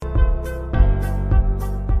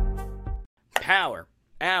Power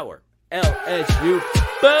Hour LSU.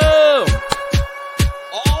 Boom!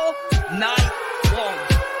 All night long.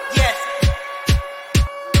 Yes.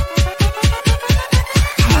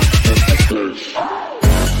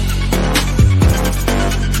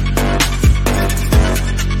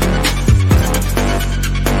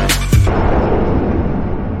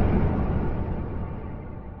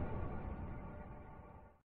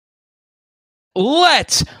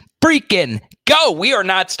 Let's freaking go. We are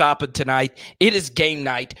not stopping tonight. It is game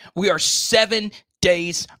night. We are 7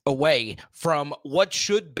 days away from what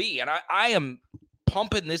should be, and I am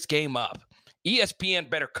pumping this game up. ESPN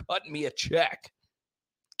better cut me a check.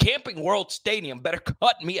 Camping World Stadium better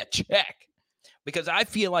cut me a check, because I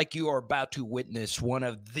feel like you are about to witness one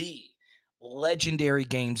of the legendary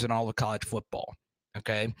games in all of college football,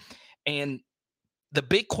 okay? And the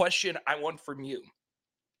big question I want from you,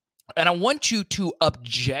 and I want you to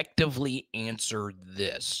objectively answer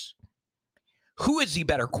this. Who is the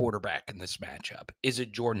better quarterback in this matchup? Is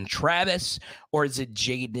it Jordan Travis or is it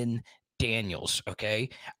Jayden Daniels? Okay.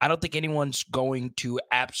 I don't think anyone's going to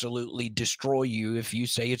absolutely destroy you if you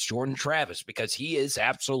say it's Jordan Travis, because he is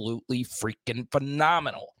absolutely freaking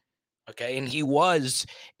phenomenal. Okay. And he was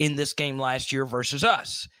in this game last year versus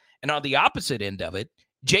us. And on the opposite end of it,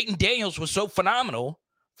 Jayden Daniels was so phenomenal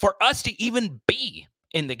for us to even be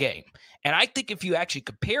in the game. And I think if you actually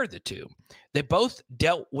compare the two, they both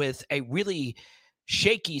dealt with a really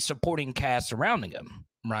shaky supporting cast surrounding him,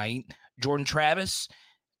 right? Jordan Travis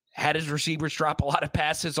had his receivers drop a lot of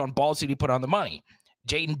passes on balls that he put on the money.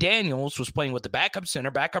 Jayden Daniels was playing with the backup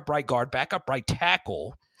center, backup right guard, backup right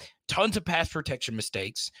tackle, tons of pass protection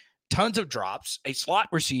mistakes, tons of drops, a slot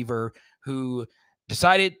receiver who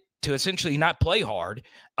decided to essentially not play hard.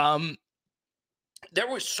 There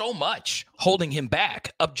was so much holding him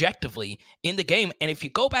back objectively in the game. And if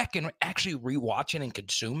you go back and actually rewatch it and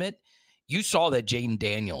consume it, you saw that Jayden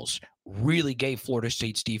Daniels really gave Florida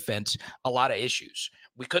State's defense a lot of issues.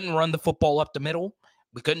 We couldn't run the football up the middle.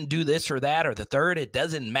 We couldn't do this or that or the third. It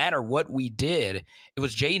doesn't matter what we did. It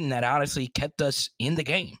was Jayden that honestly kept us in the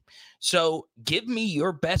game. So give me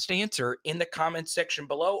your best answer in the comments section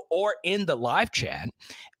below or in the live chat.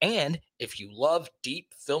 And if you love deep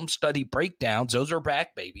film study breakdowns, those are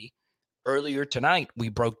back, baby. Earlier tonight, we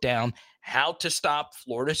broke down how to stop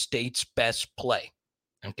Florida State's best play.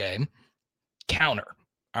 Okay. Counter.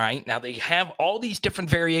 All right. Now they have all these different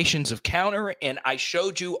variations of counter, and I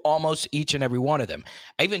showed you almost each and every one of them.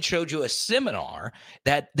 I even showed you a seminar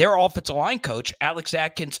that their offensive line coach, Alex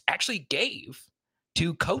Atkins, actually gave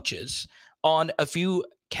to coaches on a few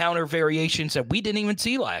counter variations that we didn't even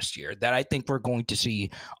see last year that I think we're going to see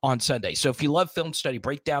on Sunday. So if you love film study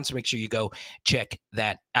breakdowns, make sure you go check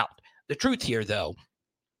that out. The truth here, though,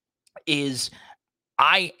 is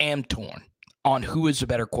I am torn on who is the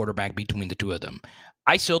better quarterback between the two of them.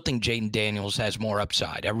 I still think Jayden Daniels has more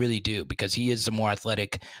upside. I really do, because he is the more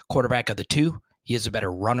athletic quarterback of the two. He is a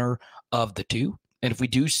better runner of the two. And if we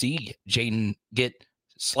do see Jayden get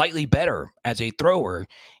slightly better as a thrower,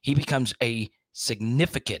 he becomes a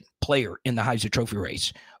significant player in the Heisman Trophy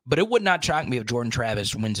race. But it would not shock me if Jordan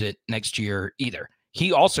Travis wins it next year either.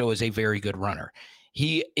 He also is a very good runner.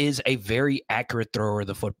 He is a very accurate thrower of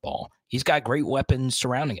the football. He's got great weapons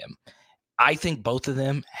surrounding him. I think both of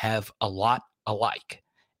them have a lot alike.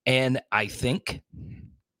 And I think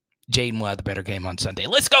Jayden will have the better game on Sunday.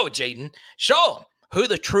 Let's go, Jayden. Show him who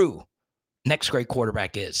the true next great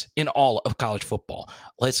quarterback is in all of college football.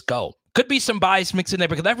 Let's go. Could be some bias mixed in there,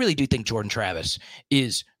 because I really do think Jordan Travis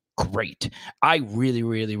is great. I really,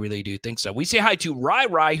 really, really do think so. We say hi to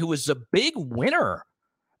Rai, who is the big winner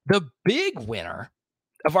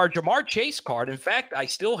of our Jamar Chase card. In fact, I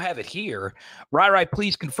still have it here. Rai,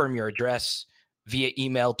 please confirm your address via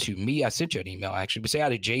email to me. I sent you an email, actually. We say hi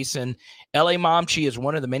to Jason. LA Mom, she is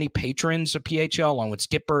one of the many patrons of PHL, along with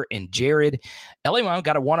Skipper and Jared. LA Mom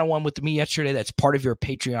got a one-on-one with me yesterday. That's part of your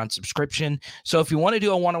Patreon subscription. So if you want to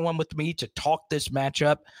do a one-on-one with me to talk this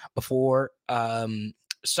matchup before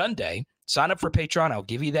Sunday, sign up for Patreon. I'll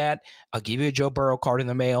give you that. I'll give you a Joe Burrow card in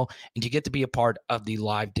the mail, and you get to be a part of the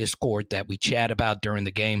live Discord that we chat about during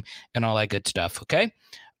the game and all that good stuff, okay?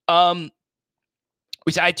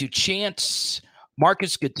 We say hi to Chance.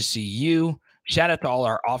 Marcus, good to see you. Shout out to all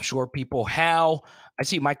our offshore people. Hal, I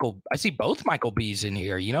see both Michael B's in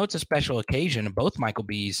here. You know, it's a special occasion, and both Michael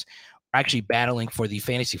B's are actually battling for the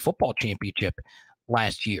fantasy football championship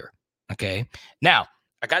last year. Okay. Now,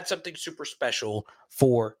 I got something super special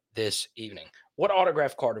for this evening. What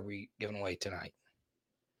autograph card are we giving away tonight?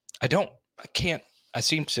 I can't. I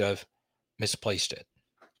seem to have misplaced it.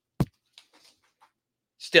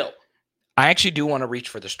 Still, I actually do want to reach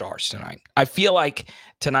for the stars tonight. I feel like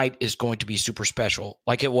tonight is going to be super special,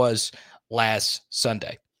 like it was last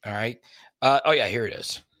Sunday. All right. Oh, yeah, here it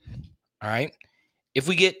is. All right. If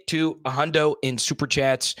we get to a hundo in super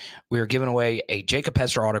chats, we are giving away a Jacob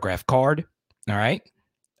Hester autograph card. All right.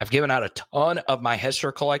 I've given out a ton of my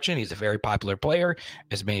Hester collection. He's a very popular player,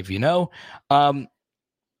 as many of you know. The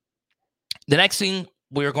next thing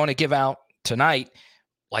we're going to give out tonight,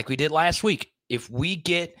 like we did last week, if we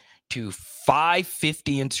get to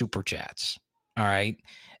 550 in super chats, all right,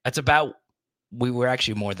 that's about, we were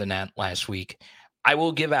actually more than that last week. I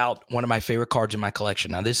will give out one of my favorite cards in my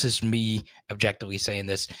collection. Now, this is me objectively saying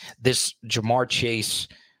this. This Jamar Chase,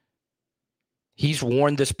 he's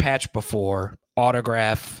worn this patch before,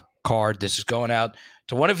 autograph card. This is going out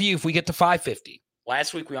to one of you if we get to 550.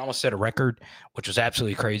 Last week, we almost set a record, which was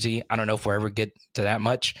absolutely crazy. I don't know if we'll ever get to that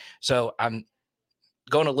much. So I'm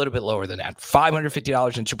going a little bit lower than that.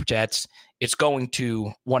 $550 in super chats. It's going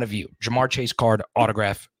to one of you. Jamar Chase card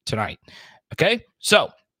autograph tonight. Okay?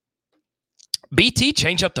 So BT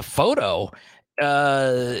changed up the photo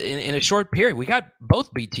in a short period. We got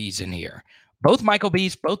both BTs in here. Both Michael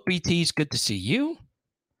B's, both BTs. Good to see you.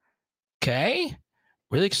 Okay.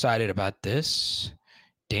 Really excited about this.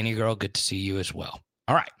 Danny Girl, good to see you as well.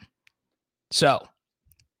 All right. So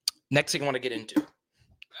next thing I want to get into.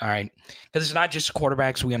 All right. Because it's not just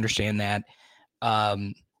quarterbacks. We understand that.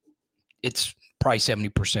 It's probably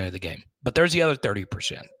 70% of the game. But there's the other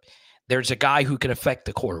 30%. There's a guy who can affect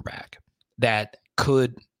the quarterback that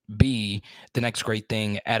could be the next great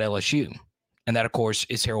thing at LSU. And that, of course,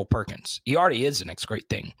 is Harold Perkins. He already is the next great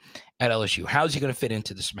thing at LSU. How is he going to fit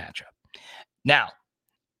into this matchup? Now,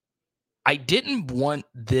 I didn't want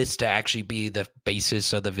this to actually be the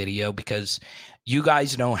basis of the video because you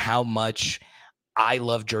guys know how much I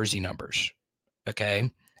love jersey numbers,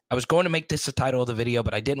 okay? I was going to make this the title of the video,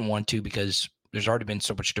 but I didn't want to because there's already been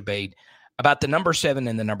so much debate about the number 7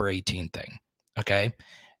 and the number 18 thing, okay?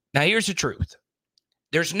 Now, here's the truth.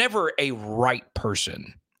 There's never a right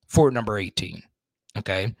person for number 18,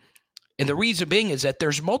 okay? And the reason being is that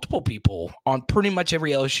there's multiple people on pretty much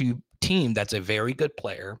every LSU team that's a very good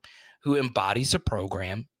player who embodies the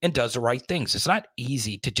program and does the right things. It's not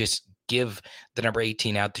easy to just give the number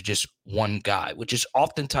 18 out to just one guy, which is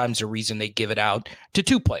oftentimes the reason they give it out to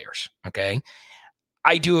 2 players, okay?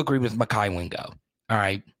 I do agree with Mekhi Wingo, all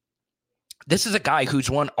right? This is a guy who's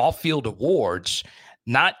won off-field awards,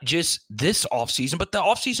 not just this offseason, but the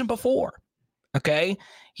offseason before, okay?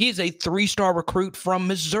 He is a 3-star recruit from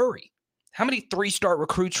Missouri. How many 3-star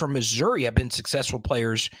recruits from Missouri have been successful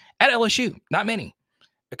players at LSU? Not many,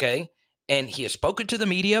 okay? And he has spoken to the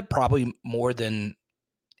media probably more than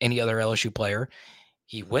any other LSU player.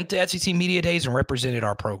 He went to SEC Media Days and represented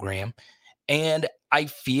our program. And I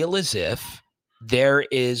feel as if there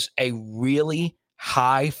is a really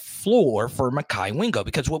high floor for Mekhi Wingo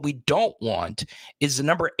because what we don't want is the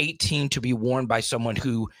number 18 to be worn by someone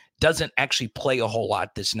who doesn't actually play a whole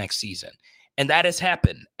lot this next season. And that has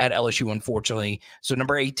happened at LSU, unfortunately. So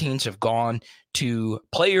number 18s have gone to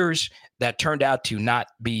players that turned out to not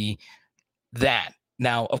be that.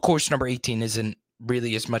 Now, of course, number 18 isn't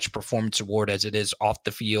really as much performance award as it is off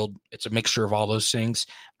the field. It's a mixture of all those things.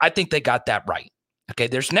 I think they got that right. Okay,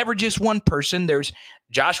 there's never just one person. There's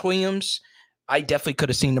Josh Williams. I definitely could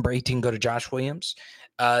have seen number 18 go to Josh Williams.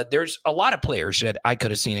 There's a lot of players that I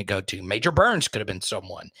could have seen it go to. Major Burns could have been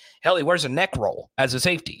someone. Hell, he wears a neck roll as a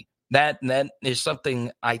safety. That is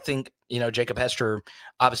something I think, Jacob Hester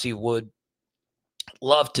obviously would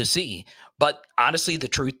love to see. But honestly, the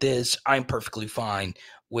truth is I'm perfectly fine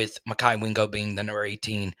with Mekhi Wingo being the number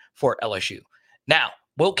 18 for LSU. Now,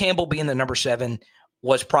 Will Campbell being the number 7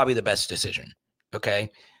 was probably the best decision, okay?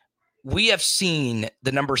 We have seen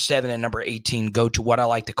the number 7 and number 18 go to what I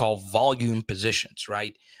like to call volume positions,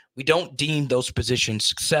 right? We don't deem those positions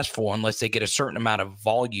successful unless they get a certain amount of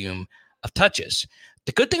volume of touches.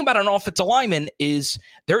 The good thing about an offensive lineman is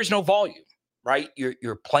there is no volume, right?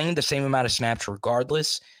 You're playing the same amount of snaps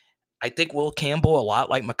regardless. I think Will Campbell, a lot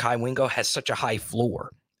like Mekhi Wingo, has such a high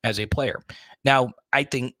floor as a player. Now, I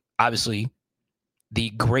think, obviously, the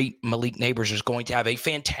great Malik Neighbors is going to have a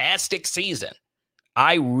fantastic season.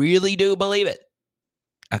 I really do believe it,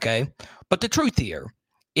 okay? But the truth here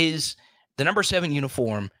is the number 7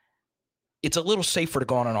 uniform, it's a little safer to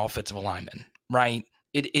go on an offensive lineman, right?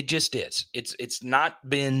 It just is. It's not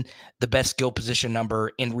been the best skill position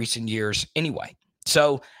number in recent years anyway.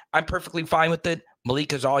 So I'm perfectly fine with it.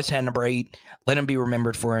 Malik has always had number 8. Let him be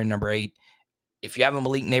remembered for wearing number 8. If you have a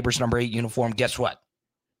Malik Neighbors number 8 uniform, guess what?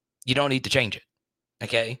 You don't need to change it,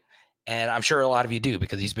 okay? And I'm sure a lot of you do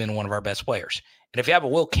because he's been one of our best players. And if you have a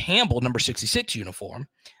Will Campbell number 66 uniform,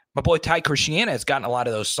 My boy Ty Christiana has gotten a lot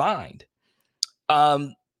of those signed.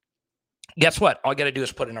 Guess what? All I got to do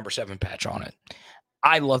is put a number 7 patch on it.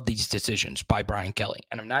 I love these decisions by Brian Kelly.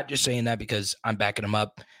 And I'm not just saying that because I'm backing him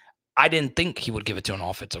up. I didn't think he would give it to an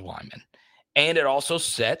offensive lineman. And it also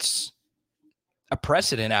sets a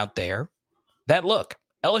precedent out there that, look,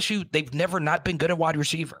 LSU, they've never not been good at wide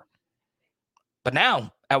receiver. But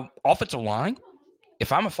now, at offensive line,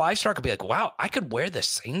 if I'm a 5-star, I could be like, wow, I could wear the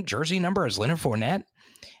same jersey number as Leonard Fournette.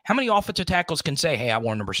 How many offensive tackles can say, hey, I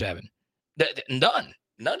wore number 7? None.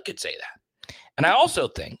 None could say that. And I also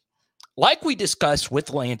think, like we discussed with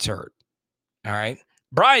Lance Hurd, all right?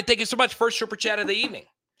 Brian, thank you so much. First super chat of the evening.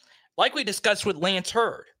 Like we discussed with Lance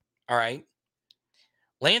Hurd, all right?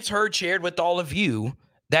 Lance Hurd shared with all of you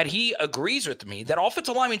that he agrees with me that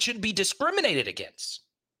offensive linemen shouldn't be discriminated against.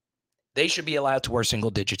 They should be allowed to wear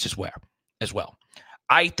single digits as well.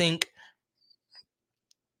 I think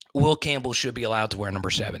Will Campbell should be allowed to wear number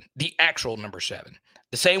 7, the actual number 7.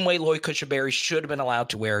 The same way Lloyd Cushenberry should have been allowed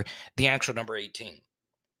to wear the actual number 18.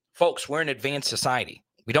 Folks, we're an advanced society.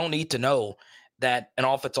 We don't need to know that an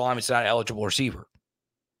offensive lineman is not an eligible receiver.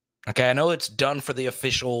 Okay, I know it's done for the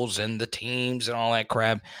officials and the teams and all that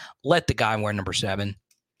crap. Let the guy wear number 7.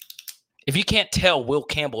 If you can't tell Will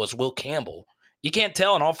Campbell is Will Campbell, you can't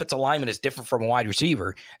tell an offensive lineman is different from a wide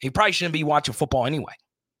receiver, you probably shouldn't be watching football anyway.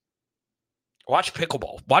 Watch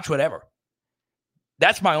pickleball. Watch whatever.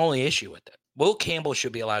 That's my only issue with it. Will Campbell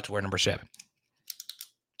should be allowed to wear number 7.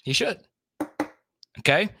 He should.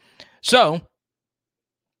 Okay? So,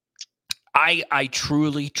 I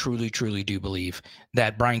truly, truly, truly do believe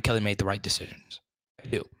that Brian Kelly made the right decisions. I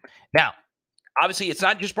do. Now, obviously, it's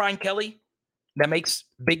not just Brian Kelly that makes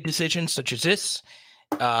big decisions such as this.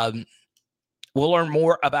 We'll learn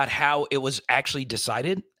more about how it was actually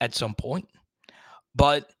decided at some point.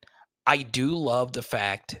 But I do love the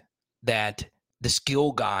fact that the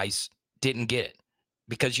skill guys didn't get it,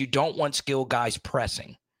 because you don't want skill guys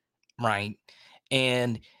pressing, right?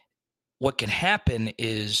 And what can happen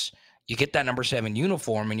is you get that number 7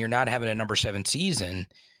 uniform and you're not having a number 7 season.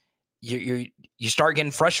 You start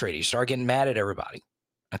getting frustrated. You start getting mad at everybody.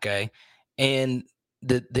 Okay. And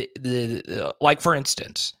the like, for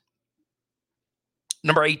instance,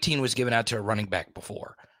 number 18 was given out to a running back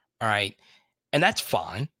before. All right. And that's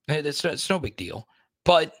fine. It's no big deal.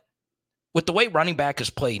 But with the way running back is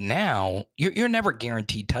played now, you're never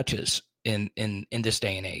guaranteed touches in this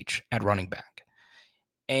day and age at running back.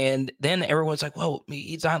 And then everyone's like, well,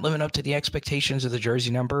 he's not living up to the expectations of the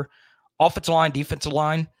jersey number. Offensive line, defensive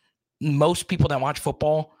line, most people that watch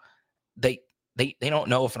football, they don't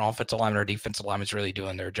know if an offensive lineman or a defensive lineman is really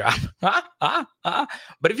doing their job.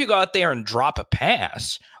 But if you go out there and drop a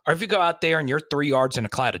pass, or if you go out there and you're 3 yards in a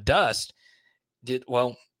cloud of dust,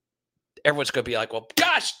 well, everyone's going to be like, well,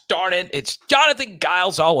 gosh darn it, it's Jonathan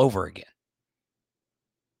Giles all over again.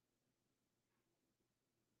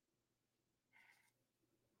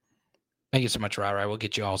 Thank you so much, Rai. We'll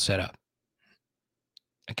get you all set up.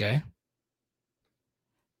 Okay.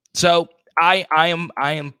 So I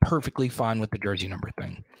am perfectly fine with the jersey number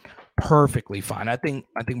thing. Perfectly fine. I think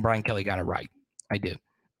Brian Kelly got it right. I do.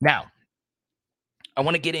 Now, I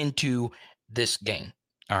want to get into this game.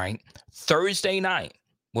 All right. Thursday night,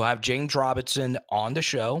 we'll have James Robinson on the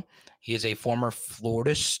show. He is a former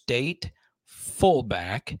Florida State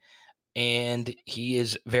fullback, and he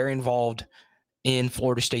is very involved in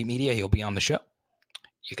Florida State media. He'll be on the show.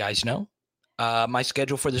 You guys know. My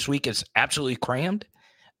schedule for this week is absolutely crammed.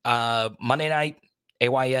 Monday night,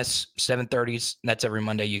 AYS 7:30s. That's every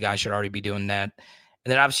Monday. You guys should already be doing that.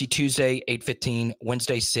 And then obviously Tuesday, 8:15,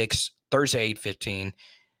 Wednesday, 6, Thursday, 8:15,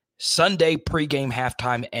 Sunday, pregame,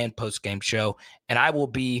 halftime, and postgame show. And I will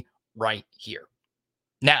be right here.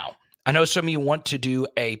 Now, I know some of you want to do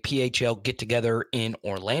a PHL get-together in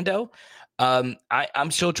Orlando. I'm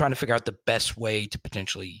still trying to figure out the best way to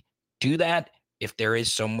potentially do that. If there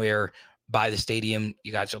is somewhere by the stadium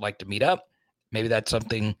you guys would like to meet up, maybe that's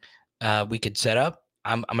something we could set up.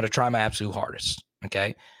 I'm going to try my absolute hardest,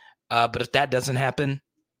 okay? But if that doesn't happen,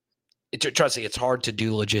 trust me, it's hard to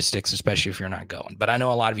do logistics, especially if you're not going. But I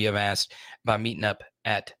know a lot of you have asked about meeting up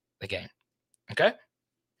at the game, okay?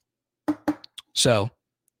 So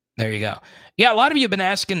there you go. Yeah, a lot of you have been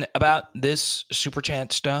asking about this Super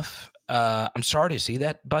Chat stuff. I'm sorry to see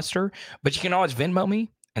that, Buster, but you can always Venmo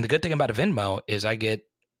me. And the good thing about a Venmo is I get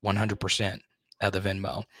 100% of the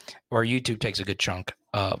Venmo, or YouTube takes a good chunk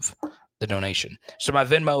of the donation. So my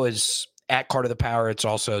Venmo is at Card of the Power. It's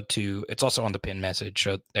also on the pin message.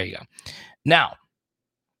 So there you go. Now,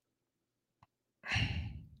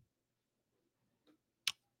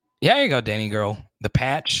 yeah, there you go, Danny girl. The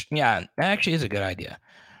patch. Yeah, that actually is a good idea.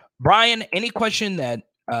 Brian, any question that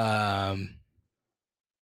We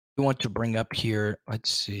want to bring up here. Let's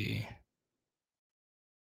see.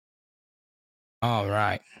 All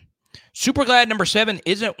right. Super glad number 7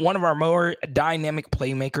 isn't one of our more dynamic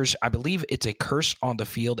playmakers. I believe it's a curse on the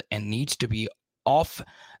field and needs to be off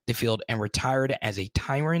the field and retired as a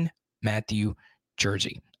Tyrann Mathieu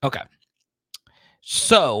jersey. Okay.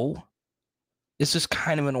 So this is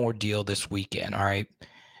kind of an ordeal this weekend. All right.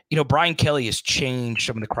 Brian Kelly has changed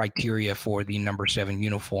some of the criteria for the number 7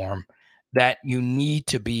 uniform that you need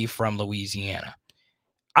to be from Louisiana.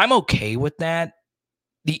 I'm okay with that.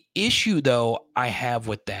 The issue, though, I have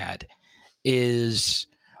with that is,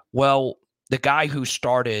 well, the guy who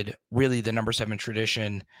started really the number 7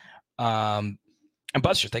 tradition, and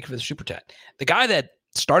Buster, thank you for the super chat. The guy that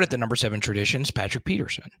started the number 7 tradition is Patrick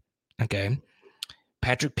Peterson. Okay.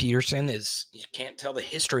 Patrick Peterson you can't tell the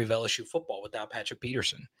history of LSU football without Patrick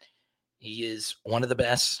Peterson. He is one of the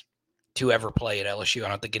best to ever play at LSU. I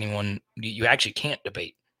don't think you actually can't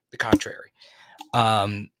debate the contrary.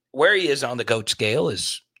 Where he is on the GOAT scale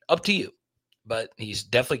is up to you, but he's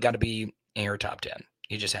definitely got to be in your top 10.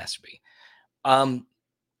 He just has to be.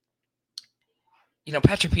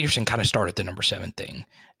 Patrick Peterson kind of started the number 7 thing.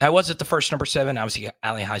 Now, was it the first number 7? Obviously,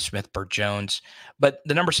 Allie Highsmith, Burt Jones, but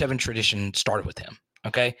the number 7 tradition started with him.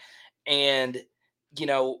 Okay. And,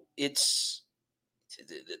 it's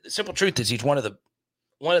the simple truth is he's one of the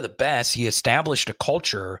best. He established a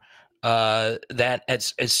culture that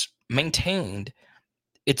has maintained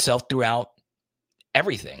itself throughout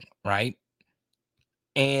everything, right?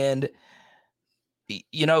 And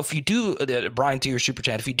if you do Brian, to your super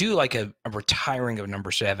chat, if you do like a retiring of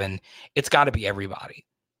number 7, it's got to be everybody.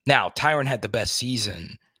 Now, Tyrann had the best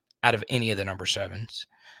season out of any of the number 7s.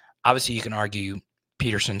 Obviously, you can argue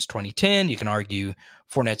Peterson's 2010, you can argue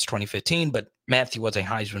Fournette's 2015, but Matthew was a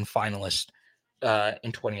Heisman finalist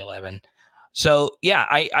in 2011. So, yeah,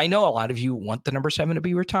 I know a lot of you want the number 7 to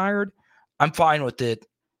be retired. I'm fine with it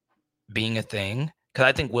being a thing because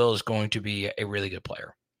I think Will is going to be a really good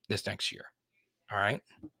player this next year. All right.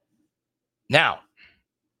 Now,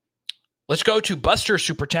 let's go to Buster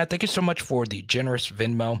Super Chat. Thank you so much for the generous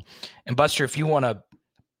Venmo. And Buster, if you want to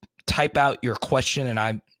type out your question and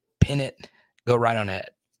I pin it, go right on ahead.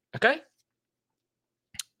 Okay.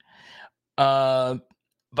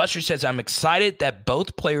 Buster says, I'm excited that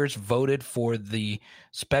both players voted for the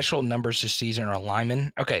special numbers this season are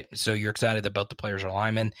linemen. Okay, so you're excited that both the players are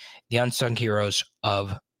linemen, the unsung heroes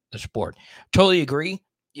of the sport. Totally agree.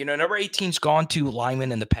 Number 18's gone to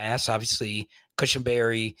linemen in the past, obviously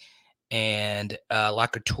Cushenberry and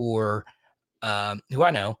Lacouture, who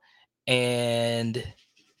I know, and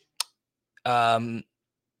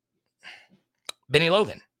Benny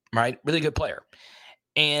Logan, right? Really good player.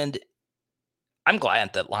 And I'm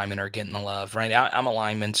glad that linemen are getting the love, right? I'm a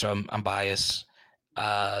lineman, so I'm biased.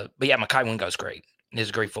 But yeah, Mekhi Wingo's great. He's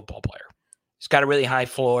a great football player. He's got a really high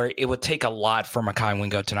floor. It would take a lot for Mekhi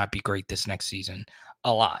Wingo to not be great this next season.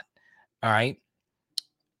 A lot. All right.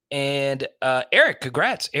 And Eric,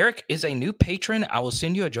 congrats. Eric is a new patron. I will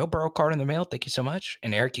send you a Joe Burrow card in the mail. Thank you so much.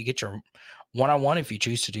 And Eric, you get your one-on-one if you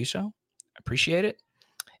choose to do so. I appreciate it.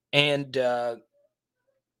 And, I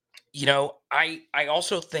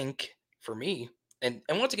also think for me, and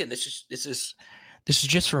once again, this is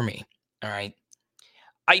just for me. All right.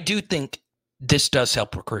 I do think this does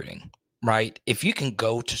help recruiting, right? If you can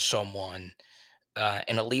go to someone,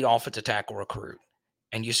 an elite offensive tackle recruit,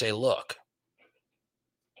 and you say, look,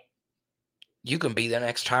 you can be the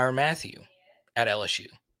next Tyrann Mathieu at LSU.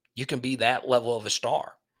 You can be that level of a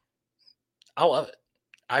star. I love it.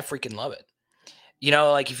 I freaking love it.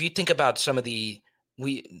 Like if you think about some of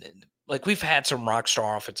we've had some rock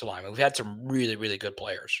star offensive linemen. We've had some really, really good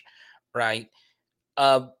players, right?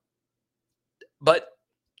 But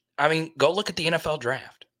I mean, go look at the NFL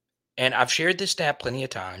draft. And I've shared this stat plenty of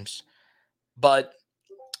times, but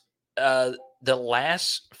the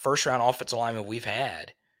last first round offensive lineman we've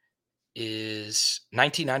had is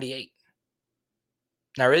 1998.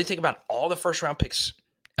 Now, really think about all the first round picks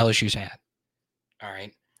LSU's had. All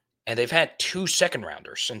right. And they've had 2 second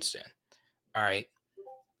rounders since then. All right.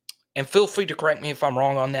 And feel free to correct me if I'm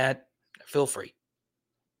wrong on that. Feel free.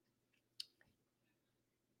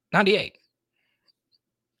 98.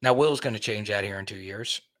 Now, Will's going to change that here in 2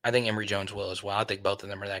 years. I think Emory Jones will as well. I think both of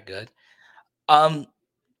them are that good.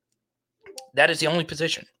 That is the only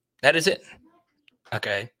position. That is it.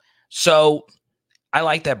 Okay. So I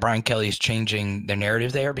like that Brian Kelly is changing the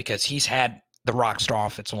narrative there because he's had the rock star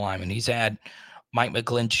offensive lineman. He's had Mike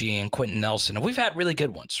McGlinchey and Quentin Nelson. And we've had really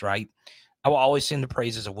good ones, right? I will always sing the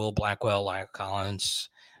praises of Will Blackwell, Lyle Collins.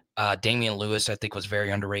 Damian Lewis, I think, was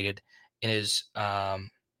very underrated in his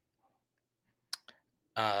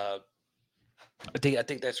I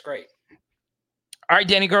think that's great. All right,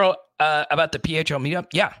 Danny girl, about the PHL meetup.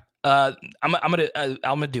 Yeah, I'm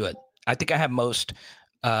gonna do it. I think I have most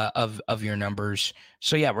of your numbers.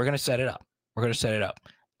 So yeah, we're gonna set it up.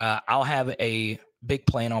 I'll have a big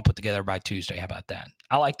plan I'll put together by Tuesday. How about that?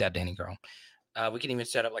 I like that, Danny girl. We can even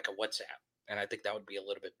set up like a WhatsApp, and I think that would be a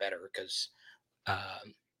little bit better because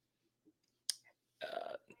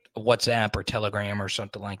WhatsApp or Telegram or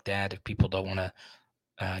something like that. If people don't want to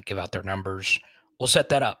give out their numbers, we'll set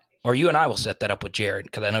that up. Or you and I will set that up with Jared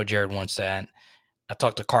because I know Jared wants that. I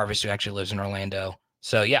talked to Carvis, who actually lives in Orlando.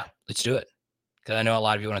 So, yeah, let's do it because I know a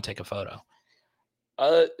lot of you want to take a photo.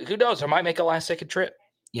 Who knows? I might make a last-second trip.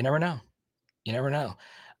 You never know.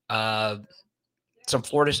 Some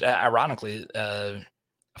Florida, ironically, a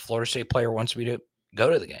Florida State player wants me to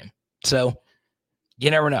go to the game. So,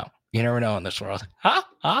 you never know. You never know in this world.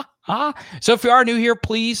 So if you are new here,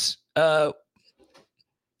 please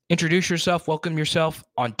introduce yourself, welcome yourself.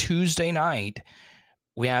 On Tuesday night,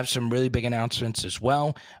 we have some really big announcements as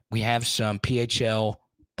well. We have some PHL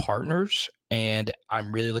partners, and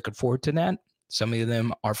I'm really looking forward to that. Some of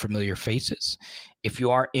them are familiar faces. If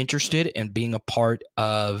you are interested in being a part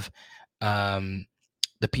of the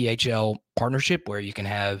PHL partnership, where you can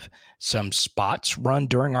have some spots run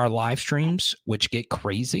during our live streams, which get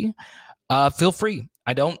crazy, feel free.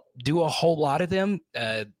 I don't do a whole lot of them.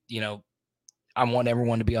 I want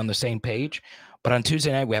everyone to be on the same page. But on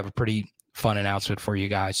Tuesday night, we have a pretty fun announcement for you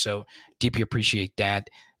guys. So deeply appreciate that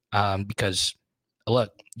because,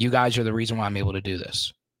 look, you guys are the reason why I'm able to do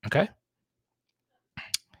this. Okay?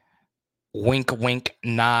 Wink, wink,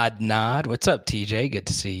 nod, nod. What's up, TJ? Good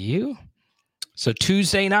to see you. So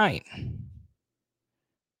Tuesday night.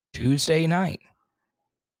 We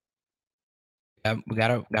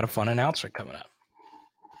got a fun announcement coming up.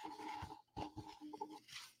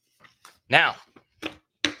 Now,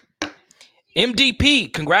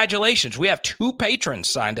 MDP, congratulations. We have 2 patrons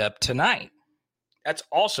signed up tonight. That's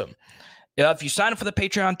awesome. If you sign up for the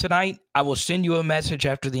Patreon tonight, I will send you a message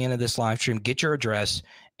after the end of this live stream. Get your address,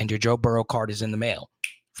 and your Joe Burrow card is in the mail.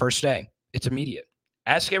 First day. It's immediate.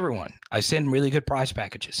 Ask everyone. I send really good prize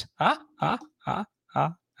packages.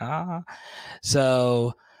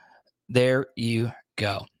 So there you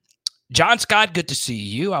go. John Scott, good to see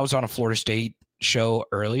you. I was on a Florida State show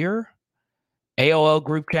earlier. AOL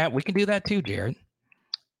group chat. We can do that too, Jared.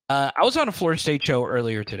 I was on a Florida State show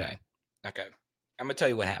earlier today. Okay. I'm going to tell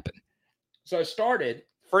you what happened. So I started,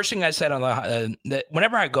 first thing I said on the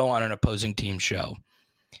whenever I go on an opposing team show,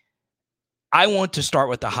 I want to start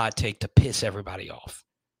with the hot take to piss everybody off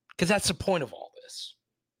because that's the point of all this,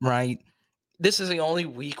 right? This is the only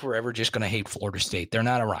week we're ever just going to hate Florida State. They're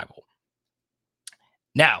not a rival.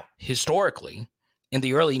 Now, historically, in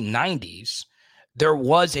the early 90s, there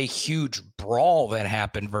was a huge brawl that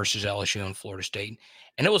happened versus LSU and Florida State,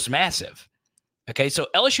 and it was massive. Okay, so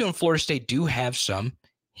LSU and Florida State do have some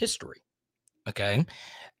history. Okay,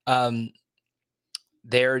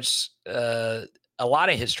 there's a lot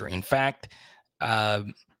of history. In fact,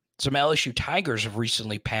 some LSU Tigers have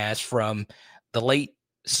recently passed from the late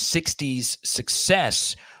 60s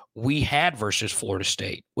success we had versus Florida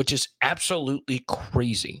State, which is absolutely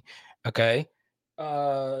crazy. Okay,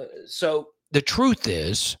 so the truth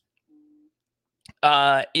is,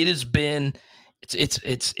 it has been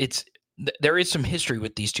there is some history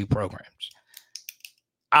with these two programs.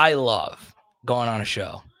 I love going on a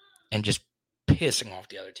show and just pissing off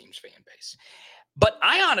the other team's fan base. But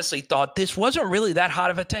I honestly thought this wasn't really that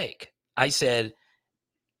hot of a take. I said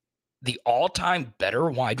the all-time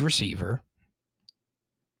better wide receiver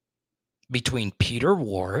between Peter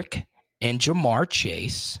Warrick and Jamar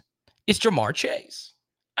Chase is Jamar Chase.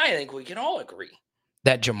 I think we can all agree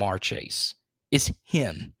that Jamar Chase is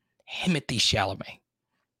Timothée Chalamet.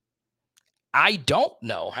 I don't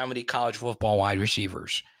know how many college football wide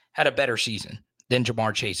receivers had a better season than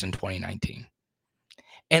Jamar Chase in 2019.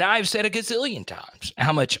 And I've said a gazillion times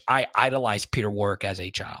how much I idolized Peter Warrick as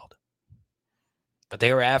a child. But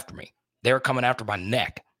they were after me. They were coming after my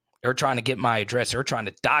neck. They were trying to get my address. They were trying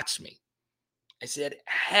to dox me. I said,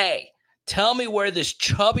 hey, tell me where this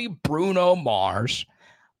chubby Bruno Mars,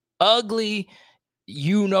 ugly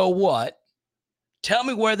you-know-what, tell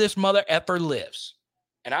me where this mother effer lives.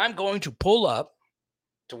 And I'm going to pull up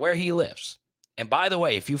to where he lives. And by the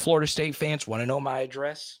way, if you Florida State fans want to know my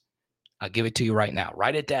address, I'll give it to you right now.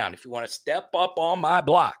 Write it down. If you want to step up on my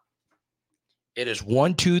block, it is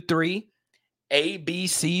 123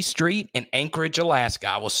 ABC Street in Anchorage, Alaska.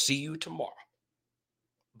 I will see you tomorrow.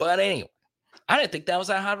 But anyway, I didn't think that was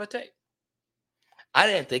that hot of a take.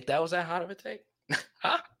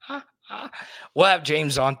 We'll have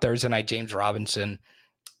James on Thursday night, James Robinson.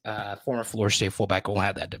 former Florida State fullback, we'll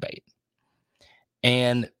have that debate.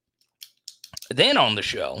 And then on the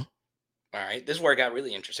show, all right, this is where it got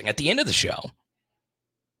really interesting. At the end of the show,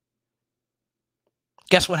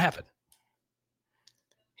 guess what happened?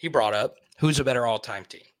 He brought up, who's a better all-time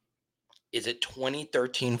team? Is it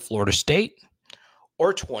 2013 Florida State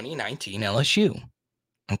or 2019 LSU?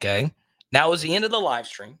 Okay. That was the end of the live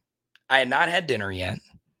stream. I had not had dinner yet.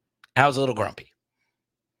 I was a little grumpy.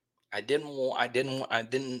 I didn't,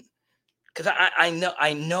 because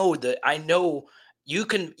I know you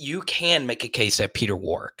can make a case that Peter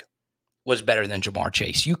Warrick was better than Jamar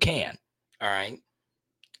Chase. You can. All right.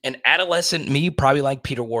 And adolescent me probably like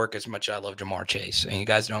Peter Warrick as much as I love Jamar Chase. And you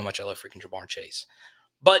guys know how much I love freaking Jamar Chase.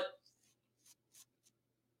 But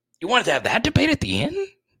you wanted to have that debate at the end?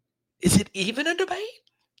 Is it even a debate?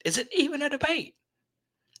 Is it even a debate?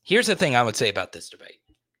 Here's the thing I would say about this debate.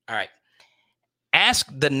 All right. Ask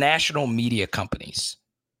the national media companies.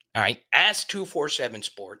 All right. Ask 247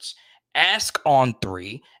 Sports. Ask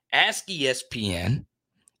On3. Ask ESPN.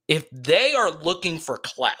 If they are looking for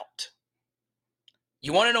clout,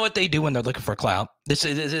 you want to know what they do when they're looking for clout? This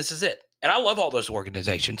is it. And I love all those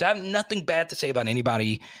organizations. I have nothing bad to say about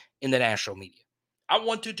anybody in the national media. I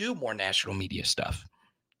want to do more national media stuff.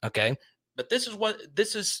 Okay? But this is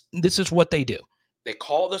what they do. They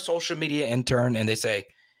call the social media intern and they say,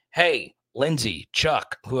 "Hey, Lindsay,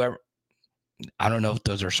 Chuck, whoever." I don't know if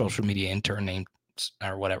those are social media intern names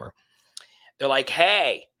or whatever. They're like,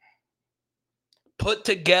 "Hey, put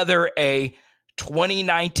together a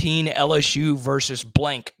 2019 LSU versus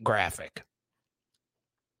blank graphic."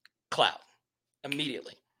 Clout.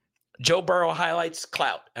 Immediately. Joe Burrow highlights,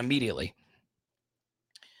 clout. Immediately.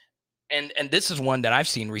 And this is one that I've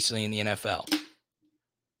seen recently in the NFL.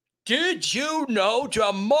 Did you know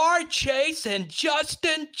Jamar Chase and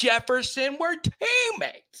Justin Jefferson were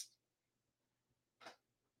teammates?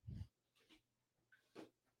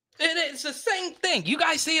 And it's the same thing. You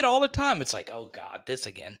guys see it all the time. It's like, oh, God, this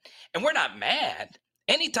again. And we're not mad.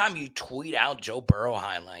 Anytime you tweet out Joe Burrow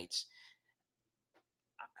highlights,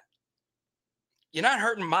 you're not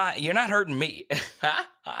hurting me.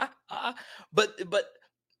 But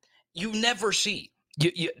you never see.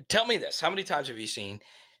 You tell me this. How many times have you seen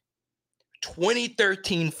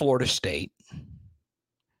 2013 Florida State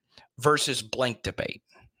versus blank debate?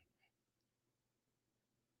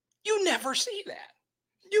 You never see that.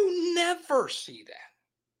 You never see that.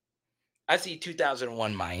 I see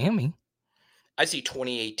 2001 Miami. I see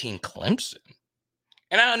 2018 Clemson.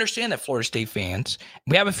 And I understand that Florida State fans,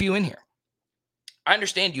 we have a few in here. I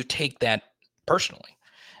understand you take that personally,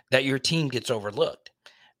 that your team gets overlooked.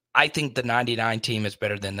 I think the 99 team is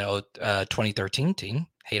better than the 2013 team.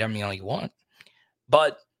 Hate on me all you want.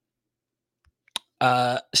 But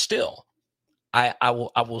still, I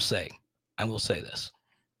will say this.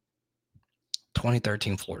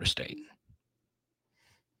 2013 Florida State.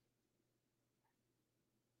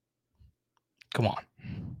 Come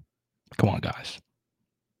on, guys.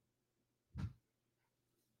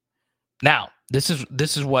 Now, this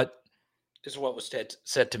is what was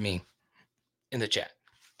said to me in the chat.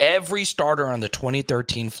 Every starter on the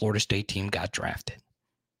 2013 Florida State team got drafted.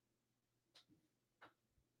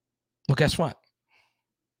 Well, guess what?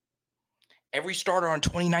 Every starter on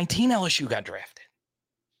 2019 LSU got drafted.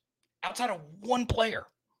 Outside of one player.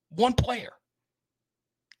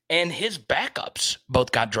 And his backups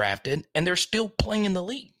both got drafted, and they're still playing in the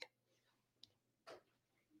league.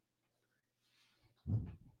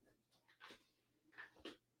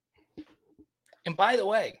 And by the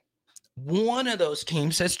way, one of those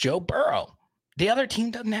teams has Joe Burrow. The other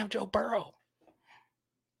team doesn't have Joe Burrow.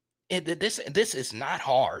 This is not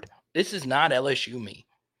hard. This is not LSU me.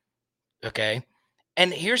 Okay?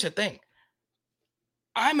 And here's the thing.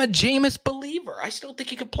 I'm a Jameis believer. I still think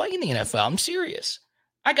he could play in the NFL. I'm serious.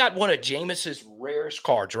 I got one of Jameis's rarest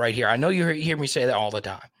cards right here. I know you hear me say that all the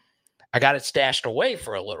time. I got it stashed away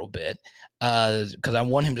for a little bit because I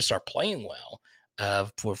want him to start playing well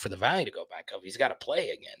for the value to go back up. He's got to play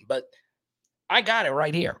again. But I got it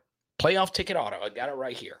right here. Playoff ticket auto. I got it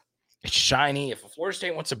right here. It's shiny. If Florida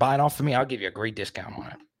State wants to buy it off of me, I'll give you a great discount on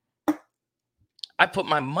it. I put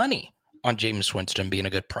my money on Jameis Winston being a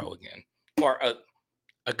good pro again. Or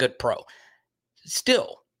a good pro.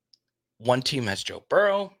 Still, one team has Joe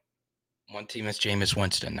Burrow. One team has Jameis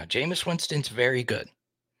Winston. Now, Jameis Winston's very good.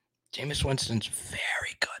 Jameis Winston's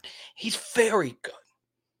very good. He's very good.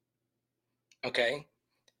 Okay?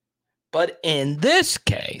 But in this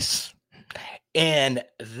case,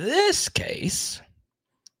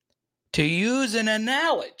 to use an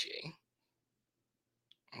analogy,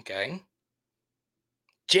 okay,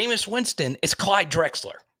 Jameis Winston is Clyde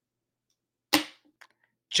Drexler.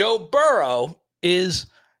 Joe Burrow is,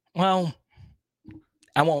 well,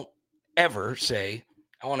 I won't ever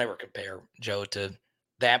compare Joe to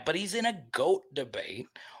that, but he's in a GOAT debate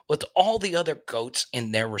with all the other GOATs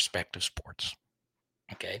in their respective sports.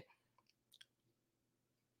 Okay.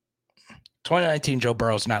 2019, Joe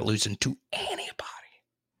Burrow's not losing to anybody.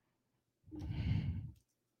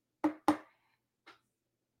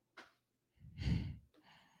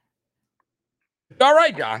 All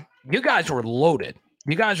right, John. You guys were loaded.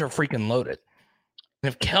 You guys are freaking loaded.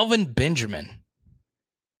 And if Kelvin Benjamin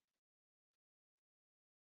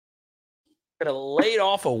could have laid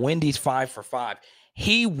off a Wendy's 5 for 5,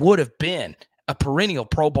 he would have been a perennial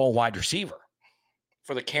Pro Bowl wide receiver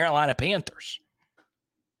for the Carolina Panthers.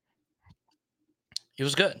 He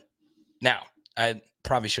was good. Now, I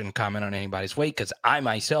probably shouldn't comment on anybody's weight because I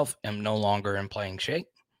myself am no longer in playing shape.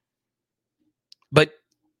 But,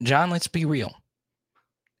 John, let's be real.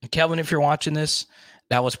 And Kelvin, if you're watching this,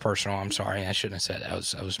 that was personal. I'm sorry. I shouldn't have said that.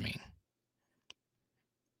 I was mean.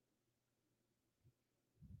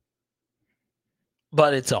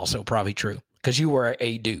 But it's also probably true because you were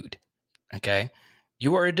a dude. Okay?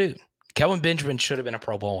 You were a dude. Kelvin Benjamin should have been a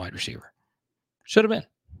Pro Bowl wide receiver. Should have been.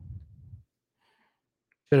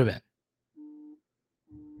 Should have been.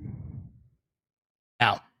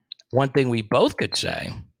 Now, one thing we both could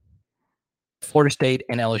say, Florida State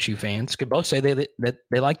and LSU fans could both say that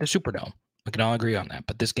they like the Superdome. We can all agree on that.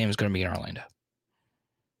 But this game is going to be in Orlando.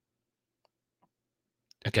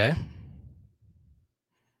 Okay?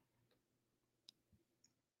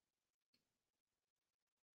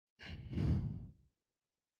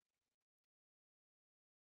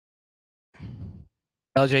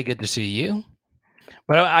 LJ, good to see you.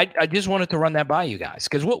 But I just wanted to run that by you guys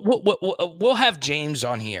because we'll have James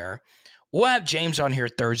on here. We'll have James on here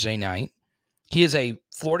Thursday night. He is a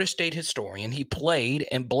Florida State historian. He played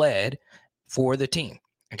and bled for the team.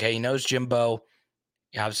 Okay, he knows Jimbo.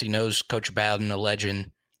 He obviously knows Coach Bowden, a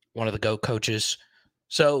legend, one of the GOAT coaches.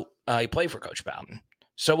 So he played for Coach Bowden.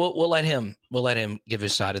 So we'll let him give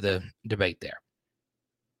his side of the debate there.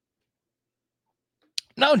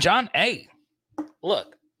 No, John. Hey,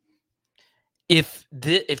 look. If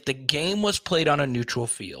the game was played on a neutral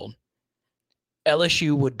field,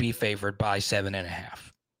 LSU would be favored by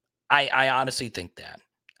 7.5. I honestly think that.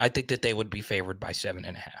 I think that they would be favored by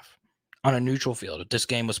 7.5 on a neutral field. If this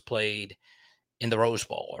game was played in the Rose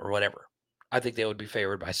Bowl or whatever, I think they would be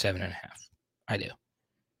favored by 7.5. I do.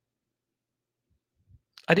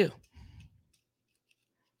 I do.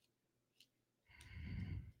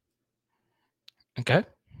 Okay.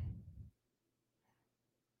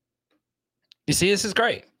 You see, this is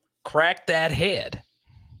great. Crack that head.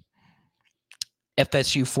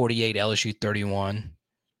 FSU 48, LSU 31.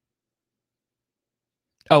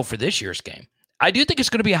 Oh, for this year's game. I do think it's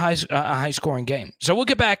going to be a high scoring game. So we'll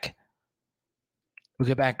get back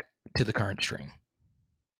to the current stream.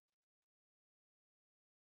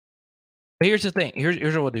 But here's the thing. Here's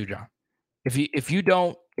what we'll do, John. If you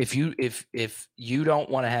don't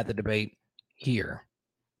want to have the debate here,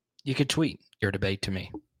 you could tweet your debate to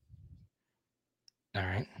me. All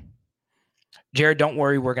right. Jared, don't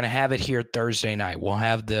worry. We're going to have it here Thursday night. We'll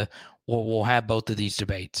have both of these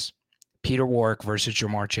debates. Peter Warwick versus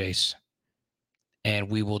Jamar Chase. And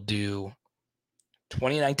we will do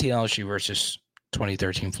 2019 LSU versus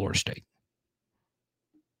 2013 Florida State.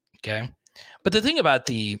 Okay? But the thing about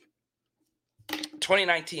the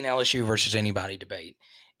 2019 LSU versus anybody debate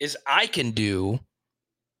is I can do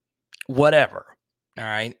whatever. All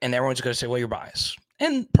right? And everyone's going to say, well, you're biased.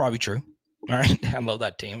 And probably true. All right? I love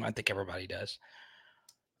that team. I think everybody does.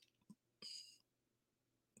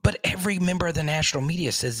 But every member of the national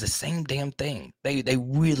media says the same damn thing. They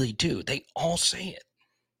really do. They all say it.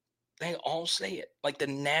 They all say it. Like the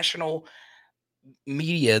national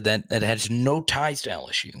media that has no ties to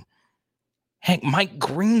LSU. Heck, Mike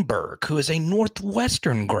Greenberg, who is a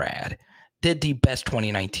Northwestern grad, did the best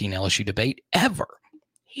 2019 LSU debate ever.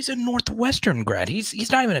 He's a Northwestern grad.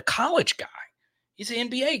 He's not even a college guy. He's an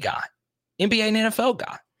NBA guy. NBA and NFL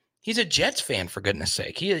guy. He's a Jets fan, for goodness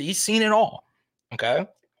sake. He's seen it all. Okay?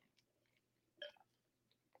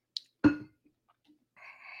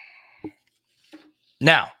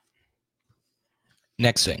 Now,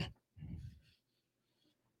 next thing.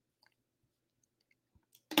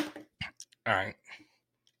 All right.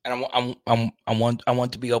 And I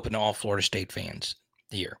want to be open to all Florida State fans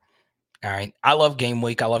here. All right. I love game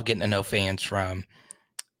week. I love getting to know fans from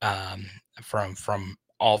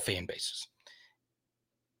all fan bases.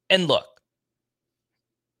 And look,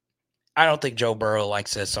 I don't think Joe Burrow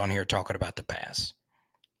likes us on here talking about the past.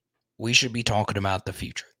 We should be talking about the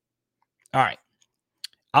future. All right.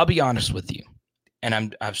 I'll be honest with you.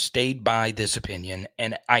 and I've stayed by this opinion,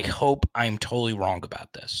 and I hope I'm totally wrong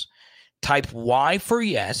about this. Type Y for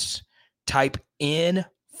yes, type N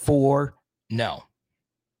for no.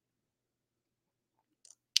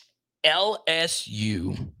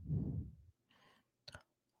 LSU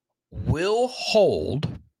will hold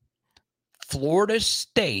Florida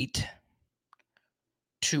State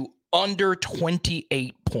to under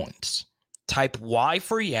 28 points. Type Y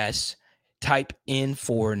for yes, type N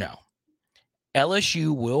for no.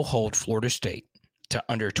 LSU will hold Florida State to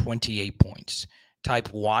under 28 points. Type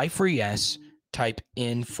Y for yes, type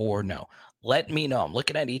N for no. Let me know. I'm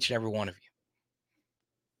looking at each and every one of you.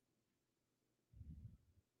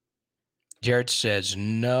 Jared says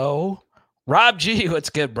no. Rob G, what's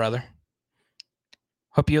good, brother?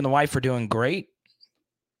 Hope you and the wife are doing great.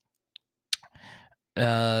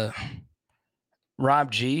 Rob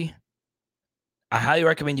G, I highly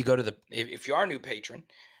recommend you go to if you are a new patron,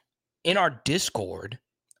 in our Discord,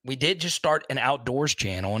 we did just start an outdoors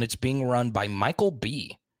channel, and it's being run by Michael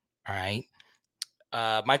B. All right.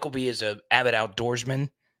 Michael B is an avid outdoorsman.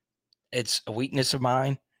 It's a weakness of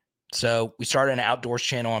mine. So we started an outdoors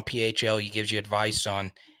channel on PHL. He gives you advice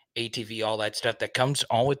on ATV, all that stuff that comes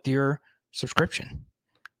all with your subscription.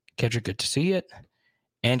 Kedra, good to see it.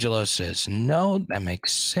 Angelo says, no, that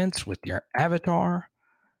makes sense with your avatar.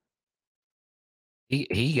 He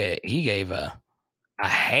gave a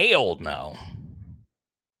hell no.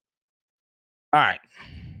 All right.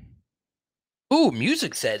 Ooh,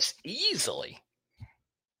 music says easily.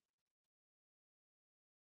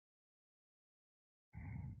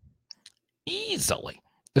 Easily.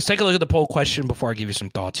 Let's take a look at the poll question before I give you some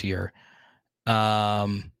thoughts here.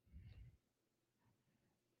 Let's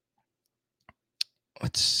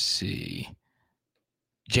see.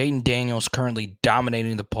 Jayden Daniels currently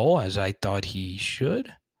dominating the poll, as I thought he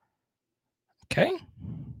should. Okay.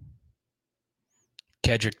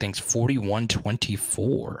 Kedrick thinks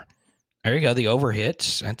 41-24. There you go. The over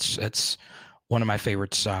hits. That's one of my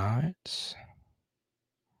favorite sides.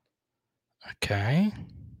 Okay.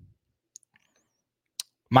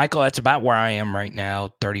 Michael, that's about where I am right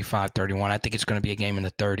now, 35-31. I think it's going to be a game in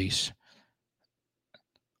the 30s.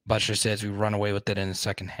 Butcher says we run away with it in the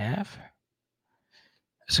second half.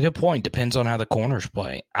 It's a good point. Depends on how the corners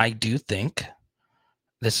play. I do think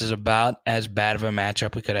this is about as bad of a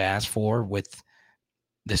matchup we could have asked for, with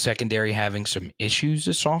the secondary having some issues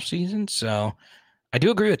this offseason. So I do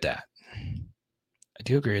agree with that.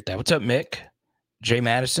 What's up, Mick? Jay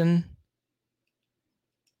Madison.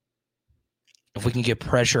 If we can get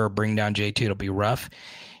pressure or bring down J2, it'll be rough.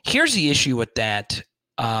 Here's the issue with that.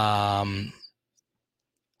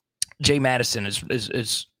 Jay Madison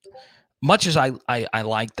is much as I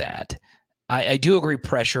like that. I do agree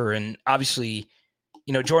pressure, and obviously,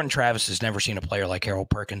 Jordan Travis has never seen a player like Harold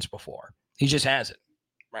Perkins before. He just hasn't,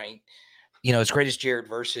 right? As great as Jared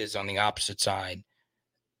Verse is on the opposite side,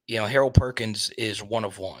 Harold Perkins is one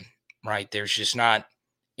of one, right? There's just not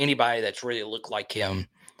anybody that's really looked like him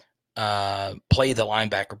play the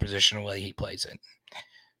linebacker position the way he plays it.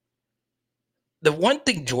 The one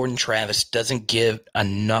thing Jordan Travis doesn't give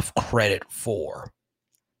enough credit for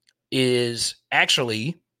is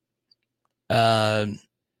actually something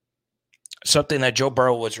that Joe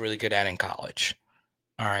Burrow was really good at in college.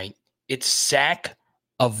 All right. It's sack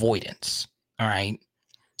avoidance. All right.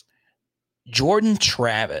 Jordan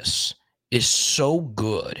Travis is so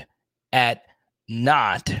good at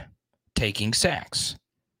not taking sacks.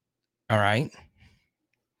 All right.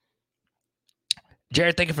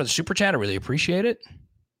 Jared, thank you for the super chat. I really appreciate it.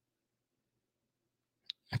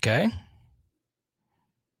 Okay.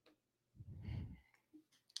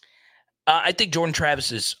 I think Jordan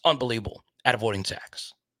Travis is unbelievable at avoiding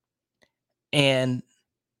sacks. And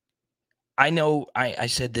I know I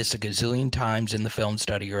said this a gazillion times in the film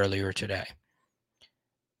study earlier today,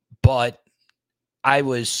 but I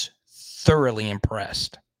was thoroughly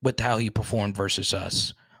impressed with how he performed versus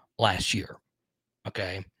us last year.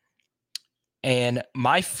 Okay. And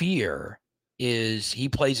my fear is he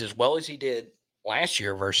plays as well as he did last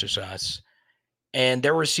year versus us, and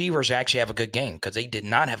their receivers actually have a good game, because they did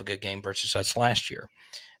not have a good game versus us last year.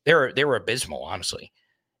 They were abysmal, honestly.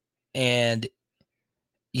 And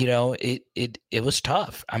it was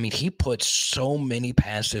tough. I mean, he put so many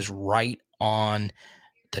passes right on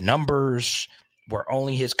the numbers where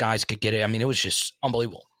only his guys could get it. I mean, it was just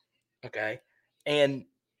unbelievable. Okay. And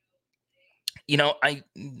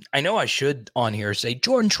I know I should on here say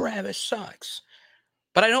Jordan Travis sucks,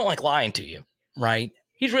 but I don't like lying to you, right?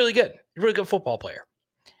 He's really good. He's a really good football player.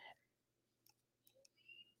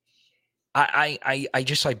 I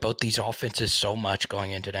just like both these offenses so much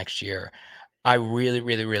going into next year. I really,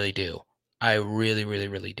 really, really do. I really, really,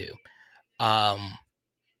 really do.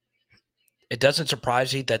 It doesn't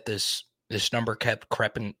surprise me that this number kept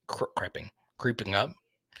creeping up.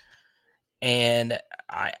 And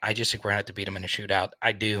I just think we're going to have to beat them in a shootout.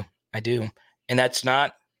 I do. And that's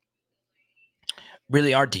not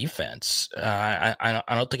really our defense. I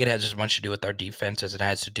don't think it has as much to do with our defense as it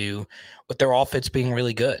has to do with their offense being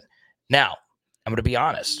really good. Now, I'm going to be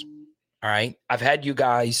honest. All right. I've had you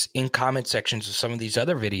guys in comment sections of some of these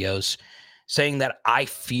other videos saying that I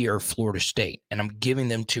fear Florida State and I'm giving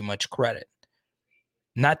them too much credit.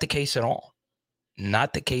 Not the case at all.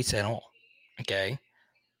 Not the case at all. Okay.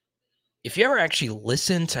 If you ever actually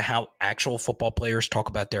listen to how actual football players talk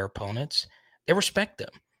about their opponents, they respect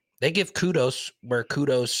them. They give kudos where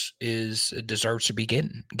kudos deserves to be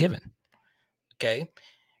given. Okay.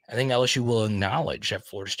 I think LSU will acknowledge that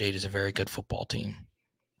Florida State is a very good football team.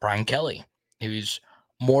 Brian Kelly, who's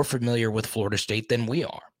more familiar with Florida State than we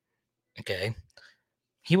are. Okay.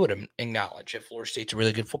 He would acknowledge that Florida State's a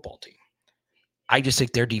really good football team. I just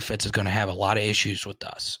think their defense is going to have a lot of issues with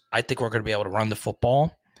us. I think we're going to be able to run the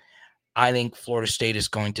football. I think Florida State is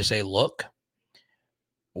going to say, look,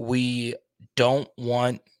 we don't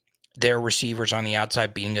want their receivers on the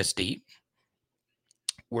outside beating us deep.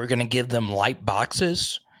 We're going to give them light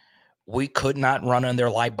boxes. We could not run on their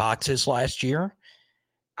light boxes last year.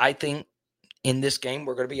 I think in this game,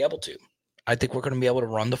 we're going to be able to. I think we're going to be able to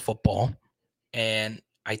run the football. And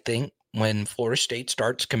I think when Florida State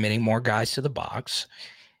starts committing more guys to the box,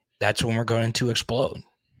 that's when we're going to explode.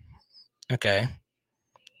 Okay.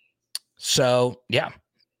 So, yeah.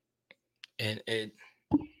 It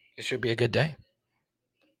should be a good day.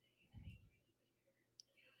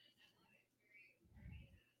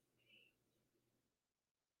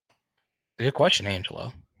 Good question,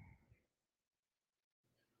 Angelo.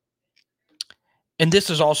 And this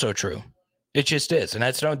is also true. It just is. And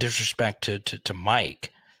that's no disrespect to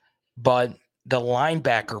Mike. But the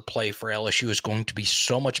linebacker play for LSU is going to be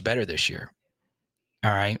so much better this year.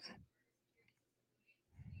 All right.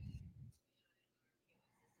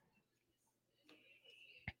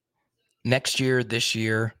 Next year, this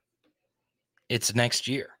year, it's next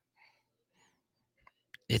year.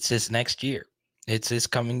 It's this next year. It's this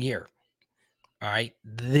coming year. All right.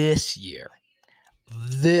 This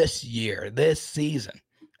season.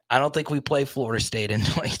 I don't think we play Florida State in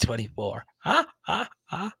 2024.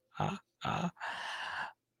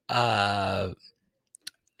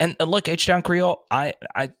 And look, H-Town Creole, I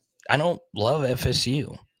don't love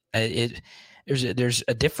FSU. There's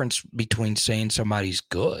a difference between saying somebody's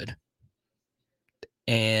good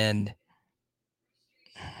and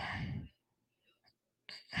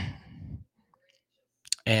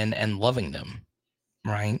loving them,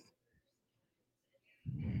 right?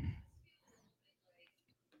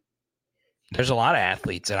 There's a lot of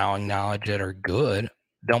athletes that I'll acknowledge that are good,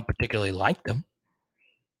 don't particularly like them.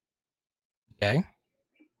 Okay.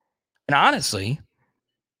 And honestly,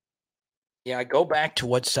 yeah, I go back to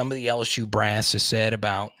what some of the LSU brass has said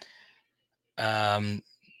about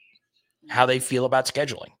how they feel about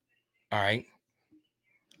scheduling. All right.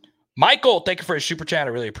 Michael, thank you for your super chat. I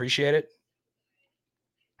really appreciate it.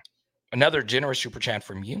 Another generous super chat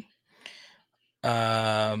from you.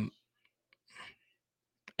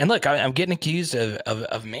 And look, I'm getting accused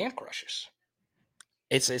of man crushes.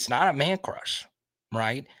 It's not a man crush,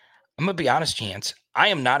 right? I'm gonna be honest, Chance. I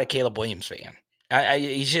am not a Caleb Williams fan.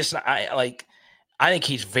 He's just I think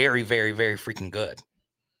he's very, very, very freaking good.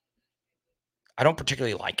 I don't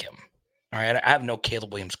particularly like him. All right, I have no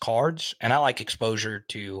Caleb Williams cards, and I like exposure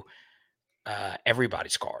to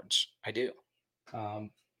everybody's cards. I do.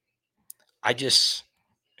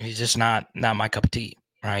 He's just not my cup of tea,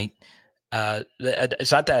 right?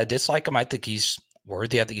 It's not that I dislike him. I think he's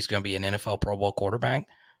worthy. I think he's going to be an NFL Pro Bowl quarterback.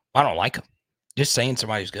 I don't like him. Just saying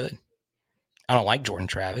somebody's good. I don't like Jordan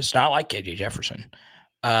Travis. I like KJ Jefferson.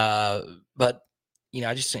 But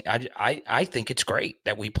I just think I think it's great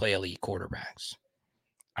that we play elite quarterbacks.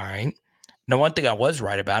 All right. Now, one thing I was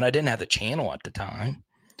right about, I didn't have the channel at the time,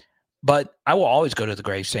 but I will always go to the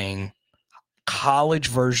grave saying college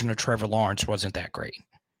version of Trevor Lawrence wasn't that great.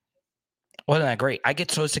 Wasn't that great? I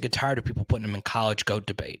get so sick and tired of people putting him in college GOAT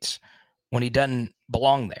debates when he doesn't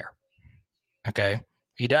belong there. Okay.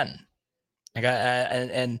 He doesn't.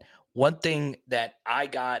 And one thing that I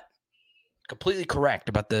got completely correct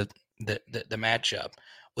about the matchup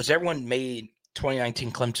was everyone made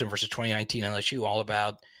 2019 Clemson versus 2019 LSU all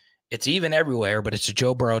about it's even everywhere, but it's a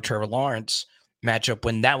Joe Burrow, Trevor Lawrence matchup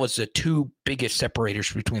when that was the two biggest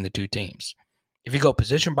separators between the two teams. If you go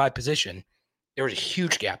position by position, there was a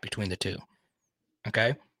huge gap between the two.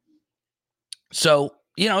 Okay. So,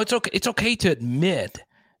 it's okay. It's okay to admit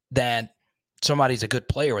that somebody's a good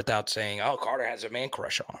player without saying, oh, Carter has a man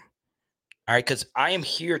crush on him. All right, because I am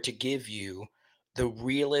here to give you the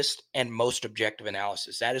realest and most objective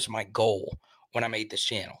analysis. That is my goal when I made this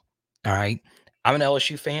channel. All right. I'm an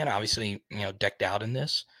LSU fan, obviously, decked out in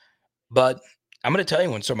this, but I'm going to tell you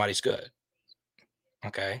when somebody's good.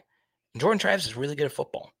 Okay. And Jordan Travis is really good at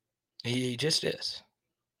football. He just is.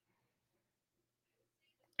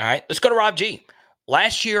 All right. Let's go to Rob G.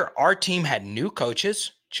 Last year, our team had new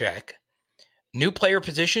coaches. Check. New player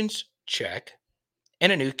positions. Check.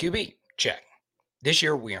 And a new QB. Check. This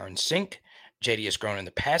year, we are in sync. JD has grown in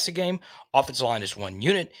the passing game. Offensive line is one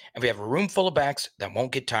unit, and we have a room full of backs that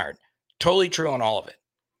won't get tired. Totally true on all of it.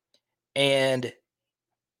 And,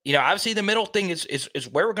 obviously the middle thing is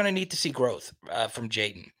where we're going to need to see growth from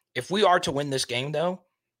Jayden. If we are to win this game, though,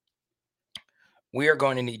 we are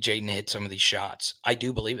going to need Jayden to hit some of these shots. I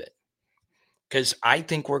do believe it. Because I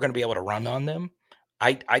think we're going to be able to run on them.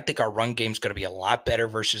 I think our run game is going to be a lot better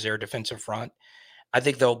versus their defensive front. I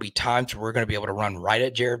think there'll be times where we're going to be able to run right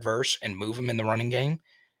at Jared Verse and move him in the running game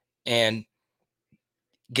and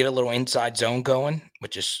get a little inside zone going,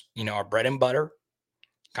 which is, our bread and butter.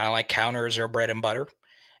 Kind of like counters are bread and butter.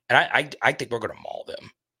 And I think we're going to maul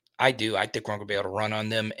them. I do. I think we're going to be able to run on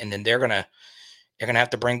them. And then they're going to have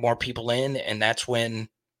to bring more people in. And that's when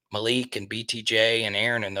Malik and BTJ and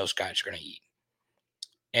Aaron and those guys are going to eat.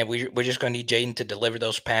 And we're just going to need Jayden to deliver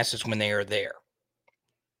those passes when they are there.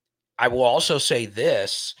 I will also say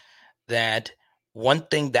this, that one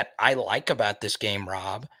thing that I like about this game,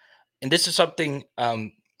 Rob, and this is something,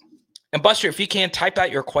 and Buster, if you can, type out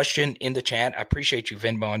your question in the chat. I appreciate you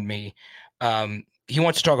Venmoing me. He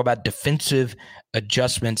wants to talk about defensive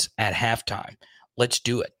adjustments at halftime. Let's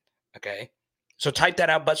do it. Okay. So type that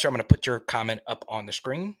out, Buster. I'm going to put your comment up on the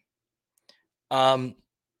screen.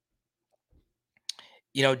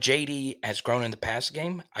 JD has grown in the pass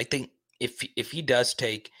game. I think if he does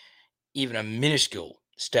take even a minuscule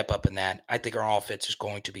step up in that, I think our offense is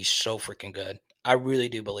going to be so freaking good. I really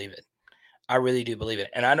do believe it. I really do believe it.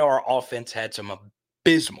 And I know our offense had some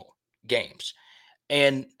abysmal games.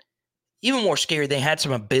 And even more scary, they had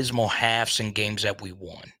some abysmal halves in games that we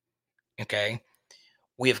won. Okay?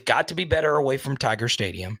 We have got to be better away from Tiger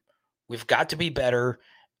Stadium. We've got to be better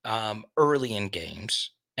early in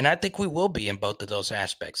games. And I think we will be in both of those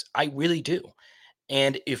aspects. I really do.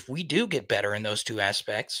 And if we do get better in those two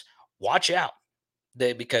aspects, watch out.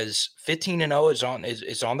 Because 15-0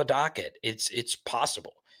 is on the docket. It's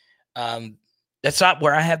possible. That's not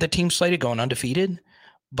where I have the team slated going undefeated.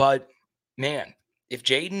 But, man, if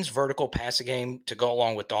Jayden's vertical passing game to go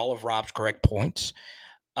along with all of Rob's correct points,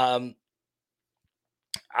 I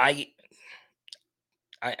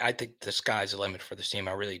think the sky's the limit for this team.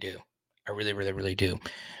 I really do. I really, really, really do.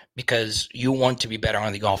 Because you want to be better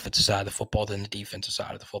on the offensive side of the football than the defensive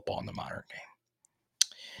side of the football in the modern game.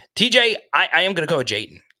 TJ, I am going to go with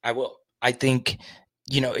Jayden. I will. I think,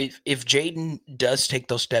 if Jayden does take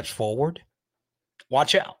those steps forward,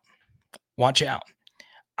 watch out. Watch out.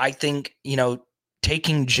 I think,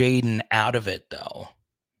 taking Jayden out of it, though,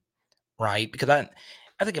 right? Because I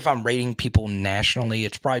think if I'm rating people nationally,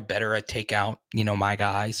 it's probably better I take out, my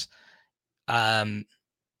guys.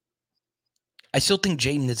 I still think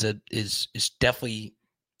Jayden is definitely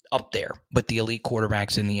up there with the elite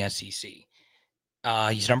quarterbacks in the SEC.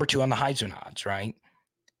 He's number 2 on the Heisman odds, right?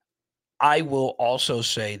 I will also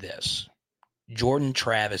say this. Jordan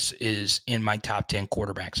Travis is in my top 10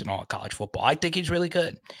 quarterbacks in all of college football. I think he's really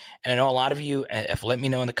good. And I know a lot of you have let me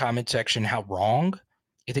know in the comment section how wrong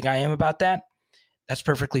you think I am about that. That's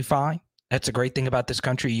perfectly fine. That's a great thing about this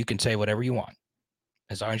country. You can say whatever you want.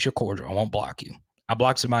 As long as you're cordial, I won't block you. I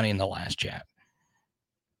blocked somebody in the last chat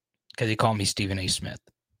because he called me Stephen A. Smith.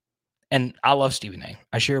 And I love Stephen A.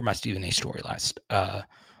 I shared my Stephen A. story last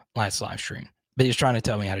live stream. But he was trying to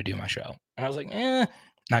tell me how to do my show. And I was like, not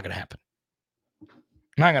going to happen.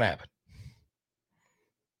 Not going to happen.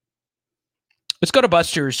 Let's go to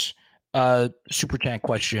Buster's super chat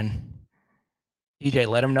question. DJ,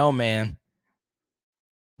 let him know, man.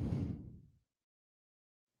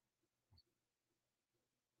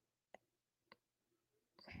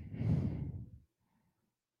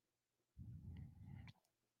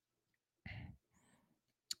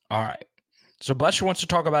 All right. So Buster wants to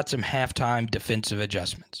talk about some halftime defensive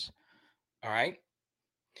adjustments. All right.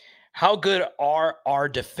 How good are our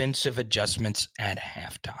defensive adjustments at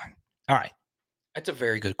halftime? All right. That's a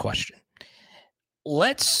very good question.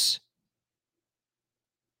 Let's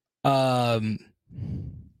everybody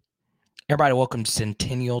welcome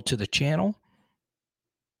Centennial to the channel.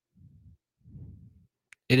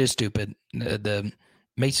 It is stupid. The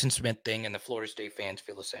Mason Smith thing and the Florida State fans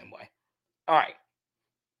feel the same way. All right.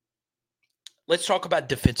 let's talk about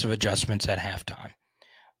defensive adjustments at halftime.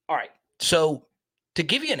 All right. So, to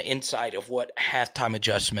give you an insight of what halftime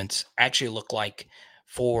adjustments actually look like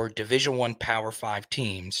for Division One Power Five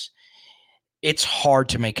teams, it's hard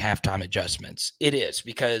to make halftime adjustments. It is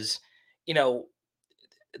because, you know,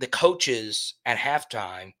 the coaches at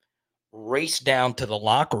halftime race down to the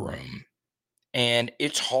locker room, and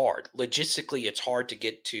it's hard. Logistically, it's hard to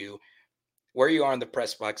get to where you are in the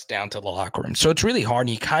press box down to the locker room. So it's really hard,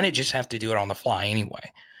 and you kind of just have to do it on the fly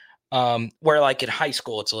anyway. Where like in high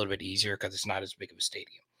school, it's a little bit easier because it's not as big of a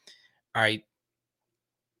stadium. All right.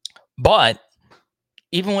 But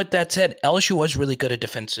even with that said, LSU was really good at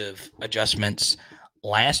defensive adjustments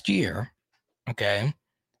last year. Okay.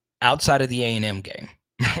 Outside of the A&M game,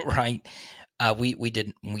 right? We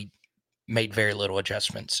made very little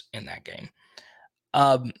adjustments in that game.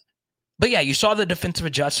 But yeah, you saw the defensive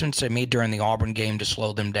adjustments they made during the Auburn game to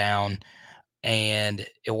slow them down, and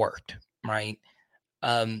it worked, right?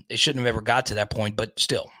 It shouldn't have ever got to that point, but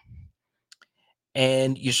still.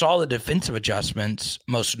 And you saw the defensive adjustments,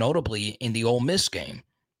 most notably in the Ole Miss game.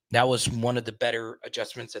 That was one of the better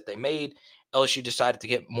adjustments that they made. LSU decided to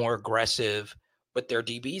get more aggressive with their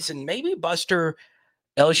DBs. And maybe Buster,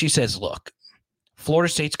 LSU says, look,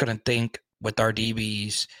 Florida State's going to think with our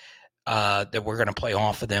DBs that we're going to play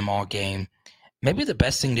off of them all game. Maybe the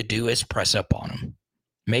best thing to do is press up on them.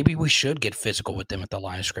 Maybe we should get physical with them at the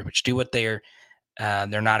line of scrimmage. Do what they're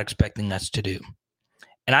not expecting us to do.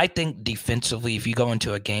 And I think defensively, if you go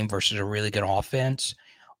into a game versus a really good offense,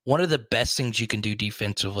 one of the best things you can do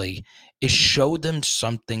defensively is show them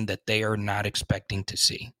something that they are not expecting to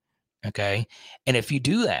see. Okay. And if you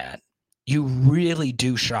do that, you really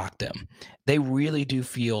do shock them. They really do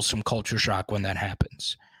feel some culture shock when that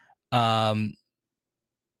happens.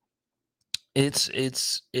 It's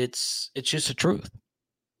just the truth,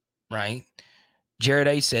 right? Jared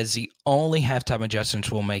A says the only halftime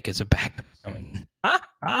adjustments we'll make is a back.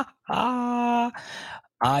 I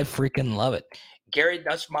freaking love it. Gary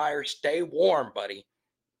Nussmeyer, stay warm, buddy.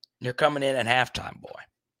 You're coming in at halftime, boy.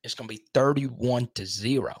 It's going to be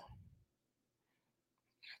 31-0.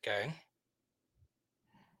 Okay.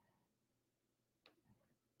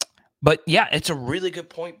 But yeah, it's a really good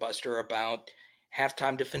point, Buster, about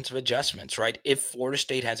halftime defensive adjustments, right? If Florida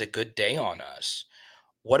State has a good day on us,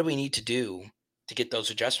 what do we need to do to get those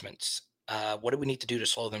adjustments? What do we need to do to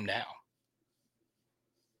slow them down?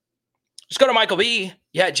 Let's go to Michael B.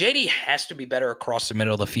 Yeah, JD has to be better across the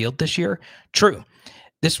middle of the field this year. True.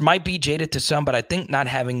 This might be jaded to some, but I think not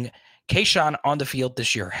having Kayshawn on the field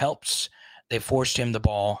this year helps. They forced him the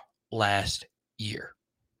ball last year.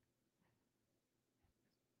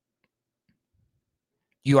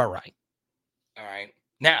 You are right. All right.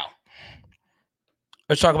 Now,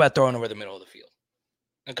 let's talk about throwing over the middle of the field.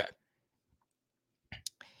 Okay.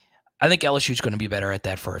 I think LSU is going to be better at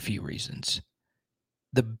that for a few reasons.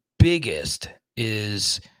 The biggest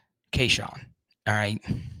is Kayshawn. All right.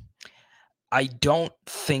 I don't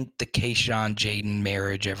think the Kayshawn Jayden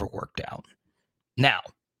marriage ever worked out. Now,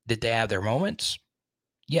 did they have their moments?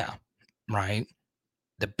 Yeah. Right.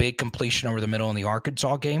 The big completion over the middle in the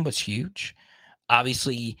Arkansas game was huge.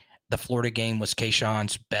 Obviously, the Florida game was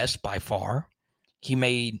Kayshawn's best by far. He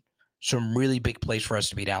made some really big plays for us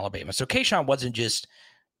to beat Alabama. So Kayshawn wasn't just,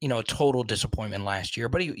 a total disappointment last year,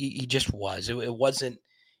 but he just was. It wasn't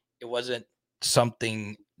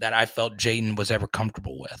something that I felt Jayden was ever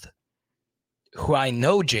comfortable with. Who I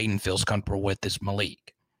know Jayden feels comfortable with is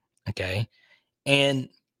Malik. Okay. And,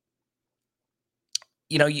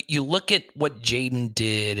 you look at what Jayden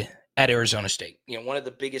did at Arizona State. One of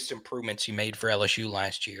the biggest improvements he made for LSU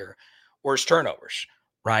last year were his turnovers,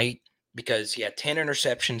 right? Because he had 10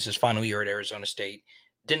 interceptions his final year at Arizona State,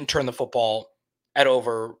 didn't turn the football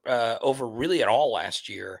over really at all last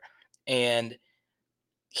year. And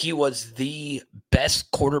he was the best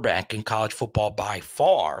quarterback in college football by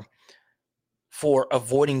far for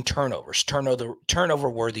avoiding turnovers,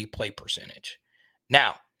 turnover-worthy play percentage.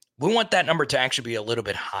 Now, we want that number to actually be a little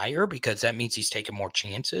bit higher because that means he's taking more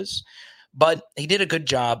chances. But he did a good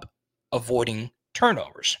job avoiding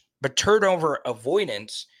turnovers. But turnover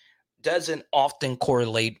avoidance doesn't often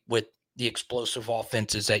correlate with the explosive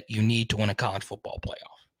offenses that you need to win a college football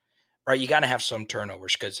playoff, right? You got to have some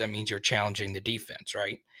turnovers because that means you're challenging the defense,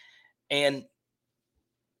 right? And,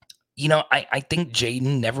 I think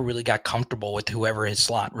Jayden never really got comfortable with whoever his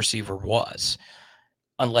slot receiver was,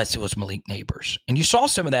 unless it was Malik Neighbors. And you saw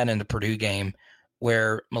some of that in the Purdue game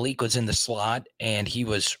where Malik was in the slot and he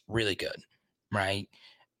was really good, right?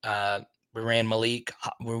 We ran Malik.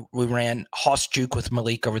 We ran Hoss Juke with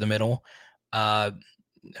Malik over the middle.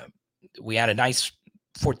 We had a nice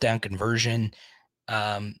fourth down conversion.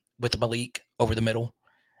 with Malik over the middle.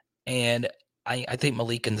 And I think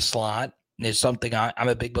Malik in the slot is something I'm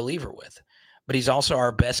a big believer with. But he's also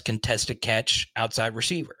our best contested catch outside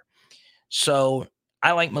receiver. So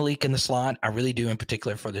I like Malik in the slot. I really do, in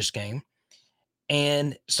particular for this game.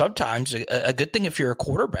 And sometimes a good thing if you're a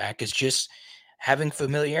quarterback is just having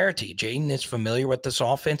familiarity. Jayden is familiar with this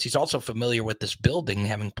offense. He's also familiar with this building,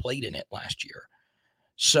 having played in it last year.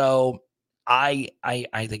 So I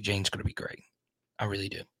think Jayden's going to be great. I really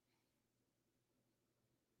do.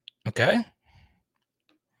 Okay.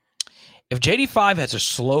 If JD5 has a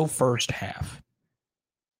slow first half,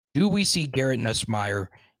 do we see Garrett Nussmeier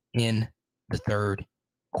in the third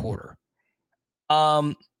quarter?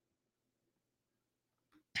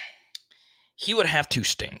 He would have to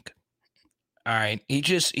stink. All right. He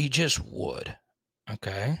just would.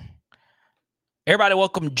 Okay. Everybody,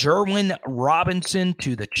 welcome Jerwin Robinson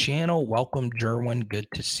to the channel. Welcome, Jerwin. Good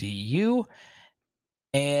to see you.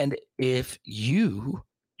 And if you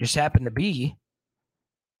just happen to be,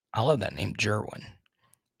 I love that name, Jerwin.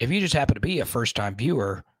 If you just happen to be a first-time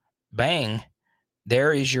viewer, bang,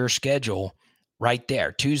 there is your schedule right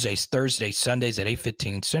there. Tuesdays, Thursdays, Sundays at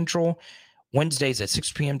 8:15 Central. Wednesdays at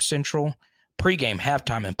 6 p.m. Central. Pre-game,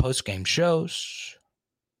 halftime, and post-game shows.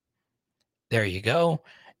 There you go.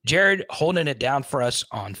 Jared holding it down for us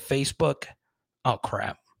on Facebook. Oh,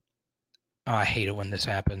 crap. Oh, I hate it when this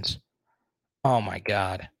happens. Oh, my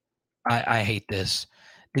God. I hate this.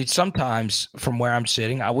 Dude, sometimes from where I'm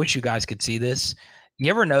sitting, I wish you guys could see this. You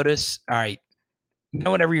ever notice, all right,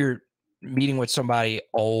 whenever you're meeting with somebody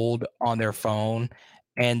old on their phone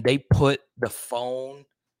and they put the phone,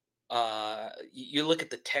 you look at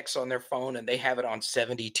the text on their phone and they have it on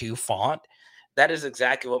 72 font. That is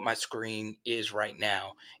exactly what my screen is right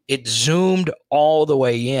now. It zoomed all the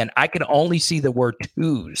way in. I can only see the word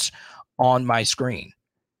twos on my screen.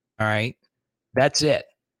 All right. That's it.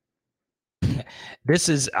 This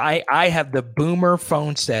is, I have the boomer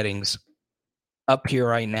phone settings up here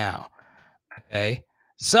right now. Okay.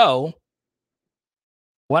 So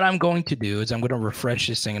what I'm going to do is I'm going to refresh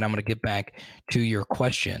this thing and I'm going to get back to your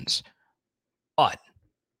questions. But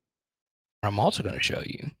what I'm also going to show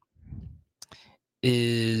you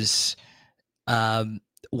is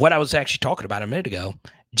what I was actually talking about a minute ago,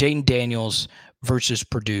 Jayden Daniels versus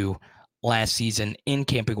Purdue last season in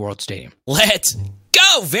Camping World Stadium. Let's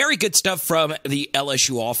go. Very good stuff from the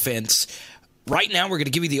LSU offense. Right now, we're going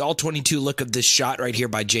to give you the all-22 look of this shot right here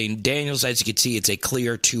by Jayden Daniels. As you can see, it's a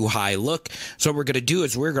clear too-high look. So what we're going to do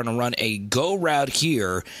is we're going to run a go route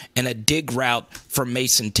here and a dig route from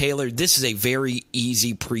Mason Taylor. This is a very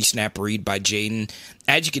easy pre-snap read by Jayden.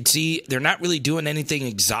 As you can see, they're not really doing anything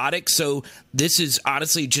exotic, so this is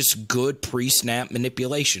honestly just good pre-snap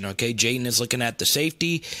manipulation, okay? Jayden is looking at the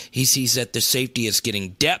safety. He sees that the safety is getting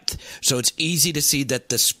depth, so it's easy to see that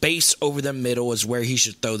the space over the middle is where he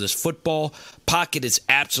should throw this football. Pocket is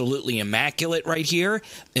absolutely immaculate right here,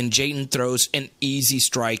 and Jayden throws an easy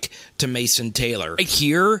strike to Mason Taylor. Right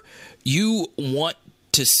here, you want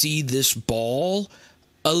to see this ball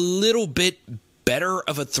a little bit better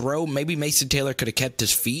of a throw. Maybe Mason Taylor could have kept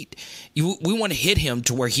his feet. We want to hit him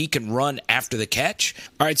to where he can run after the catch.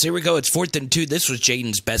 All right, so here we go. It's 4th and 2. This was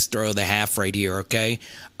Jayden's best throw of the half right here, okay?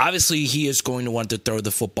 Obviously, he is going to want to throw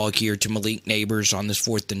the football here to Malik Neighbors on this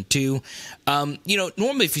 4th and 2.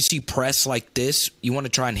 Normally if you see press like this, you want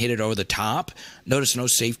to try and hit it over the top. Notice no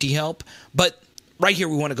safety help. But right here,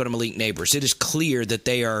 we want to go to Malik Neighbors. It is clear that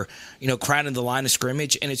they are, crowding the line of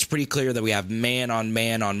scrimmage, and it's pretty clear that we have man on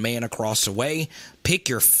man on man across the way. Pick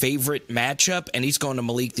your favorite matchup, and he's going to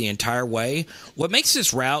Malik the entire way. What makes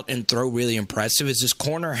this route and throw really impressive is this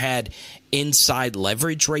corner had inside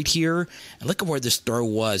leverage right here. And look at where this throw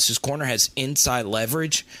was. This corner has inside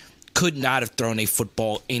leverage. Could not have thrown a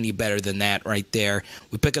football any better than that right there.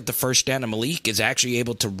 We pick up the first down, and Malik is actually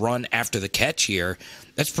able to run after the catch here.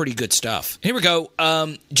 That's pretty good stuff. Here we go.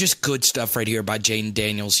 Just good stuff right here by Jayden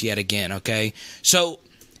Daniels yet again, okay? So,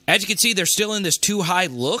 as you can see, they're still in this too high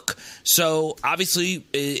look. So, obviously,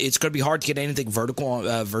 it's going to be hard to get anything vertical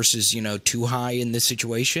versus, too high in this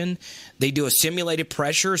situation. They do a simulated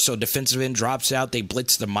pressure, so defensive end drops out. They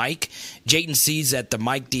blitz the Mike. Jayden sees that the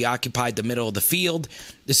Mike deoccupied the middle of the field.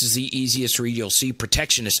 This is the easiest read you'll see.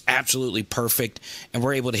 Protection is absolutely perfect, and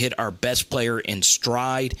we're able to hit our best player in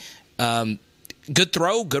stride. Good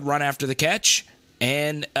throw, good run after the catch,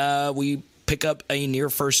 and we pick up a near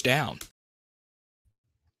first down.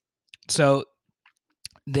 So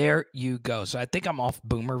there you go. So I think I'm off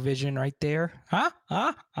boomer vision right there.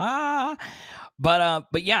 But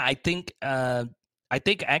yeah, I think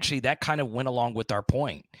actually that kind of went along with our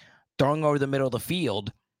point. Throwing over the middle of the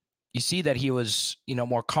field, you see that he was,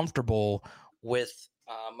 more comfortable with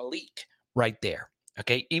Malik right there.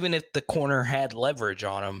 Okay, even if the corner had leverage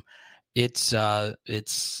on him, it's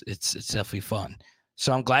definitely fun.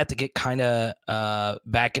 So I'm glad to get kind of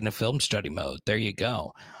back into film study mode. There you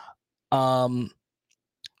go.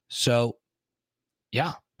 So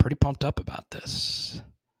yeah, pretty pumped up about this.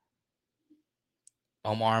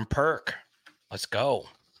 Omar and Perk, let's go.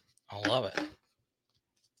 I love it.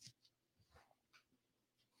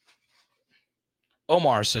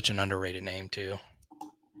 Omar is such an underrated name too.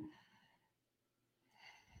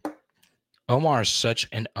 Omar is such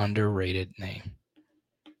an underrated name.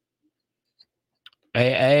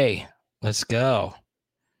 Hey, let's go.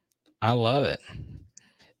 I love it.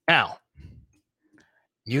 Now,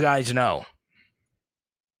 you guys know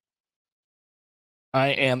I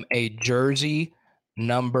am a jersey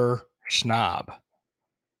number snob.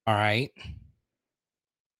 All right.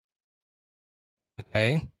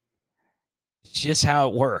 Okay. It's just how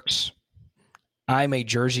it works. I'm a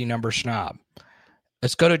jersey number snob.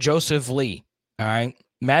 Let's go to Joseph Lee. All right.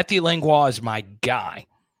 Matthew Langlois is my guy.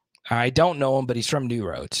 I don't know him, but he's from New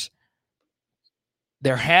Roads.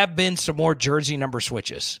 There have been some more jersey number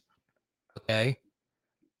switches. Okay.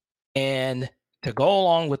 And to go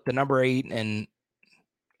along with the number 8 and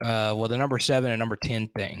the number 7 and number 10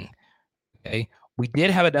 thing. Okay. We did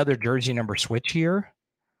have another jersey number switch here.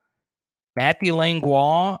 Matthew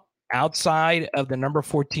Langlois outside of the number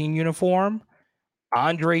 14 uniform.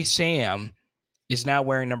 Andre Sam is now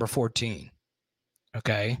wearing number 14.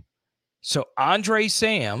 Okay. So Andre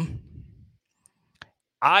Sam,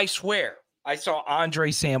 I swear, I saw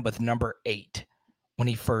Andre Sam with number 8 when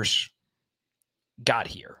he first got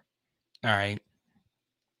here. All right.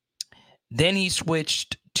 Then he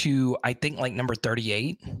switched to, I think, like number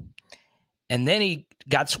 38. And then he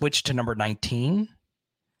got switched to number 19.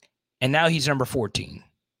 And now he's number 14.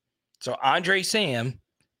 So Andre Sam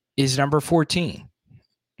is number 14.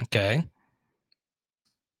 Okay.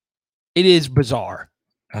 It is bizarre.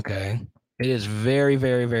 Okay. It is very,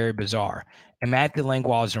 very, very bizarre. And Matthew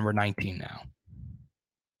Langlois is number 19 now.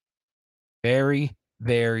 Very,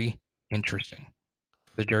 very interesting.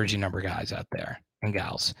 The jersey number guys out there and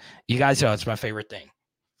gals. You guys know it's my favorite thing.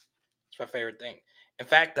 It's my favorite thing. In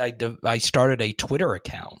fact, I started a Twitter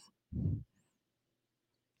account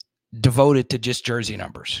devoted to just jersey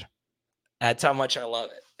numbers. That's how much I love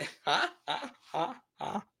it.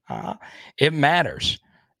 It matters.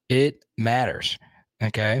 It matters.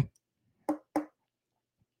 Okay.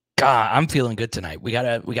 God, I'm feeling good tonight. We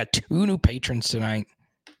got 2 new patrons tonight.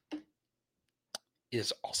 It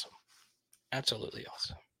is awesome. Absolutely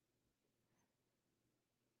awesome.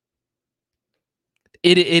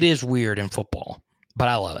 It is weird in football, but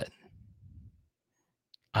I love it.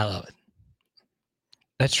 I love it.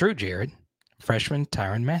 That's true, Jared. Freshman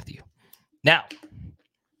Tyrann Mathieu. Now,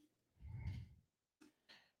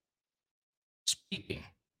 speaking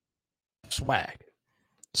of swag,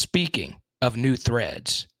 speaking of new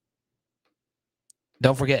threads,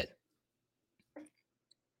 don't forget,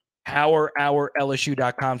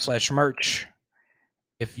 PowerHourLSU.com/merch.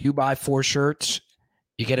 If you buy 4 shirts,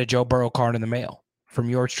 you get a Joe Burrow card in the mail from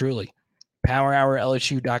yours truly.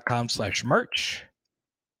 PowerHourLSU.com/merch.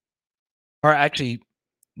 Or actually,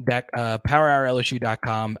 that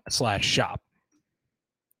PowerHourLSU.com/shop.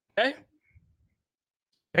 Okay?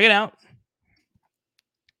 Check it out.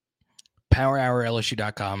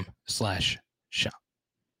 PowerHourLSU.com/shop.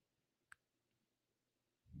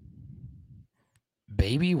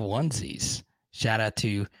 Baby onesies. Shout out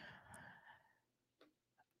to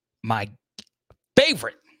my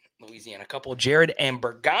favorite Louisiana couple, Jared and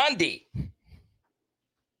Burgundy.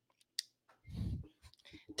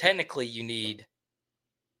 Technically, you need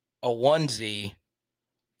a onesie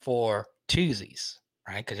for twosies,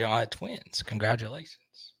 right? Because y'all had twins.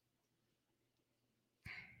 Congratulations.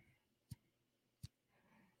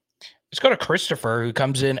 Let's go to Christopher, who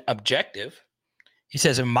comes in objective. He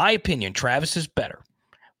says, in my opinion, Travis is better,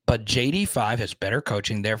 but JD5 has better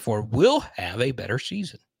coaching, therefore will have a better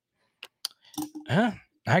season. I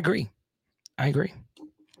agree. I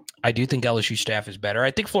do think LSU staff is better.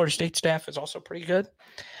 I think Florida State staff is also pretty good.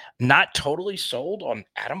 Not totally sold on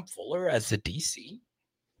Adam Fuller as the DC.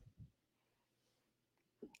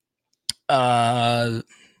 But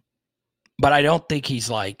I don't think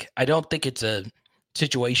I don't think it's a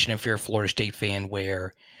situation if you're a Florida State fan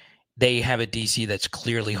where they have a DC that's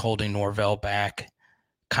clearly holding Norvell back,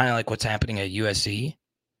 kind of like what's happening at USC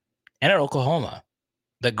and at Oklahoma.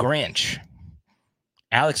 The Grinch,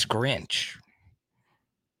 Alex Grinch,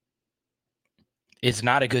 is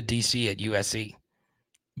not a good DC at USC.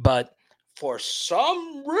 But for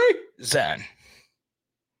some reason,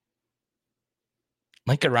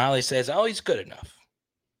 Lincoln Riley says, oh, he's good enough.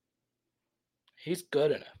 He's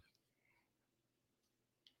good enough.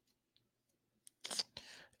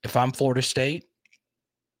 If I'm Florida State,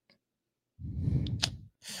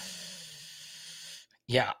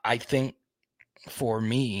 yeah, I think for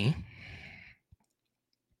me,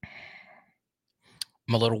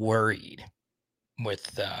 I'm a little worried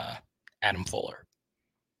with Adam Fuller.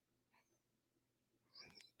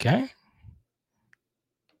 Okay?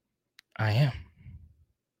 I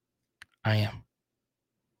am.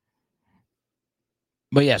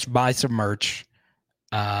 But yes, buy some merch.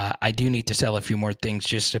 I do need to sell a few more things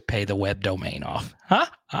just to pay the web domain off.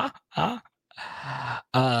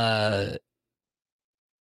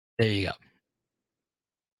 There you go.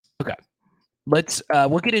 Okay.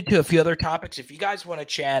 We'll get into a few other topics. If you guys want to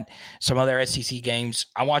chat some other SEC games,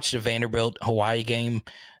 I watched the Vanderbilt Hawaii game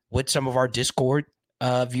with some of our Discord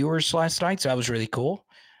viewers last night, so that was really cool.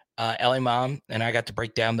 Ellie Mom and I got to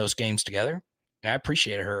break down those games together, and I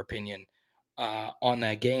appreciated her opinion on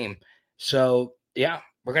that game. So yeah,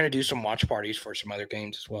 we're gonna do some watch parties for some other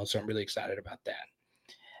games as well. So I'm really excited about that.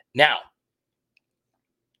 Now,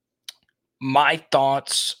 my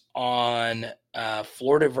thoughts on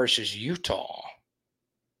Florida versus Utah.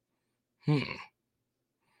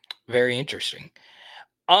 Very interesting.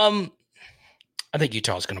 I think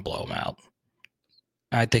Utah's going to blow them out.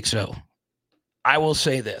 I think so. I will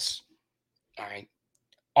say this. All right.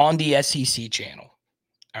 On the SEC channel.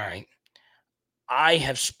 All right. I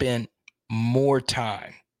have spent more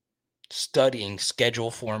time studying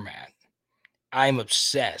schedule format. I'm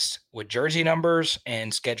obsessed with jersey numbers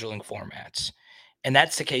and scheduling formats. And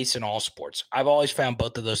that's the case in all sports. I've always found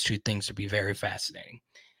both of those two things to be very fascinating.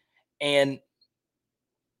 And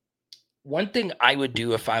one thing I would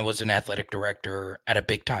do if I was an athletic director at a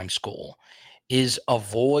big time school is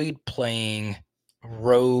avoid playing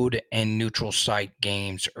road and neutral site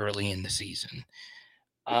games early in the season.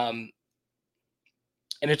 And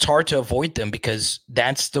it's hard to avoid them because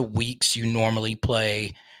that's the weeks you normally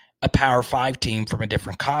play a Power 5 team from a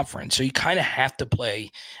different conference. So you kind of have to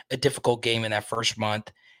play a difficult game in that first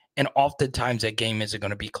month. And oftentimes that game isn't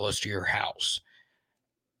going to be close to your house.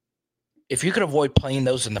 If you could avoid playing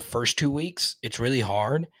those in the first 2 weeks, it's really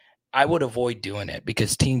hard. I would avoid doing it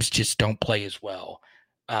because teams just don't play as well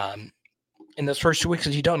in those first 2 weeks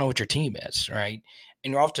because you don't know what your team is, right?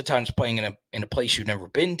 And you're oftentimes playing in a place you've never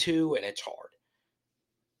been to, and it's hard.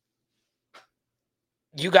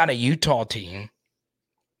 You got a Utah team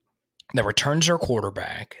that returns their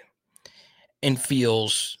quarterback and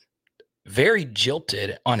feels very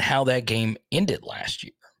jilted on how that game ended last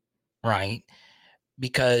year, right?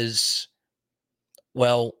 Because,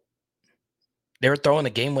 well, they were throwing the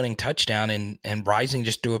game-winning touchdown and Rising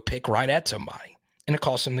just threw a pick right at somebody, and it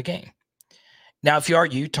cost them the game. Now, if you are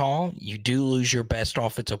Utah, you do lose your best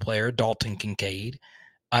offensive player, Dalton Kincaid.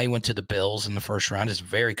 He went to the Bills in the first round. He's a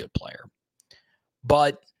very good player.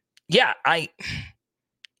 But, yeah, I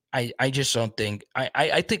just don't think –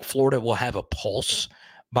 I think Florida will have a pulse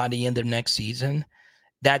by the end of next season.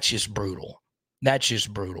 That's just brutal. That's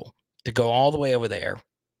just brutal. To go all the way over there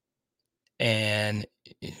and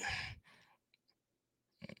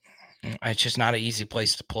it's just not an easy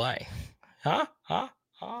place to play. I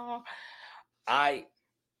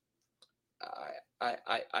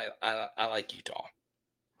like Utah.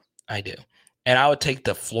 I do. And I would take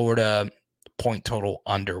the Florida point total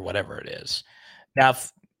under whatever it is. Now,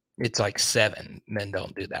 if it's like 7, then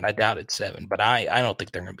don't do that. I doubt it's 7, but I don't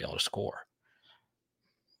think they're going to be able to score.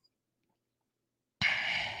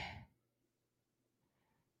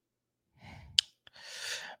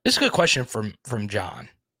 This is a good question from John.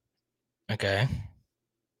 Okay.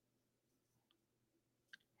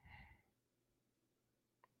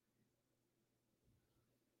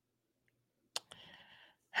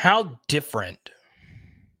 How different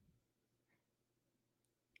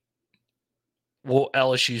will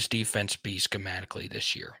LSU's defense be schematically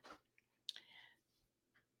this year?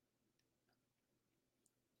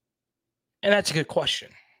 And that's a good question,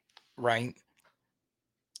 right?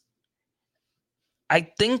 I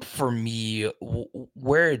think for me,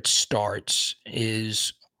 where it starts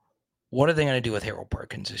is what are they going to do with Harold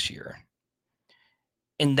Perkins this year?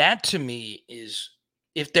 And that to me is,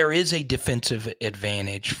 if there is a defensive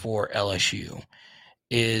advantage for LSU,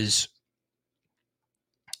 is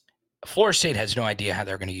Florida State has no idea how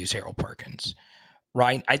they're going to use Harold Perkins,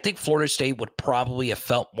 right? I think Florida State would probably have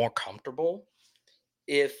felt more comfortable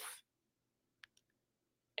if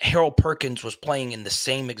Harold Perkins was playing in the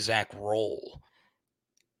same exact role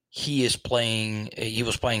he was playing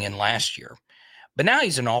in last year. But now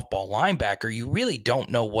he's an off-ball linebacker. You really don't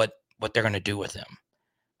know what they're going to do with him.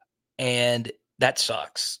 And that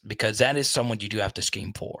sucks because that is someone you do have to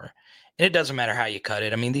scheme for. And it doesn't matter how you cut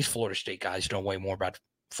it. I mean, these Florida State guys know way more about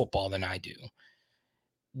football than I do.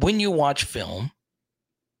 When you watch film,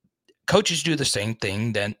 coaches do the same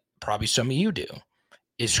thing that probably some of you do,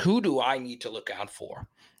 is who do I need to look out for?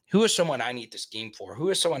 Who is someone I need to scheme for? Who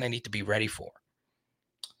is someone I need to be ready for?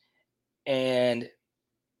 And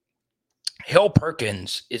Hill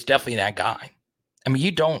Perkins is definitely that guy. I mean,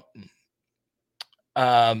 you don't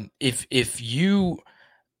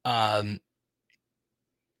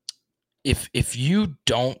if you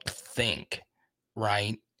don't think,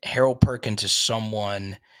 right, Harold Perkins is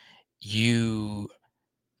someone you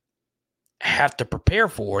have to prepare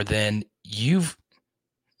for, then you've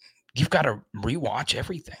got to rewatch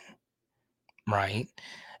everything, right?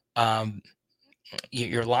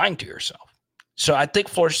 You're lying to yourself. So I think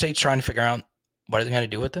Florida State's trying to figure out what are they going to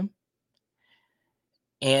do with him.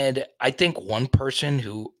 And I think one person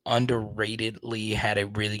who underratedly had a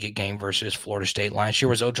really good game versus Florida State last year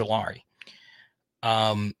was Ojolari.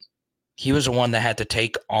 He was the one that had to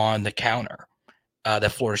take on the counter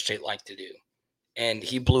that Florida State liked to do. And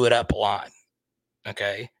he blew it up a lot.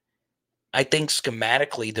 Okay. I think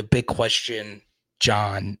schematically, the big question,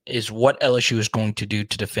 John, is what LSU is going to do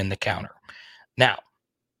to defend the counter. Now,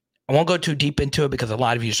 I won't go too deep into it because a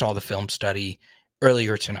lot of you saw the film study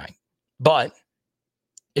earlier tonight. But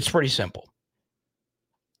it's pretty simple.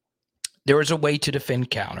 There is a way to defend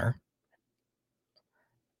counter.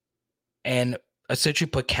 And essentially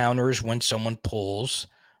put counters when someone pulls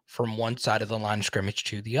from one side of the line of scrimmage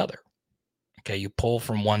to the other. Okay, you pull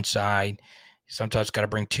from one side. You sometimes got to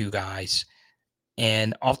bring two guys.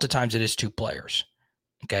 And oftentimes it is two players.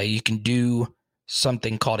 Okay, you can do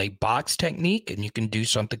something called a box technique, and you can do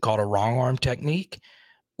something called a wrong arm technique,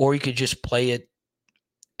 or you could just play it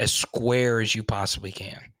as square as you possibly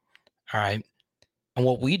can. All right. And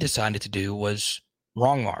what we decided to do was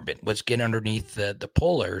wrong arm it, was get underneath the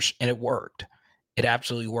pullers, and it worked. It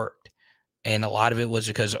absolutely worked. And a lot of it was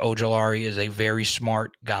because Ojolari is a very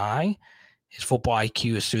smart guy. His football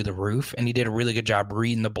IQ is through the roof, and he did a really good job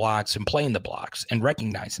reading the blocks and playing the blocks and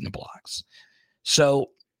recognizing the blocks. So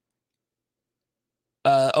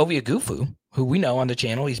Ovia Gufu, who we know on the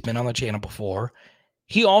channel, he's been on the channel before,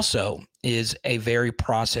 he also is a very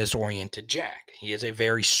process-oriented jack. He is a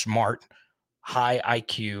very smart, high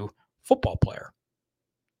IQ football player.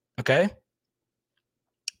 Okay?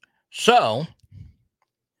 So,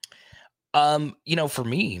 for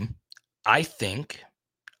me, I think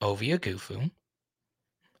Ovia Gufu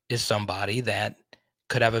is somebody that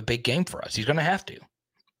could have a big game for us. He's going to have to.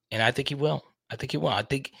 And I think he will. I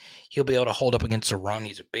think he'll be able to hold up against the run.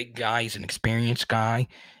 He's a big guy. He's an experienced guy.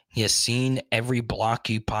 He has seen every block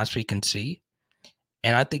you possibly can see.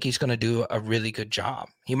 And I think he's going to do a really good job.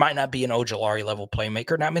 He might not be an Ojolari level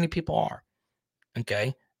playmaker. Not many people are.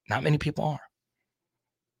 Okay? Not many people are.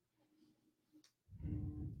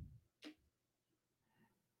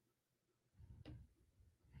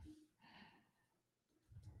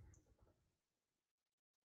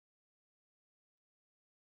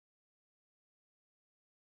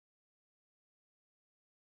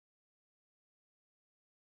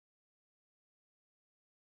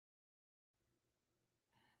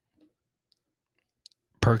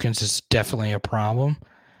 Perkins is definitely a problem.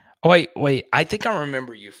 Oh, wait. I think I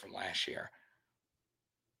remember you from last year.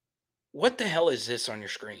 What the hell is this on your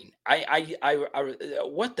screen?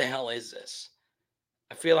 What the hell is this?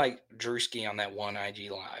 I feel like Drewski on that one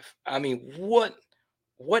IG live. I mean, what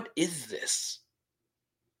is this?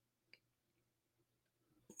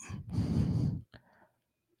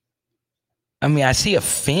 I mean, I see a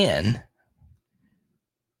fin.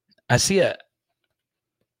 I see a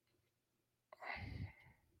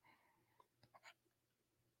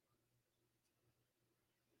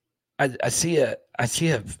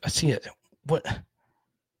what?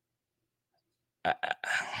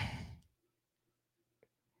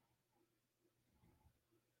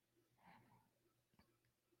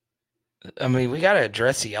 I mean, we got to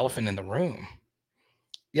address the elephant in the room.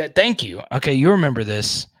 Yeah, thank you. Okay, you remember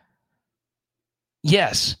this.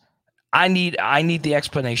 Yes, I need the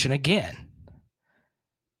explanation again.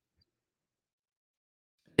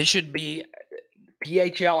 It should be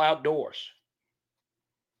PHL Outdoors.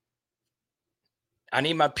 I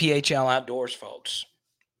need my PHL Outdoors, folks.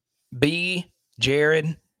 B,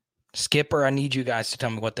 Jared, Skipper, I need you guys to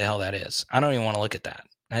tell me what the hell that is. I don't even want to look at that.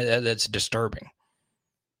 That's disturbing.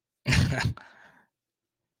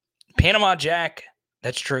 Panama Jack,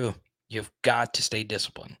 that's true. You've got to stay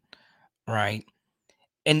disciplined, right?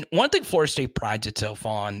 And one thing Florida State prides itself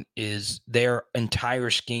on is their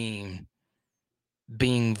entire scheme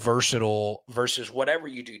being versatile versus whatever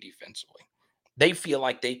you do defensively. They feel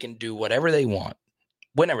like they can do whatever they want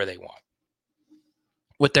whenever they want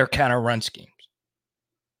with their counter run schemes.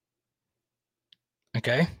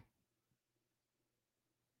 Okay?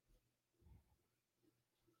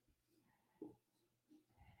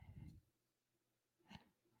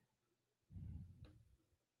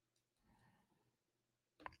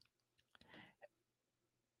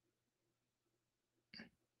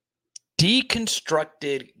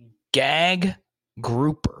 Deconstructed gag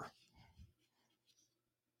grouper.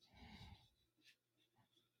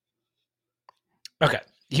 Okay,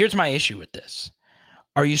 here's my issue with this.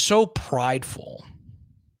 Are you so prideful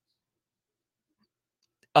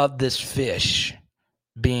of this fish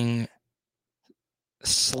being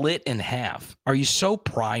slit in half? Are you so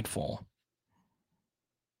prideful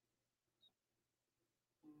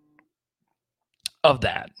of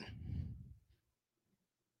that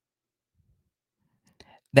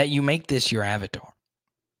you make this your avatar?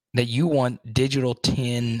 That you want Digital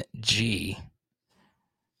 10G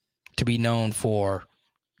to be known for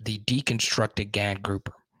the deconstructed gag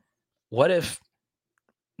grouper? What if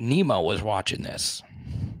Nemo was watching this?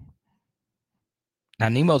 Now,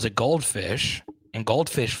 Nemo's a goldfish, and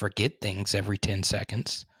goldfish forget things every 10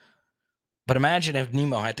 seconds. But imagine if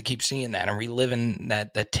Nemo had to keep seeing that and reliving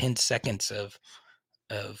that 10 seconds of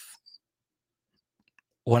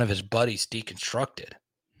one of his buddies deconstructed.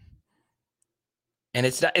 And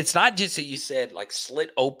it's not just that you said like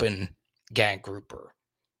slit open gag grouper.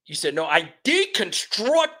 You said, no, I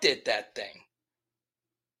deconstructed that thing.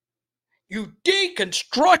 You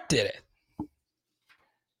deconstructed it.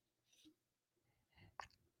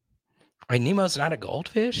 Wait, Nemo's not a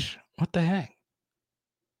goldfish? What the heck?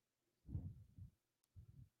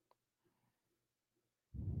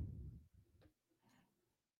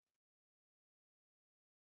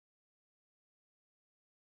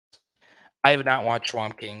 I have not watched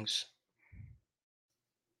Swamp Kings.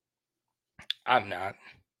 I'm not.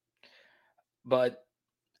 But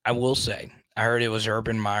I will say, I heard it was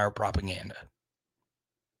Urban Meyer propaganda.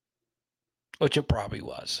 Which it probably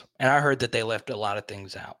was. And I heard that they left a lot of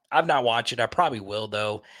things out. I've not watched it. I probably will,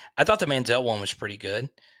 though. I thought the Manziel one was pretty good.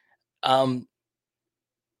 I don't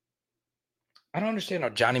understand how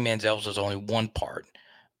Johnny Manziel's was only one part,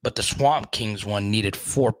 but the Swamp Kings one needed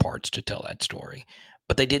 4 parts to tell that story.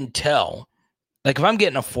 But they didn't tell. Like, if I'm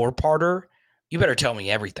getting a 4-parter, you better tell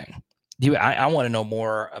me everything. I want to know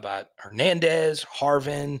more about Hernandez,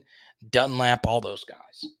 Harvin, Dunlap, all those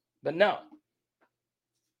guys. But no.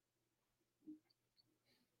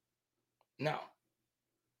 No.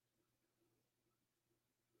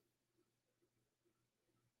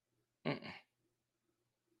 Mm-mm.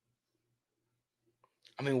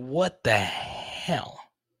 I mean, what the hell?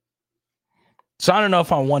 So I don't know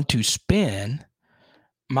if I want to spend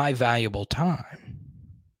my valuable time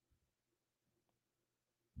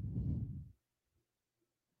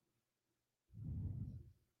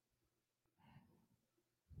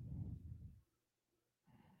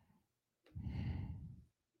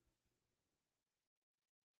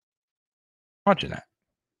watching that.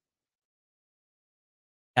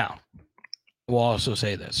 Now, we'll also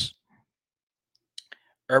say this.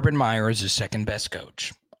 Urban Meyer is the second best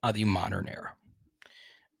coach of the modern era.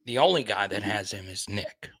 The only guy that has him is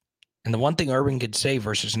Nick. And the one thing Urban could say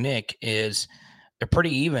versus Nick is they're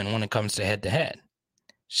pretty even when it comes to head-to-head.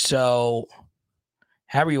 So,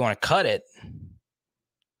 however you want to cut it,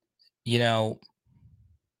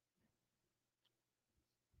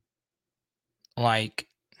 like,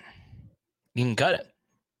 you can cut it.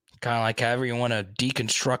 Kind of like however you want to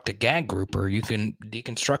deconstruct a gag grouper, you can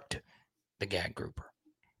deconstruct the gag grouper.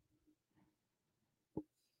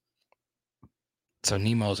 So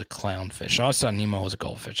Nemo's a clownfish. I always thought Nemo was a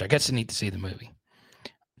goldfish. I guess I need to see the movie.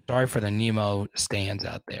 Sorry for the Nemo stands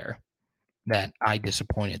out there that I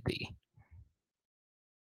disappointed thee.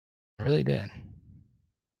 I really did.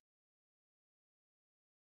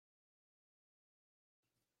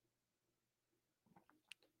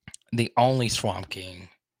 The only Swamp King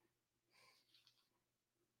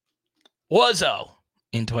was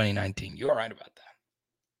in 2019. You are right about that.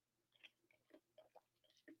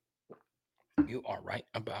 You are right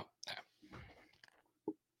about that.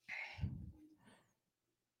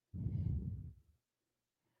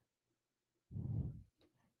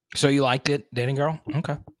 So you liked it, Dating Girl?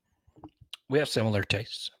 Okay. We have similar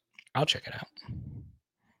tastes. I'll check it out.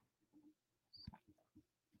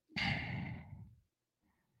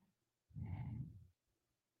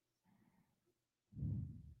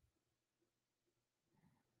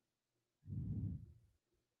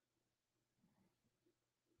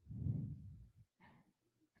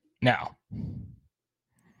 Now,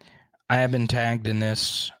 I have been tagged in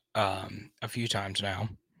this a few times now.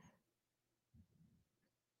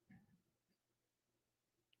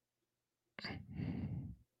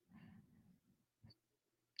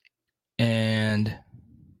 and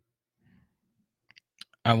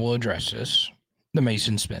I will address this, the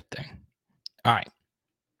Mason Smith thing. All right.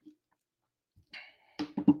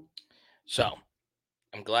 So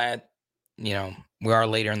I'm glad, we are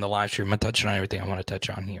later in the live stream. I'm touching on everything I want to touch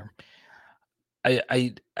on here.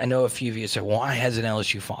 I know a few of you said, why hasn't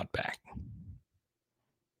LSU fought back?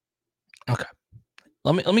 Okay.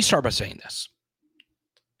 Let me start by saying this.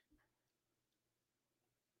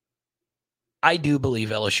 I do believe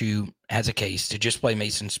LSU has a case to just play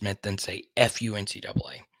Mason Smith and say, F you,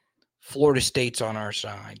 NCAA. Florida State's on our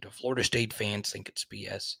side. The Florida State fans think it's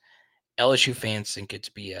BS. LSU fans think it's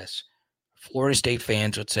BS. Florida State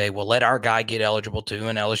fans would say, well, let our guy get eligible too.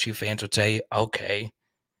 And LSU fans would say, okay.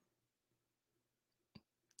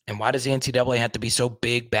 And why does the NCAA have to be so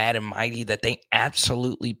big, bad, and mighty that they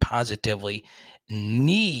absolutely, positively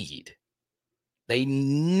need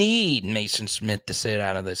Mason Smith to sit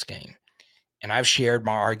out of this game? And I've shared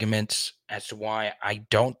my arguments as to why I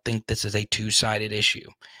don't think this is a two-sided issue.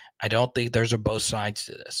 I don't think there's both sides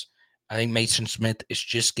to this. I think Mason Smith is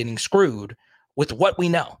just getting screwed with what we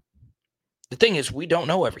know. The thing is, we don't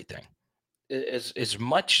know everything. As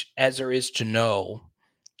much as there is to know,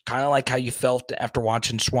 kind of like how you felt after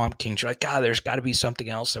watching Swamp King. You're like, God, there's got to be something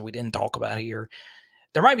else that we didn't talk about here.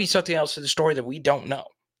 There might be something else to the story that we don't know.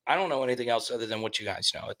 I don't know anything else other than what you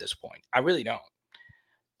guys know at this point. I really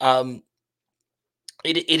don't.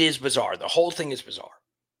 It is bizarre. The whole thing is bizarre.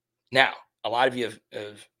 Now, a lot of you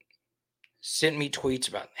have sent me tweets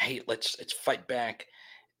about, hey, let's fight back.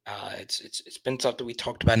 It's been something we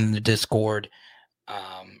talked about in the Discord.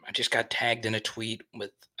 I just got tagged in a tweet with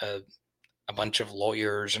a bunch of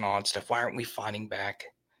lawyers and all that stuff. Why aren't we fighting back?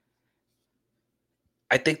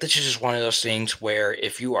 I think this is just one of those things where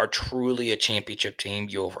if you are truly a championship team,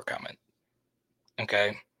 you overcome it.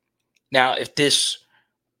 Okay? Now, if this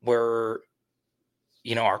were,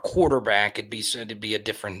 our quarterback, it'd be a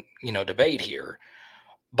different, debate here.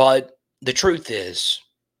 But the truth is,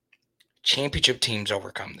 championship teams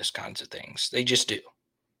overcome this kinds of things. They just do.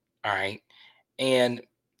 All right? And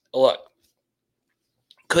look,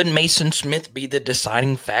 could Mason Smith be the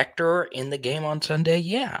deciding factor in the game on Sunday?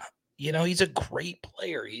 Yeah. He's a great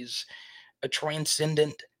player. He's a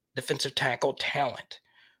transcendent defensive tackle talent,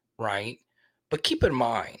 right? But keep in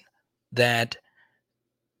mind that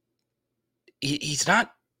he's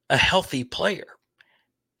not a healthy player.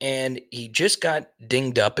 And he just got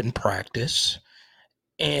dinged up in practice.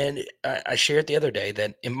 And I shared the other day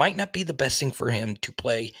that it might not be the best thing for him to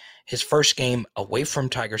play his first game away from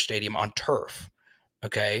Tiger Stadium on turf,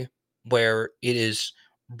 okay, where it is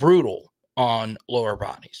brutal on lower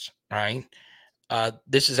bodies, right?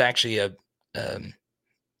 This is actually a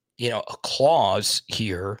clause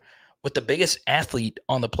here with the biggest athlete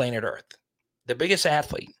on the planet Earth. The biggest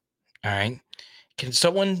athlete, all right? Can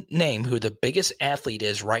someone name who the biggest athlete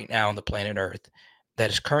is right now on the planet Earth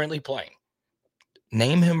that is currently playing?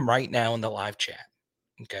 Name him right now in the live chat,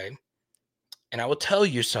 okay? And I will tell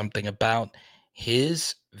you something about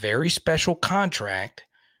his very special contract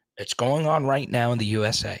that's going on right now in the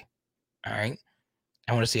USA, all right?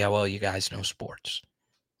 I want to see how well you guys know sports,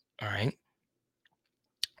 all right?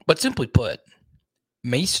 But simply put,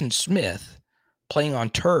 Mason Smith playing on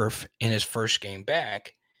turf in his first game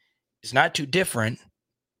back is not too different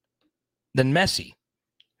than Messi,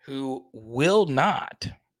 who will not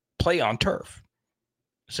play on turf.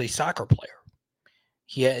 He's a soccer player.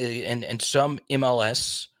 And some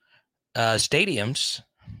MLS stadiums,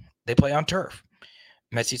 they play on turf.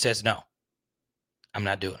 Messi says, no, I'm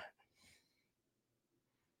not doing it.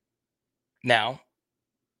 Now,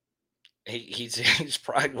 he's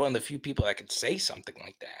probably one of the few people that could say something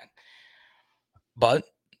like that. But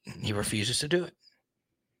he refuses to do it.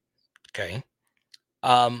 Okay.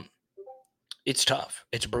 It's tough.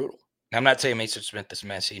 It's brutal. Now, I'm not saying Mason Smith is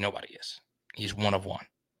Messi. Nobody is. He's one of one.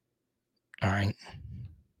 All right.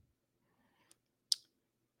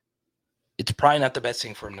 It's probably not the best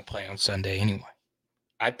thing for him to play on Sunday anyway.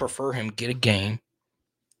 I'd prefer him get a game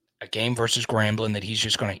versus Grambling that he's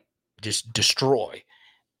just going to just destroy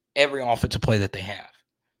every offensive play that they have.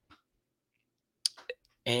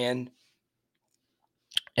 And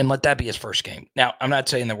let that be his first game. Now, I'm not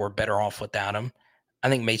saying that we're better off without him. I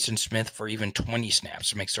think Mason Smith for even 20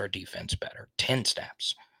 snaps makes our defense better. 10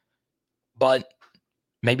 snaps. But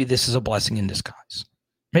maybe this is a blessing in disguise.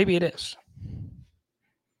 Maybe it is.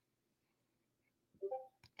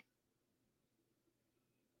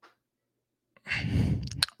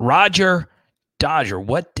 Roger Dodger,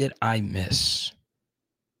 what did I miss?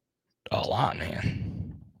 A lot,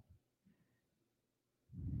 man.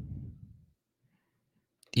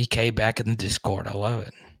 DK back in the Discord. I love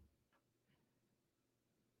it.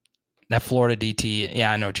 That Florida DT,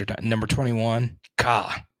 yeah, I know what you're talking. Number 21.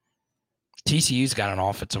 God. TCU's got an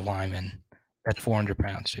offensive lineman that's 400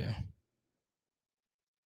 pounds, too.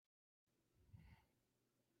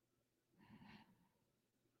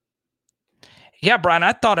 Yeah, Brian,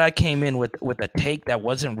 I thought I came in with a take that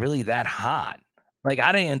wasn't really that hot. Like,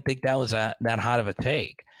 I didn't think that was that hot of a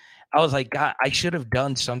take. I was like, God, I should have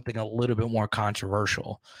done something a little bit more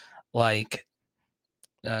controversial. Like,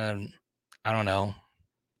 I don't know.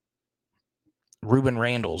 Ruben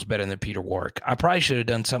Randall's better than Peter Warrick. I probably should have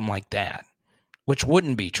done something like that, which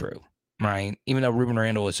wouldn't be true, right? Even though Ruben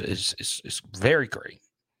Randall is very great.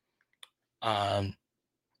 But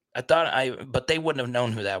they wouldn't have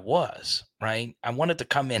known who that was, right? I wanted to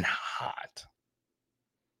come in hot,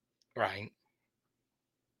 right?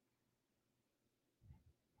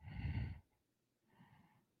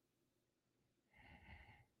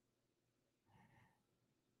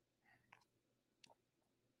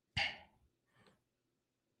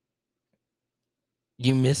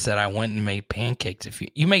 You missed that I went and made pancakes. If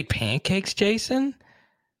you made pancakes, Jason?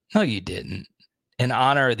 No, you didn't. In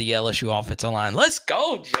honor of the LSU offensive line. Let's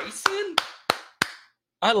go, Jason.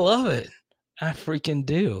 I love it. I freaking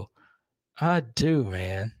do. I do,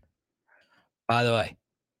 man. By the way,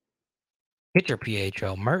 get your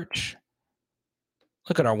PHO merch.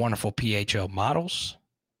 Look at our wonderful PHO models.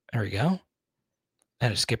 There we go.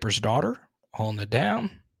 And a skipper's daughter holding it down.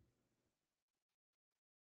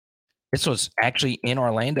 This was actually in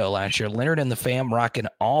Orlando last year. Leonard and the fam rocking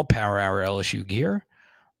all Power Hour LSU gear.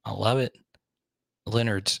 I love it.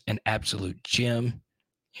 Leonard's an absolute gem.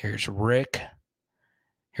 Here's Rick.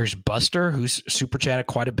 Here's Buster, who's super chatted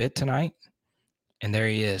quite a bit tonight. And there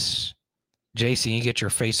he is. Jason, you get your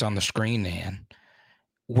face on the screen, man.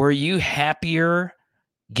 Were you happier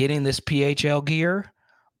getting this PHL gear,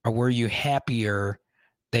 or were you happier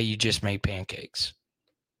that you just made pancakes?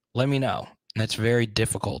 Let me know. That's very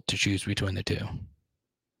difficult to choose between the two.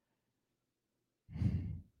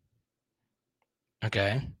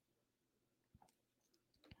 Okay.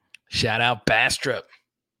 Shout out Bastrop.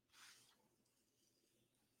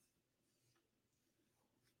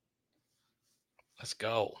 Let's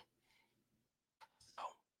go.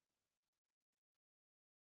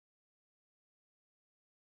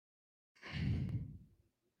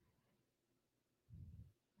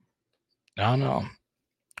 I don't know.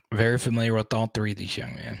 Very familiar with all three of these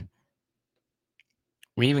young men.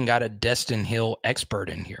 We even got a Destin Hill expert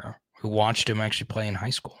in here who watched him actually play in high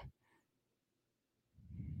school.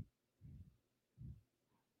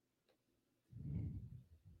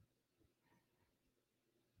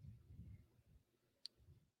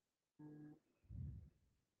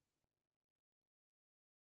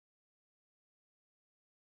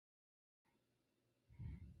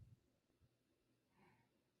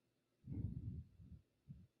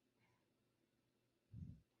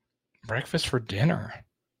 Breakfast for dinner.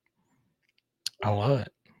 I love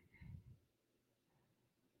it.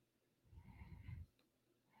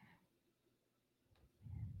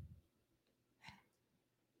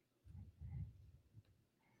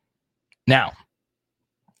 Now,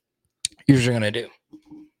 here's what I'm going to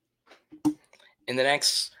do. In the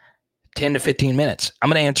next 10 to 15 minutes, I'm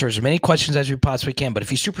going to answer as many questions as we possibly can. But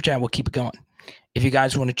if you super chat, we'll keep it going. If you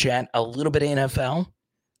guys want to chat a little bit of NFL,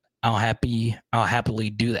 I'll happily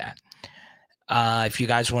do that. If you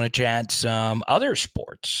guys want to chat some other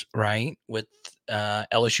sports, right, with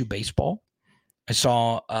LSU baseball, I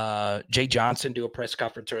saw Jay Johnson do a press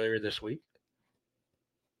conference earlier this week.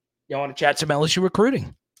 Y'all want to chat some LSU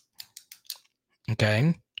recruiting?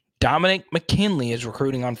 Okay. Dominic McKinley is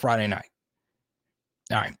recruiting on Friday night.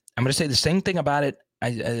 All right. I'm going to say the same thing about it.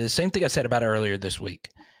 The same thing I said about it earlier this week.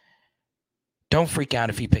 Don't freak out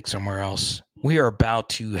if he picks somewhere else. We are about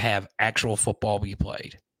to have actual football be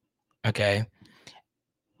played. Okay.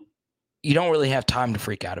 You don't really have time to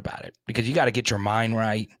freak out about it because you got to get your mind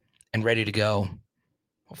right and ready to go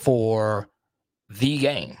for the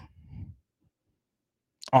game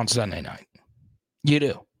on Sunday night. You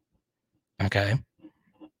do. Okay.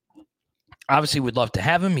 Obviously, we'd love to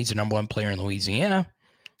have him. He's the number one player in Louisiana.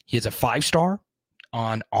 He is a 5-star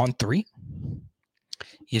on 3.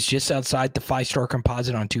 He's just outside the 5-star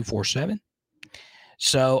composite on 247.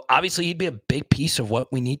 So obviously, he'd be a big piece of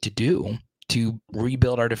what we need to do to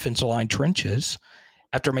rebuild our defensive line trenches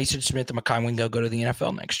after Mason Smith and Mekhi Wingo go to the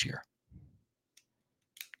NFL next year.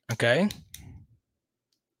 Okay.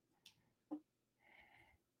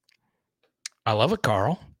 I love it,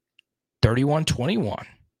 Carl. 31-21.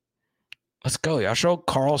 Let's go. Y'all show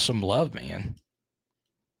Carl some love, man.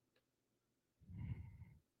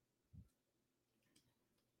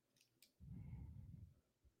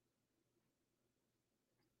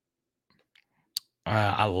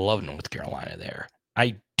 I love North Carolina there.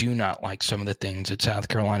 I do not like some of the things that South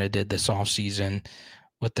Carolina did this offseason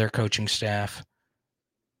with their coaching staff.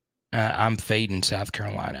 I'm fading South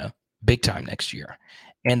Carolina big time next year.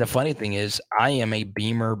 And the funny thing is, I am a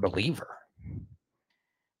Beamer believer.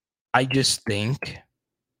 I just think,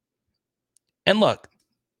 and look,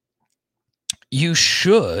 you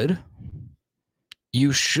should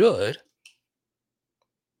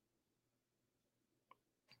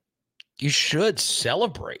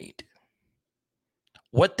celebrate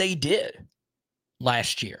what they did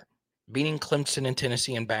last year, beating Clemson and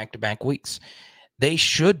Tennessee in back-to-back weeks. They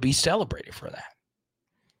should be celebrated for that.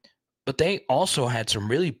 But they also had some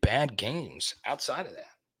really bad games outside of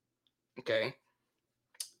that. Okay.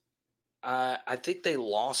 I think they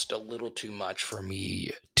lost a little too much for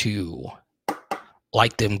me to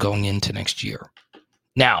like them going into next year.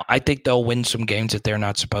 Now, I think they'll win some games that they're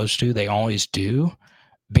not supposed to. They always do.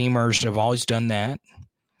 Beamers have always done that.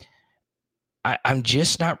 I'm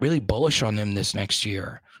just not really bullish on them this next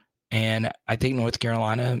year. And I think North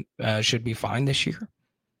Carolina should be fine this year.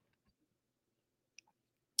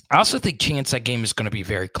 I also think Chance that game is going to be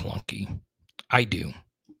very clunky. I do.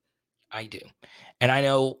 And I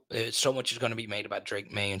know so much is going to be made about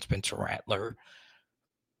Drake May and Spencer Rattler.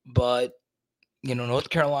 But, North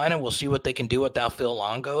Carolina, we'll see what they can do without Phil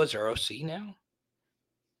Longo as their OC now.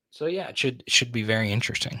 So, yeah, it should be very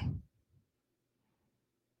interesting.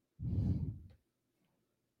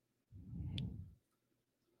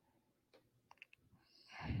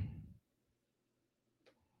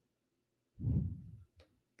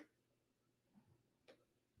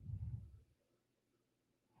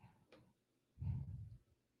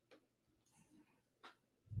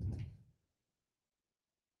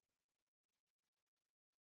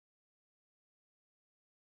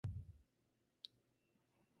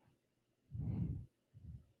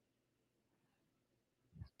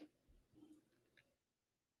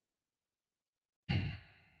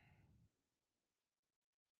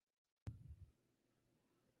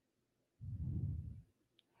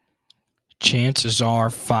 Chances are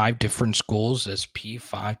 5 different schools as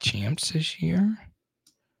P5 champs this year.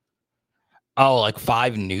 Oh, like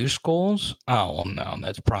 5 new schools? Oh, well, no,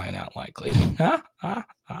 that's probably not likely.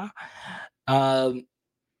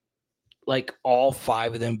 Like all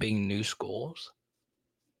 5 of them being new schools.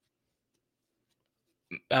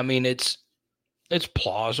 I mean, it's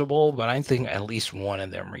plausible, but I think at least one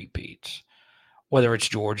of them repeats, whether it's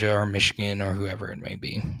Georgia or Michigan or whoever it may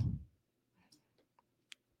be.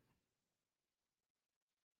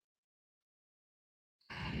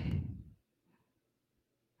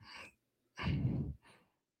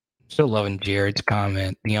 Still loving Jared's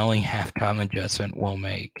comment. The only halftime adjustment we'll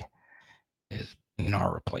make is in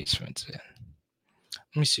our replacements in.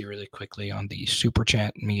 Let me see really quickly on the super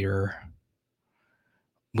chat meter.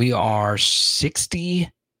 We are 40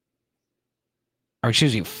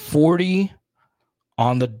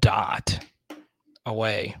 on the dot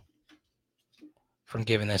away from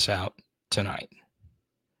giving this out tonight.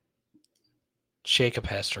 Jacob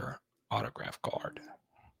Hester autograph card.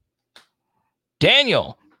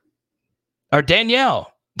 Danielle,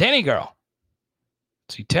 Danny girl.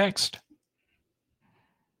 Let's see text.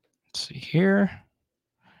 Let's see here.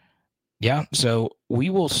 Yeah, so we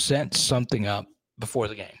will set something up before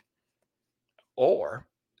the game. Or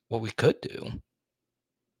what we could do,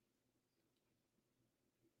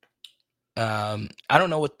 I don't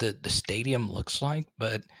know what the stadium looks like,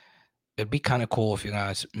 but it'd be kind of cool if you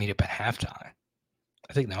guys meet up at halftime.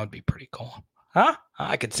 I think that would be pretty cool. Huh?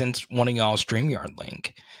 I could send one of y'all a StreamYard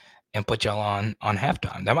link and put y'all on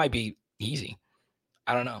halftime. That might be easy.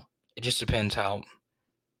 I don't know. It just depends how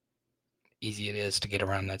easy it is to get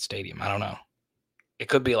around that stadium. I don't know. It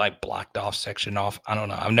could be like blocked off, sectioned off. I don't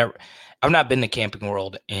know. I've not been to Camping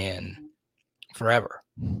World in forever.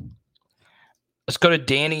 Let's go to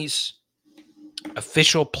Danny's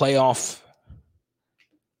official playoff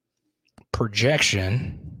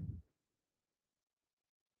projection.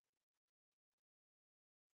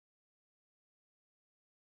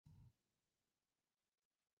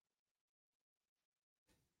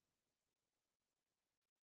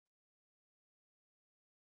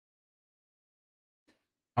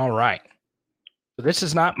 All right. So this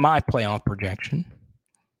is not my playoff projection,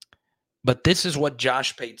 but this is what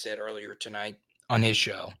Josh Pate said earlier tonight on his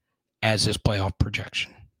show as his playoff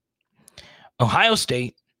projection. Ohio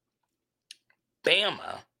State,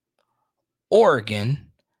 Bama,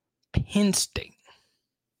 Oregon, Penn State.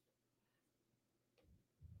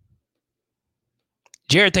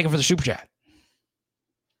 Jared, thank you for the super chat.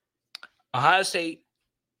 Ohio State,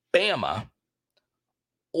 Bama,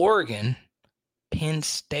 Oregon, Penn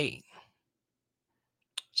State.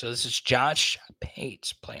 So this is Josh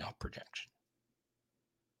Pate's playoff projection.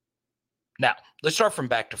 Now, let's start from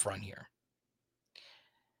back to front here.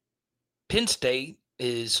 Penn State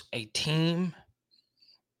is a team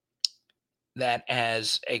that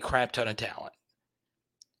has a crap ton of talent.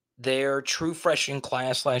 Their true freshman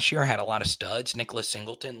class last year had a lot of studs. Nicholas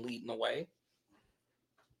Singleton leading the way.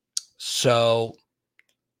 So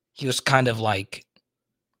he was kind of like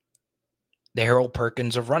the Harold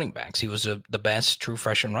Perkins of running backs. He was the best true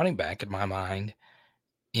freshman running back in my mind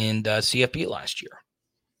in the CFP last year.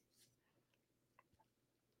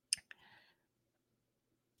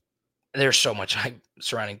 There's so much hype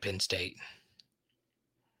surrounding Penn State.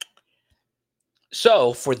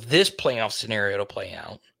 So for this playoff scenario to play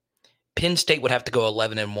out, Penn State would have to go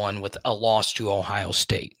 11-1 with a loss to Ohio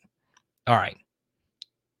State. All right.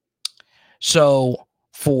 So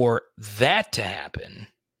for that to happen,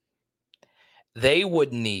 they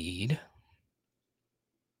would need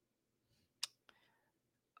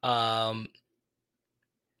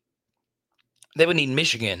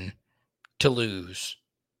Michigan to lose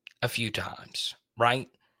a few times, right?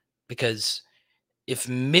 Because if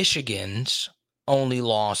Michigan's only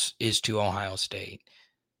loss is to Ohio State,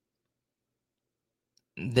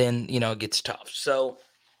 then, it gets tough. So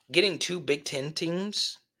getting two Big Ten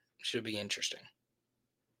teams should be interesting.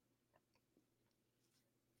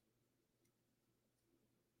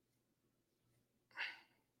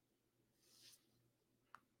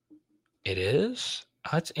 It is?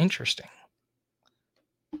 That's interesting.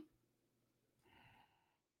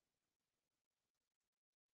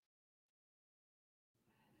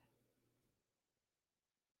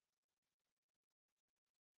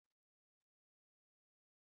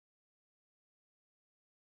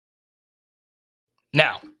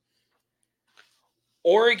 Now,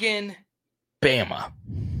 Oregon, Bama.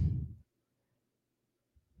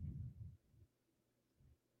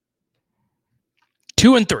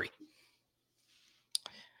 Two and three.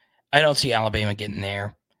 I don't see Alabama getting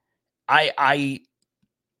there. I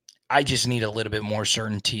just need a little bit more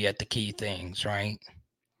certainty at the key things, right?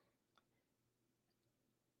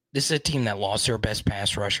 This is a team that lost their best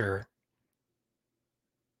pass rusher.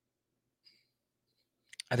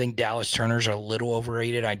 I think Dallas Turner's a little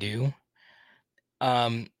overrated. I do. I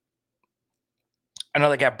know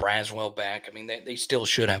they got Braswell back. I mean, they still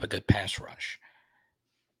should have a good pass rush.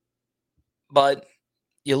 But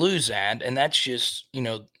you lose that, and that's just,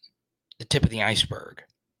 the tip of the iceberg.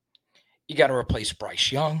 You got to replace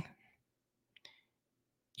Bryce Young.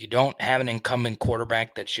 You don't have an incumbent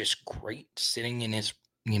quarterback that's just great sitting in his,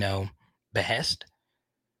 behest.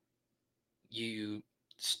 You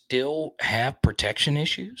still have protection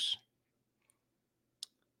issues.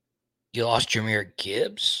 You lost Jahmyr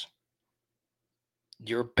Gibbs,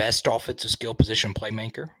 your best offensive skill position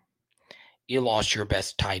playmaker. You lost your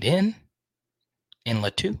best tight end in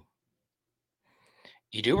Latu.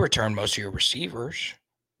 You do return most of your receivers.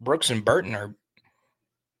 Brooks and Burton are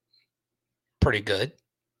pretty good.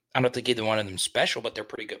 I don't think either one of them is special, but they're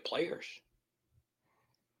pretty good players.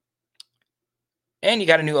 And you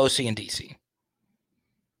got a new OC in DC.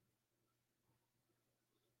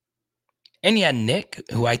 And you had Nick,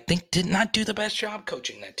 who I think did not do the best job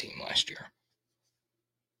coaching that team last year.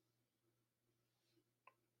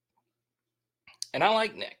 And I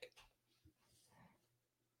like Nick.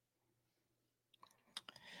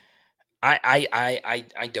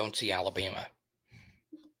 I don't see Alabama.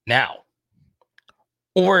 Now,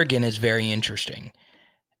 Oregon is very interesting.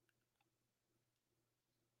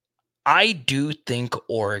 I do think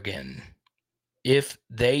Oregon, if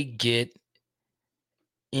they get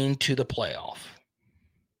into the playoff,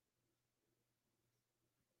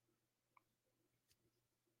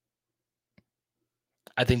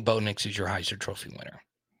 I think Bo Nix is your Heisman Trophy winner.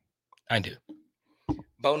 I do.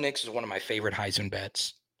 Bo Nix is one of my favorite Heisman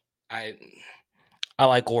bets. I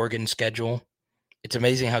like Oregon's schedule. It's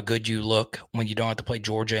amazing how good you look when you don't have to play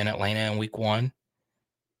Georgia and Atlanta in week 1.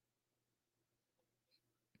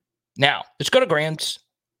 Now, let's go to Graham's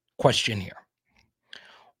question here.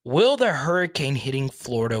 Will the hurricane hitting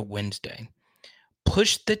Florida Wednesday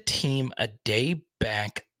push the team a day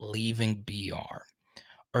back leaving BR?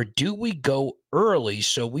 Or do we go early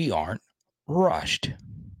so we aren't rushed?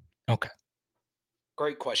 Okay.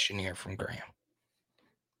 Great question here from Graham.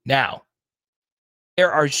 Now,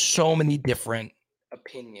 there are so many different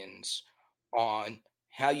opinions on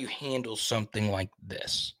how you handle something like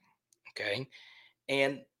this. Okay.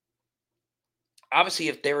 And obviously,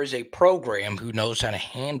 if there is a program who knows how to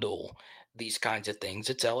handle these kinds of things,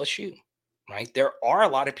 it's LSU, right? There are a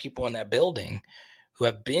lot of people in that building who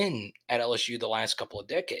have been at LSU the last couple of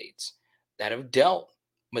decades that have dealt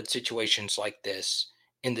with situations like this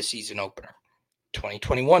in the season opener.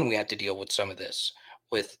 2021, we had to deal with some of this,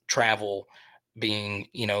 with travel being,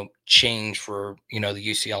 changed for, the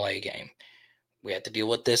UCLA game. We had to deal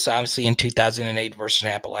with this, obviously, in 2008 versus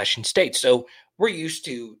Appalachian State. So we're used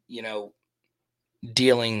to,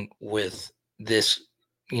 dealing with this,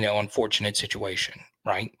 unfortunate situation,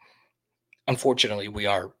 right? Unfortunately, we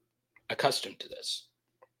are accustomed to this.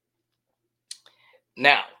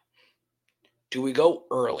 Now, do we go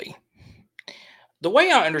early? The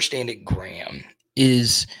way I understand it, Graham,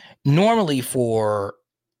 is normally for,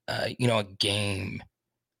 a game,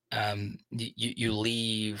 you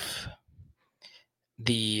leave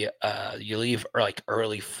like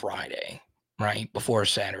early Friday, right, before a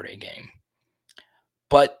Saturday game.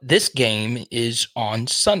 But this game is on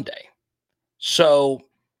Sunday. So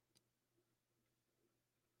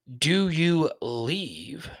do you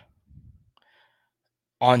leave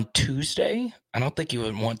on Tuesday? I don't think you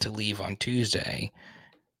would want to leave on Tuesday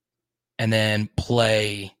and then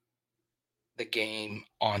play the game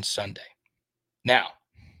on Sunday. Now,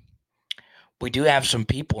 we do have some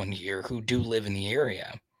people in here who do live in the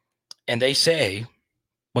area, and they say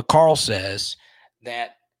what Carl says,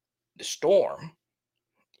 that the storm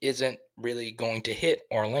isn't really going to hit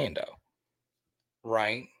Orlando,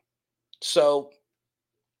 right? So,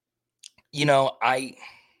 I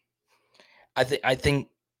think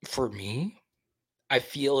for me, I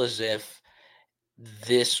feel as if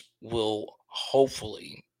this will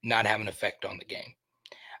hopefully not have an effect on the game.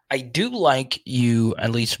 I do like you at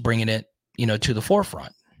least bringing it, to the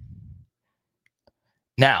forefront.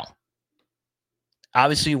 Now,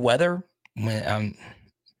 obviously, weather.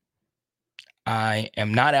 I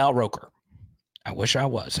am not Al Roker. I wish I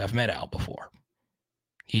was. I've met Al before.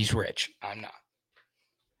 He's rich. I'm not.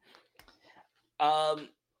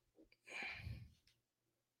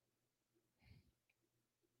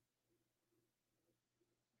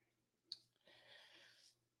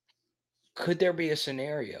 Could there be a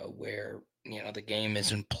scenario where, the game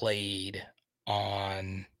isn't played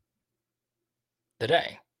on the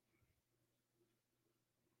day?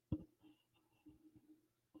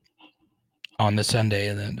 On the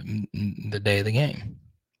Sunday, the day of the game?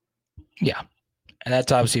 Yeah. And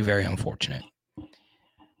that's obviously very unfortunate.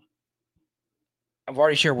 I've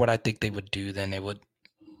already shared what I think they would do then. They would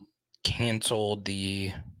cancel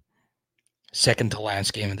the second to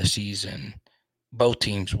last game of the season. Both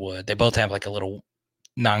teams would. They both have like a little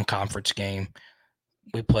non-conference game.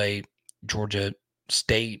 We play Georgia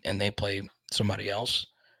State and they play somebody else.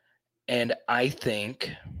 And I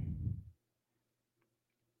think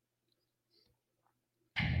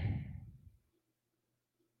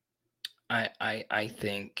I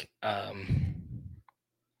think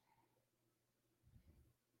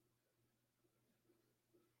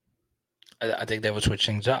I think they would switch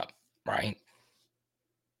things up, right?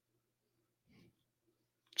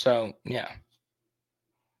 So, yeah.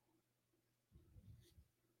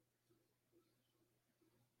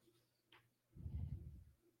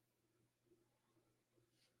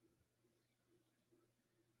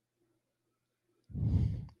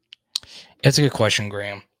 That's a good question,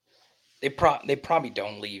 Graham. They probably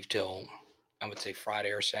don't leave till, I would say, Friday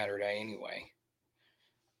or Saturday anyway.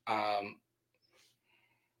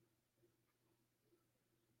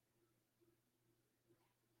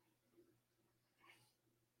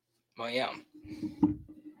 Well, yeah.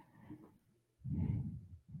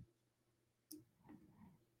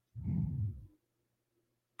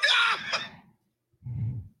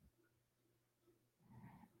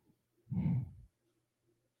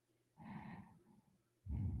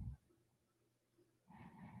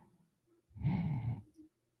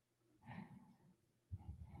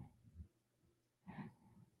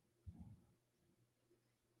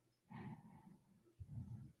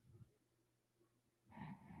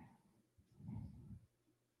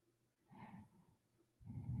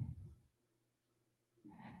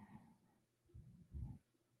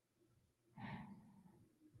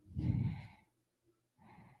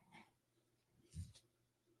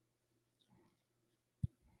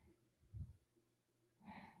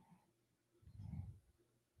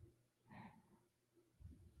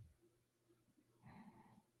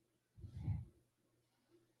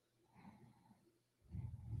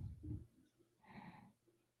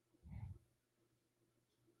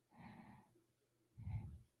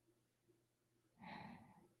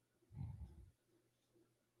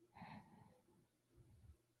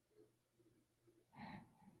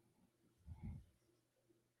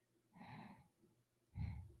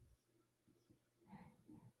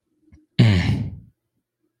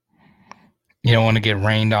 You don't want to get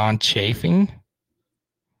rained on chafing?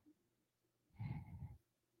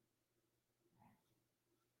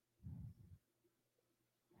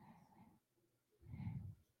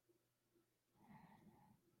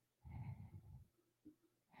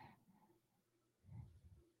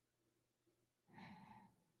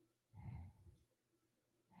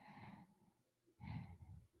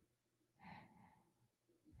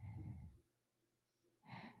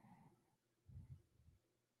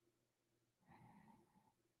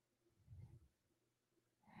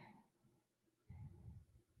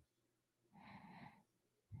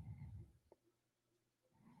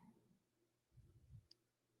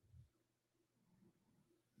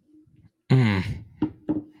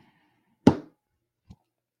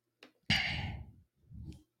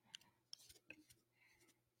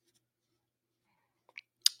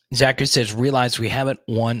 Zachary says, realize we haven't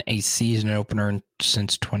won a season opener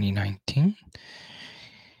since 2019.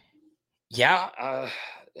 Yeah, I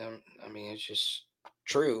mean, it's just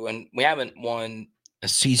true. And we haven't won a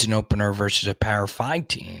season opener versus a Power 5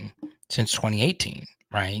 team since 2018,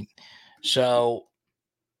 right? So,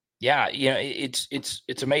 yeah, it's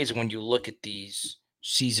amazing when you look at these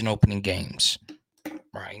season opening games,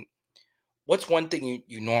 right? What's one thing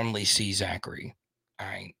you normally see, Zachary? All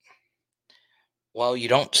right. Well, you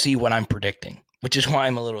don't see what I'm predicting, which is why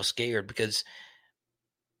I'm a little scared because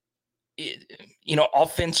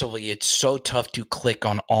offensively, it's so tough to click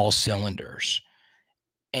on all cylinders.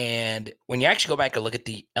 And when you actually go back and look at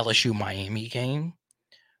the LSU Miami game,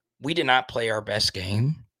 we did not play our best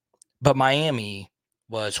game, but Miami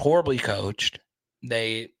was horribly coached.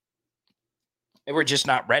 They were just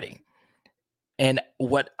not ready. And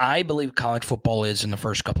what I believe college football is in the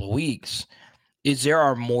first couple of weeks is there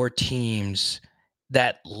are more teams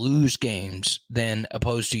that lose games than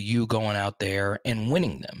opposed to you going out there and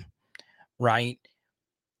winning them, right?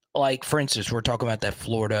 Like, for instance, we're talking about that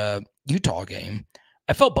Florida-Utah game.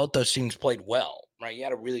 I felt both those teams played well, right? You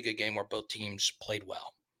had a really good game where both teams played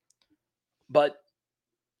well. But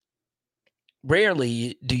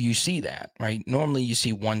rarely do you see that, right? Normally you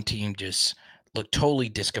see one team just look totally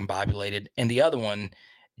discombobulated and the other one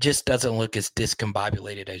just doesn't look as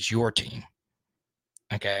discombobulated as your team.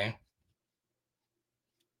 Okay?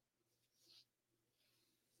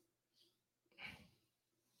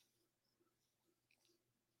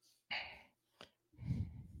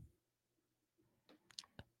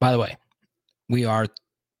 By the way, we are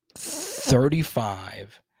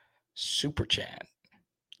 35 super chat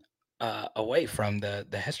away from the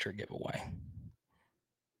Hester giveaway.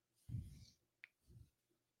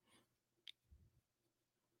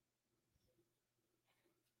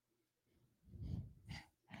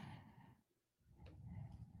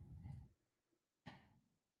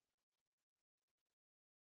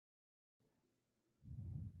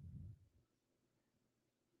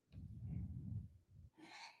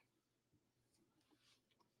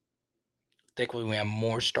 Thankfully, we have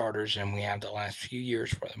more starters than we have the last few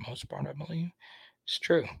years for the most part, I believe. It's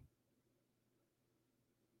true.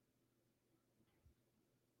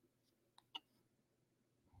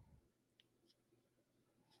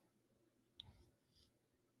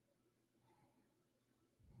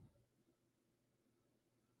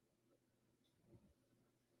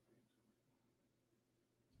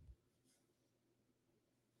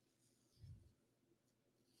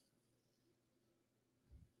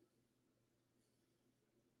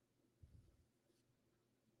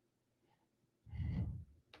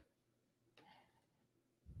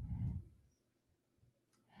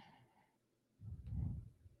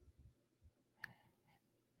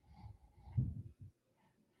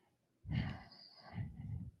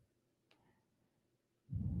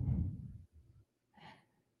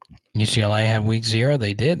 UCLA had week 0.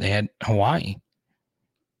 They did. They had Hawaii.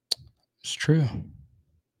 It's true.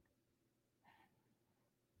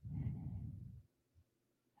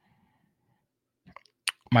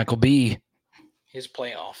 Michael B. His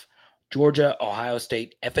playoff. Georgia, Ohio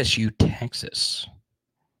State, FSU, Texas.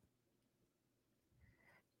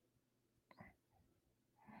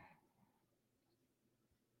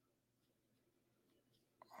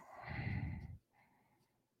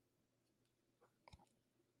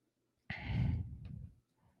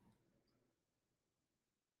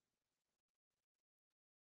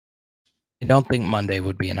 I don't think Monday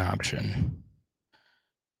would be an option.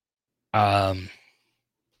 Actually,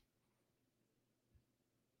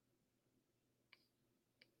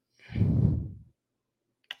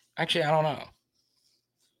 I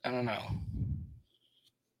don't know.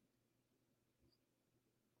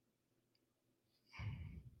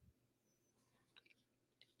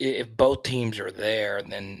 If both teams are there,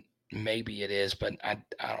 then maybe it is, but I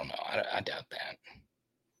don't know. I doubt that.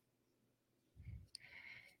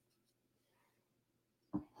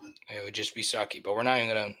 It would just be sucky, but we're not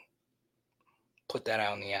even going to put that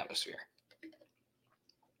out in the atmosphere.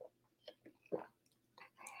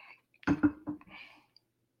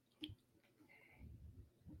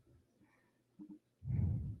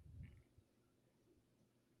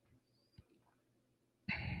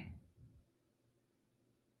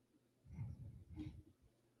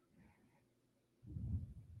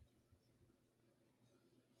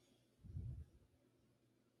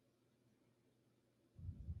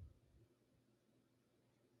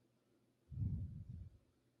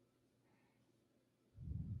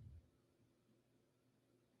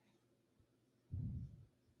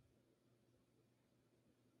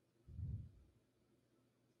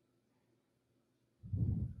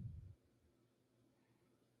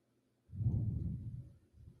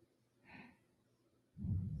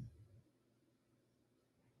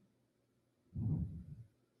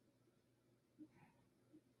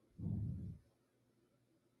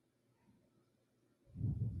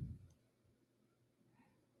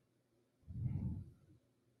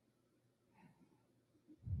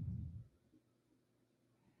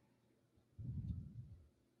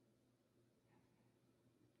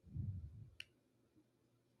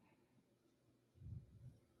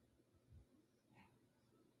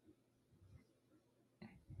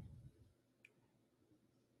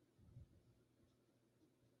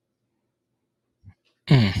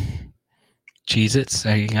 Cheez-Its.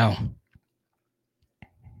 There you go.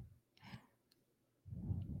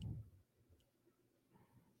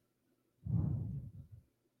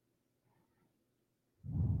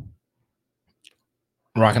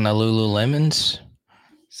 Rocking the Lululemons,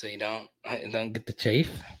 so you don't get the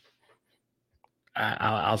chafe.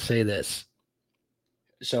 I'll say this.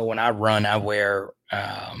 So when I run, I wear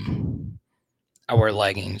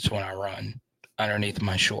leggings when I run underneath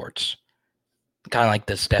my shorts, kind of like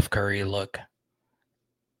the Steph Curry look.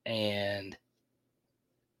 And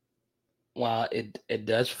while it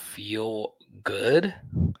does feel good,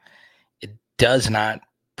 it does not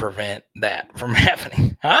prevent that from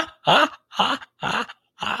happening.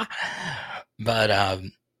 But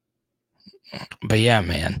yeah,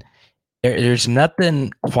 man, there's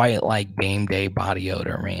nothing quite like game day body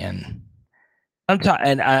odor, man.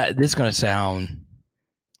 And this is gonna sound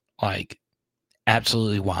like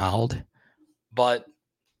absolutely wild, but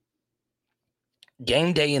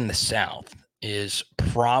game day in the South is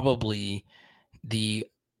probably the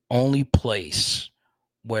only place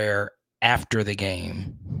where after the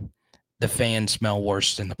game the fans smell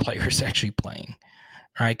worse than the players actually playing,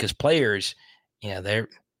 right? Because players, they're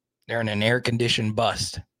in an air-conditioned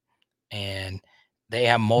bus and they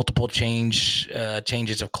have multiple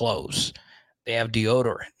changes of clothes. They have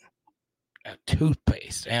deodorant,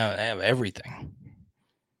 toothpaste. They have everything.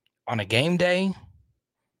 On a game day,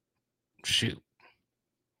 shoot,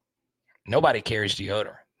 nobody carries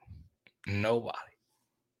deodorant. Nobody.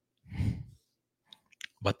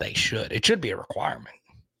 But they should. It should be a requirement.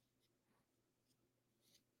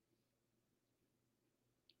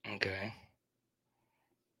 Okay.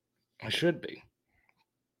 It should be.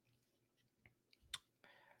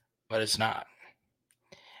 But it's not.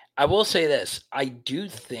 I will say this. I do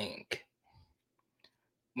think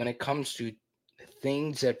when it comes to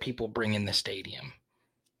things that people bring in the stadium,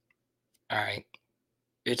 all right,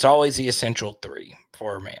 it's always the essential three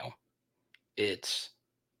for a male. It's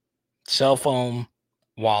cell phone,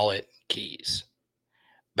 wallet, keys.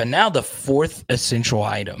 But now the fourth essential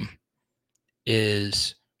item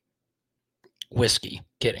is whiskey.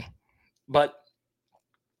 Kidding. But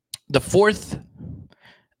the fourth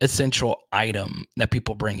essential item that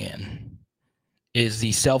people bring in is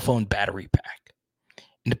the cell phone battery pack.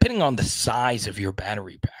 And depending on the size of your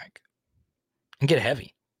battery pack, it can get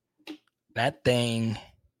heavy. That thing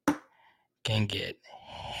can get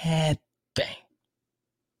heavy.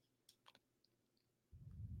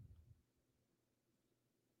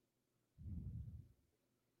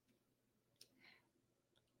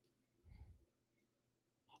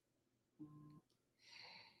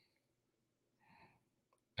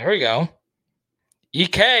 There we go.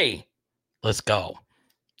 EK. Let's go.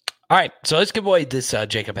 All right, so let's give away this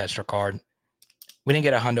Jacob Hester card. We didn't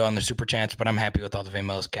get a hundo on the Super Chats, but I'm happy with all the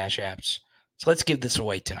Venmos, Cash Apps. So let's give this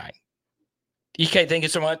away tonight. EK, thank you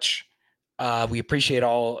so much. We appreciate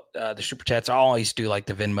all the Super Chats. I always do like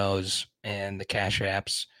the Venmos and the Cash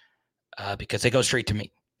Apps because they go straight to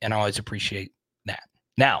me, and I always appreciate that.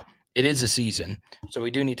 Now, it is a season, so we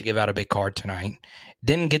do need to give out a big card tonight.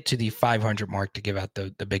 Didn't get to the 500 mark to give out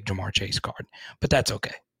the big Jamar Chase card, but that's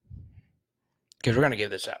okay because we're going to give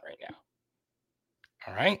this out right now.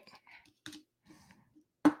 All right.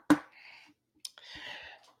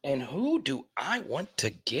 And who do I want to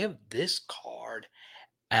give this card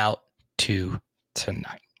out to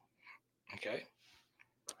tonight? Okay.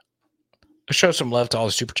 Let's show some love to all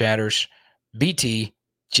the super chatters. BT,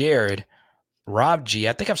 Jared, Rob G.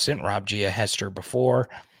 I think I've sent Rob G a Hester before.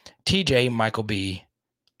 TJ, Michael B,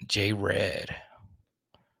 J Red.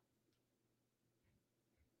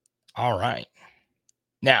 All right.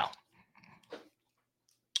 Now,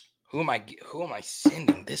 who am I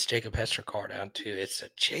sending this Jacob Hester card out to? It's a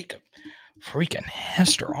Jacob freaking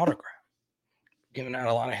Hester autograph. Giving out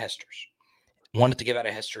a lot of Hesters. Wanted to give out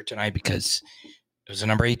a Hester tonight because it was a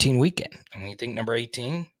number 18 weekend. And when you think number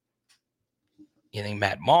 18, you think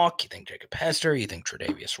Matt Mock, you think Jacob Hester, you think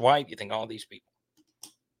Tre'Davious White, you think all these people.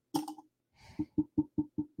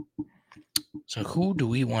 So who do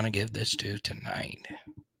we want to give this to tonight?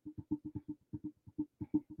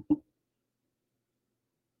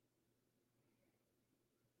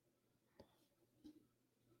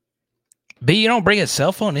 B, you don't bring a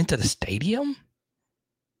cell phone into the stadium?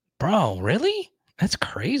 Bro, really? That's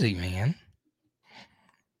crazy, man.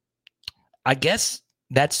 I guess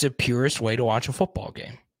that's the purest way to watch a football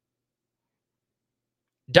game.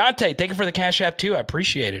 Dante, thank you for the Cash App too. I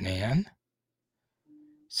appreciate it, man.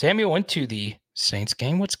 Samuel went to the Saints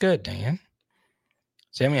game. What's good, Dan?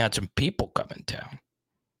 Samuel had some people come in town.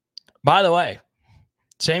 By the way,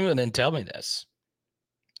 Samuel didn't tell me this.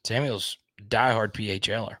 Samuel's diehard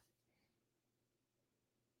PHLer.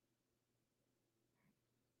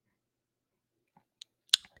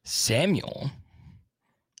 Samuel,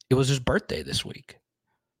 it was his birthday this week.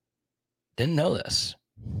 Didn't know this.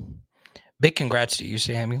 Big congrats to you,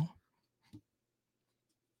 Samuel.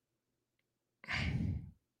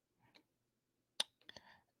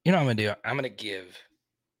 You know what I'm going to do? I'm going to give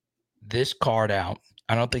this card out.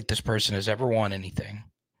 I don't think this person has ever won anything.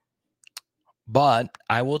 But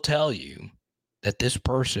I will tell you that this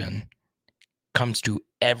person comes to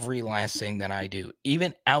every last thing that I do,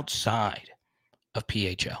 even outside of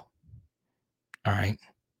PHL. All right.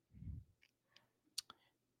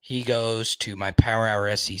 He goes to my Power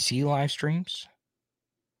Hour SEC live streams.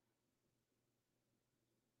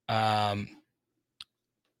 I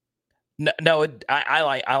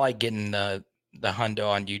like getting the hundo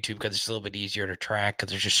on YouTube because it's a little bit easier to track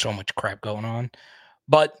because there's just so much crap going on.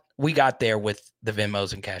 But we got there with the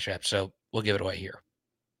Venmos and Cash Apps, so we'll give it away here.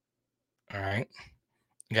 All right.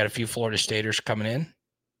 We got a few Florida Staters coming in.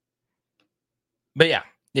 But yeah,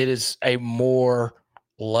 it is a more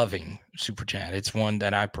loving super chat. It's one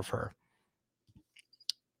that I prefer.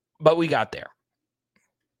 But we got there.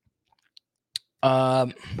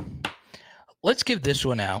 Let's give this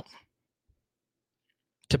one out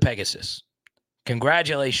to Pegasus.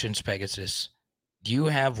 Congratulations, Pegasus. You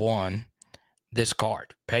have won this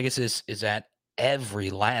card. Pegasus is at every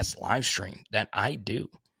last live stream that I do.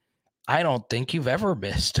 I don't think you've ever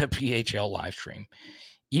missed a PHL live stream.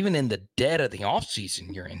 Even in the dead of the off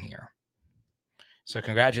season, you're in here. So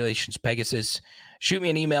congratulations, Pegasus. Shoot me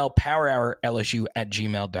an email,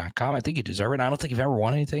 powerhourlsu@gmail.com. I think you deserve it. I don't think you've ever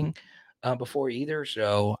won anything before either,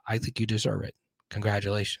 so I think you deserve it.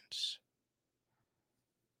 Congratulations.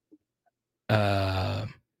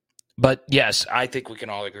 But yes, I think we can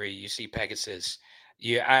all agree. You see Pegasus.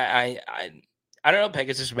 I don't know,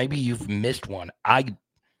 Pegasus. Maybe you've missed one.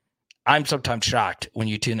 I'm sometimes shocked when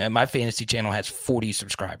you tune in. My fantasy channel has 40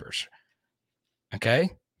 subscribers. Okay?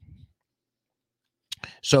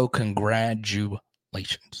 So congratulations.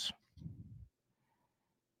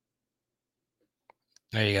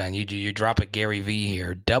 There you go. And you drop a Gary V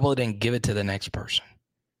here. Double it and give it to the next person.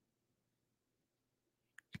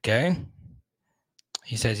 Okay?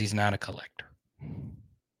 He says he's not a collector.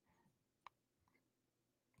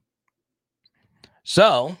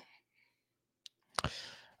 So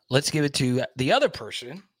let's give it to the other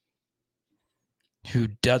person who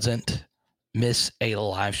doesn't miss a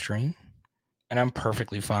live stream. And I'm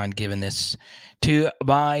perfectly fine giving this to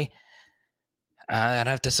my, I'd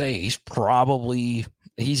have to say,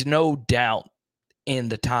 he's no doubt in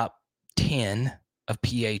the top 10 of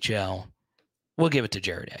PHL. We'll give it to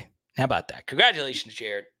Jared A. How about that? Congratulations,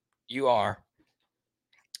 Jared. You are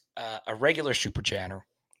a regular super chatter,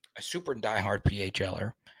 a super diehard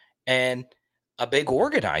PHLer, and a big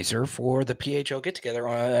organizer for the PHL get-together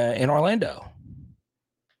in Orlando.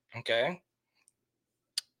 Okay.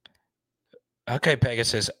 Okay,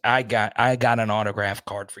 Pegasus, I got an autograph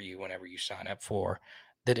card for you whenever you sign up for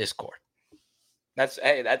the Discord. That's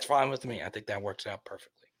fine with me. I think that works out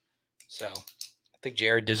perfectly. So I think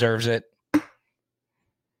Jared deserves it.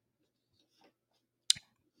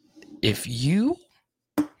 If you,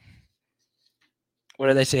 what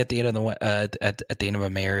do they say at the end of the at the end of a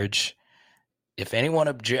marriage? If anyone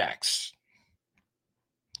objects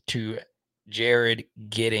to Jared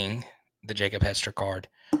getting the Jacob Hester card,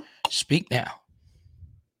 speak now.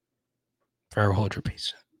 Forever hold your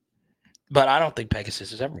peace. But I don't think Pegasus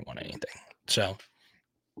has ever won anything. So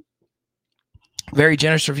very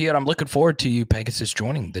generous review, and I'm looking forward to you, Pegasus,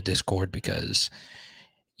 joining the Discord because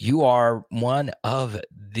you are one of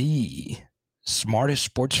the smartest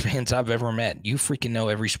sports fans I've ever met. You freaking know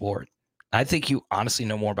every sport. I think you honestly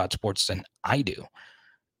know more about sports than I do.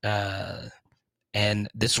 And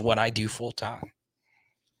this is what I do full time.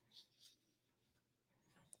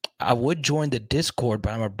 I would join the Discord,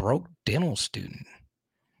 but I'm a broke dental student.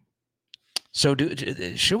 So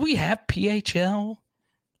should we have PHL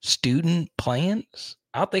student plans?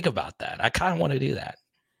 I'll think about that. I kind of want to do that.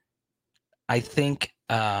 I think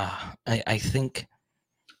I think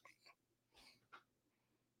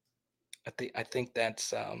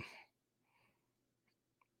that's I'll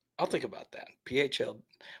think about that. PHL,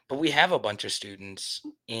 but we have a bunch of students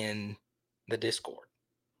in the Discord.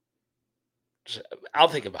 So I'll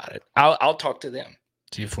think about it. I'll talk to them,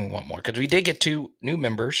 see if we want more, because we did get 2 new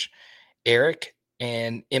members, Eric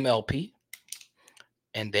and MLP,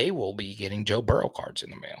 and they will be getting Joe Burrow cards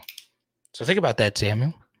in the mail. So think about that,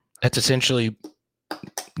 Samuel. That's essentially,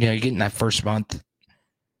 you're getting that first month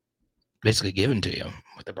basically given to you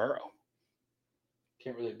with the Burrow.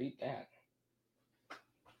 Can't really beat that.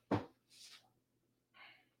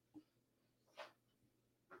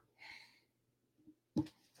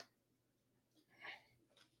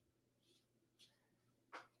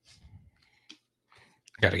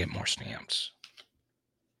 Got to get more stamps.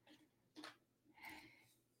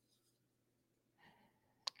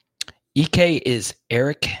 EK is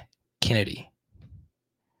Eric Kennedy.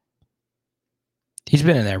 He's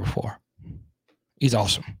been in there before. He's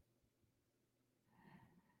awesome.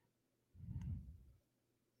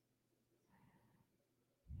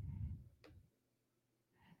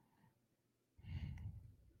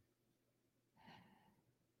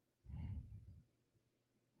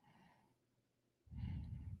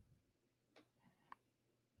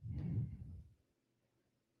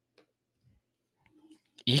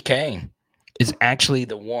 EK is actually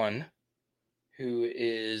the one who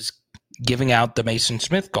is giving out the Mason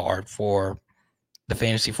Smith card for the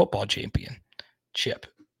fantasy football championship.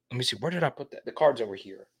 Let me see. Where did I put that? The card's over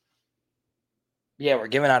here. Yeah, we're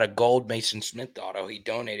giving out a gold Mason Smith auto. He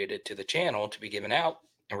donated it to the channel to be given out,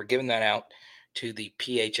 and we're giving that out to the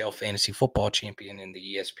PHL fantasy football champion in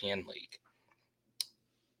the ESPN league.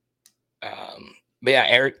 But yeah,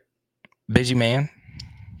 Eric, busy man.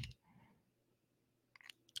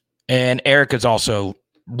 And Eric is also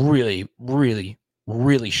really, really,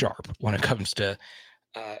 really sharp when it comes to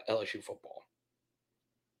LSU football.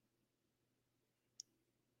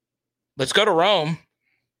 Let's go to Rome.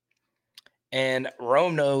 And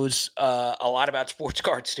Rome knows a lot about sports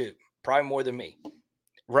cards too, probably more than me.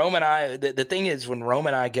 Rome and I, the thing is, when Rome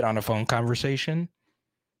and I get on a phone conversation,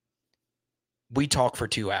 we talk for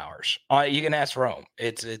 2 hours. You can ask Rome.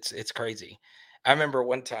 It's crazy. I remember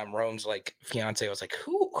one time Rome's like fiance was like,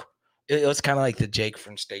 "Who?" It was kind of like the Jake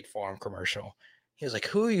from State Farm commercial. He was like,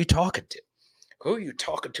 "Who are you talking to? Who are you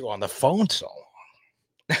talking to on the phone so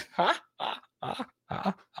long?"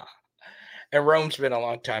 And Rome's been a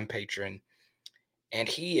long-time patron, and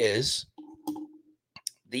he is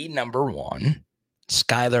the number one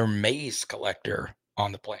Skylar Mays collector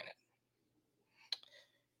on the planet.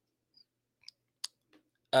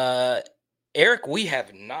 Eric, we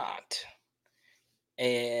have not.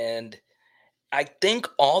 And I think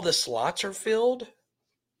all the slots are filled,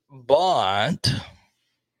 but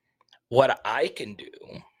what I can do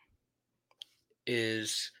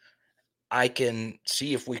is I can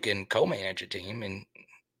see if we can co-manage a team,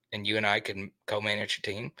 and you and I can co-manage a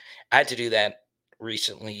team. I had to do that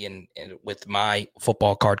recently and with my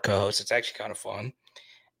football card co-host. It's actually kind of fun.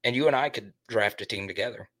 And you and I could draft a team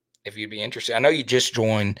together if you'd be interested. I know you just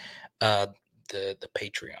joined the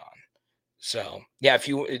Patreon. So, yeah, if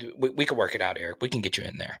we could work it out, Eric. We can get you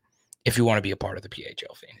in there if you want to be a part of the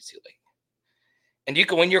PHL Fantasy League. And you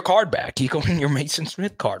can win your card back. You can win your Mason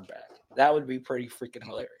Smith card back. That would be pretty freaking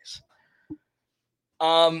hilarious.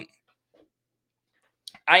 I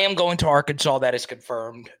am going to Arkansas. That is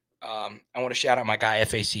confirmed. I want to shout out my guy,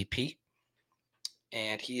 FACP.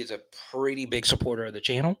 And he is a pretty big supporter of the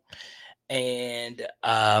channel. And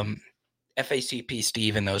FACP,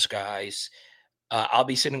 Steve, and those guys, I'll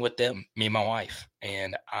be sitting with them, me and my wife,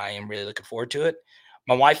 and I am really looking forward to it.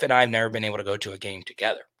 My wife and I have never been able to go to a game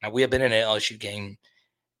together. Now, we have been in an LSU game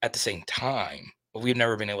at the same time, but we've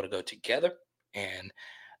never been able to go together, and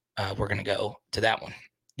we're going to go to that one.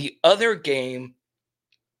 The other game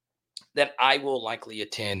that I will likely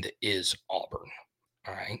attend is Auburn,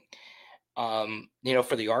 all right?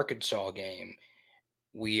 For the Arkansas game,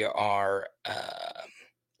 we are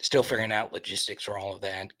still figuring out logistics for all of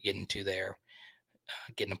that, getting to there.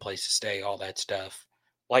 Getting a place to stay, all that stuff,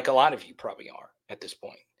 like a lot of you probably are at this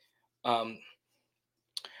point.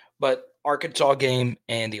 But Arkansas game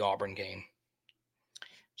and the Auburn game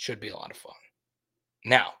should be a lot of fun.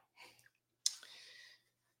 Now,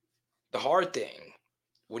 the hard thing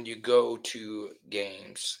when you go to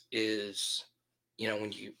games is,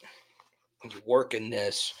 when you work in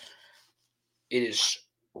this, it is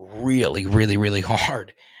really, really, really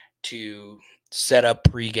hard to set up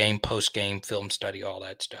pre-game, post-game, film study, all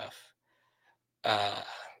that stuff.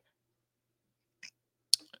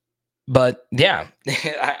 But yeah,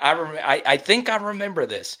 I think I remember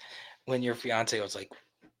this when your fiance was like,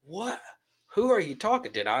 "What? Who are you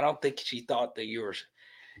talking to?" I don't think she thought that you're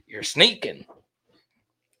sneaking,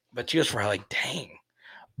 but she was probably like, "Dang!"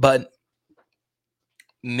 But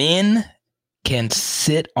men can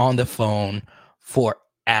sit on the phone for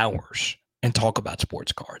hours and talk about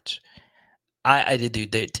sports cards. I did,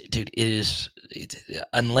 dude. It is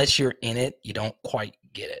unless you're in it, you don't quite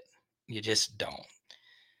get it. You just don't.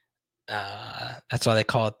 That's why they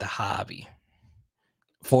call it the hobby.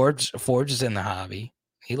 Forbes is in the hobby.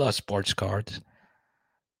 He loves sports cards,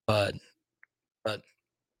 but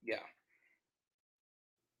yeah.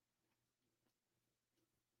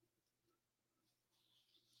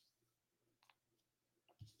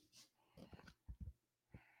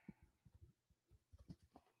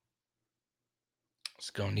 It's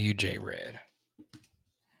going to you, J Red.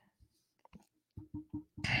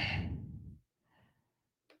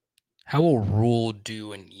 How will Rule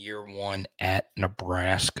do in year one at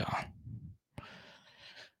Nebraska?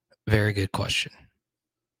 Very good question.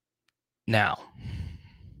 Now,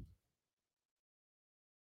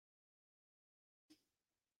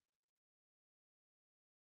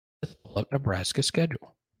 let's pull up Nebraska's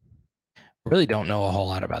schedule. Really don't know a whole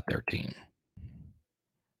lot about their team.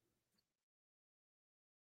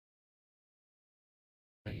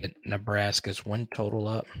 Get Nebraska's win total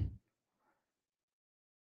up.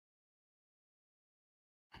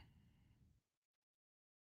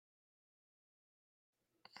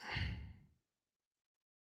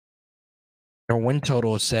 Their win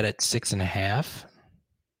total is set at 6.5.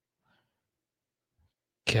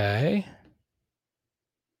 Okay.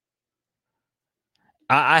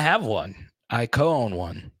 I have one. I co-own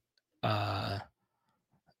one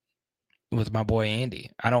with my boy Andy.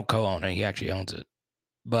 I don't co-own it. He actually owns it.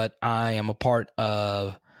 But I am a part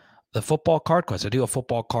of the Football Card Quest. I do a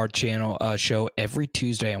football card channel show every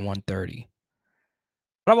Tuesday at 1:30.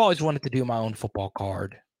 But I've always wanted to do my own football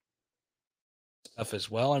card stuff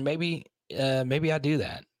as well. And maybe I do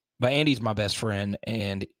that. But Andy's my best friend,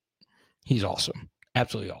 and he's awesome.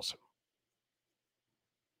 Absolutely awesome.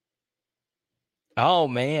 Oh,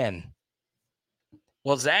 man.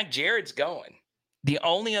 Well, Zach Jarrett's going. The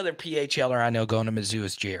only other PHLer I know going to Mizzou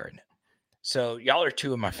is Jared. So y'all are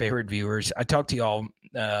two of my favorite viewers. I talk to y'all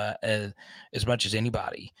as much as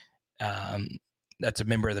anybody that's a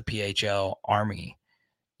member of the PHL Army.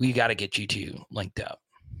 We got to get you two linked up.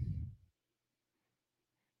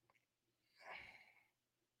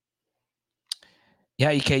 Yeah,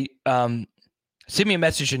 EK. Send me a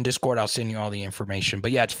message in Discord. I'll send you all the information. But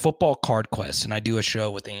yeah, it's Football Card Quest, and I do a show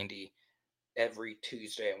with Andy every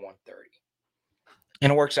Tuesday at 1:30.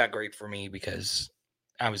 And it works out great for me because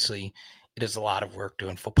obviously it is a lot of work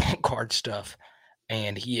doing football card stuff,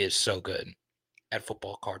 and he is so good at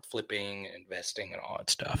football card flipping and investing and all that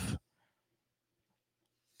stuff.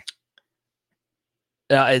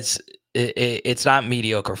 It's not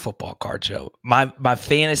mediocre football card show. My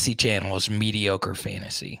fantasy channel is mediocre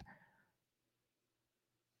fantasy.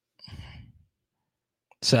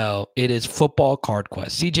 So it is Football Card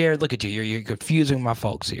Quest. See, Jared, look at you. You're confusing my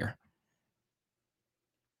folks here.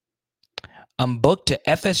 I'm booked to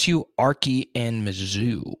FSU, Archie, and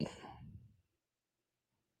Mizzou.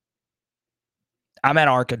 I'm at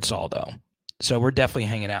Arkansas, though. So we're definitely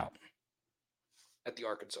hanging out at the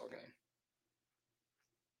Arkansas game.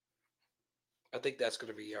 I think that's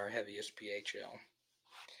going to be our heaviest PHL.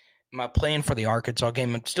 My plan for the Arkansas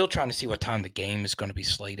game, I'm still trying to see what time the game is going to be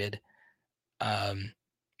slated.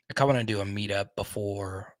 I kind of want to do a meetup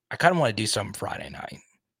before. I kind of want to do something Friday night.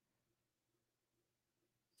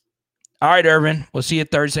 All right, Irvin. We'll see you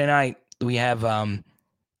Thursday night. We have a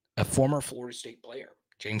former Florida State player,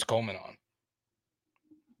 James Coleman, on.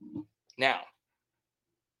 Now,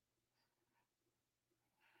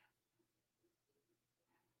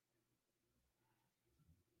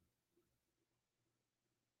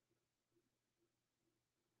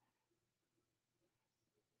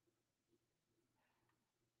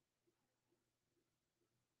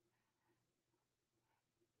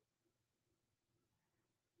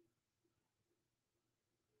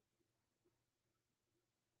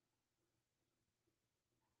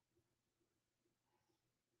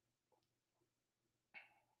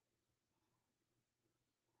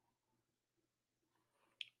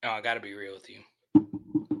 I got to be real with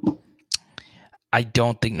you. I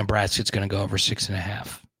don't think Nebraska's going to go over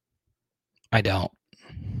 6.5. I don't.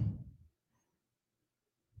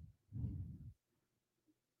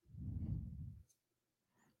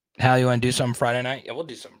 Hal, you want to do something Friday night? Yeah, we'll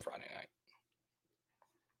do something Friday night.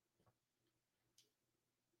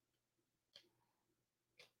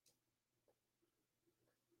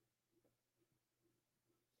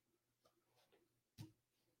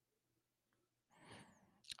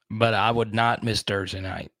 But I would not miss Thursday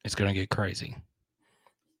night. It's going to get crazy.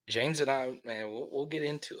 James and I, man, we'll get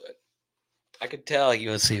into it. I could tell he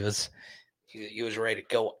was ready to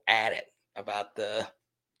go at it about the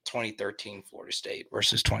 2013 Florida State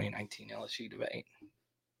versus 2019 LSU debate.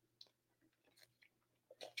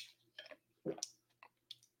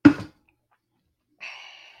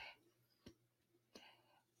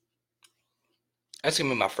 That's going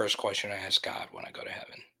to be my first question I ask God when I go to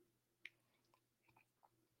heaven.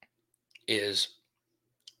 Is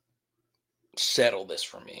settle this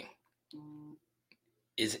for me.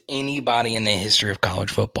 Is anybody in the history of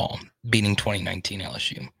college football beating 2019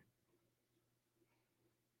 LSU?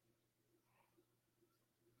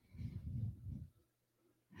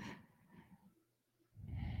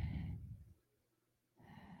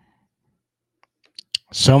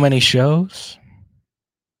 So many shows.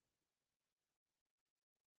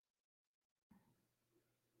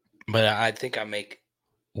 But I think I make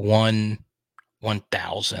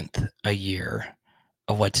 1/1000th a year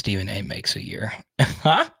of what Stephen A makes a year.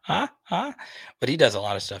 But he does a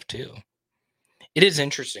lot of stuff too. It is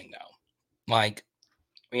interesting though. Like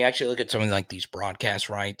when you actually look at something like these broadcast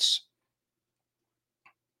rights,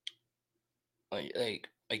 like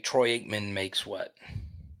Troy Aikman makes what?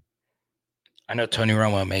 I know Tony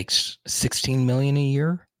Romo makes $16 million a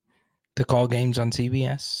year to call games on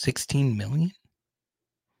CBS. $16 million?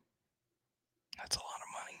 That's a lot of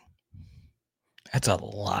money. That's a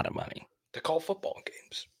lot of money to call football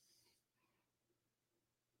games.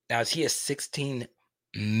 Now, is he a $16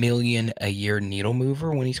 million a year needle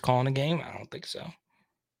mover when he's calling a game? I don't think so.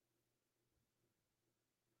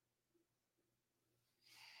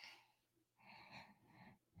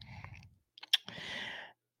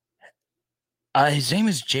 His name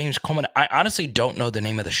is James Coleman. I honestly don't know the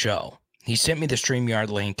name of the show. He sent me the StreamYard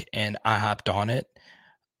link and I hopped on it.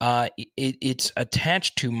 It's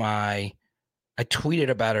attached to my. I tweeted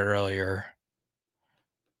about it earlier.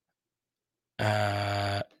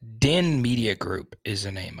 Den Media Group is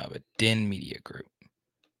the name of it. Den Media Group,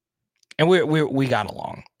 and we got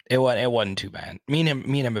along. It wasn't too bad. Me and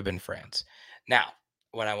him have been friends. Now,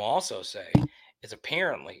 what I will also say is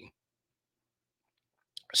apparently.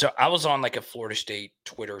 So I was on like a Florida State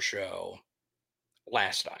Twitter show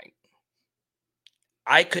last night.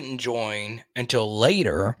 I couldn't join until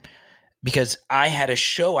later because I had a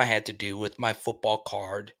show I had to do with my football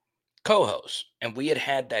card co-host, and we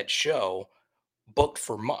had that show booked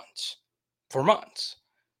for months.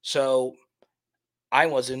 So I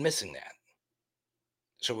wasn't missing that.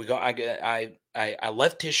 So I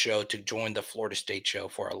left his show to join the Florida State show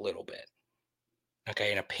for a little bit.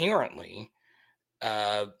 Okay, and apparently,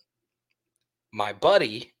 my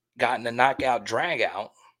buddy got in a knockout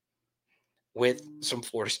dragout with some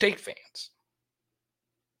Florida State fans.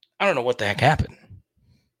 I don't know what the heck happened,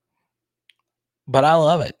 but I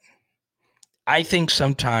love it. I think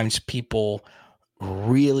sometimes people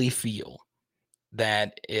really feel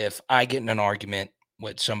that if I get in an argument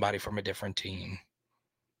with somebody from a different team,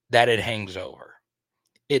 that it hangs over.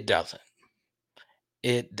 It doesn't.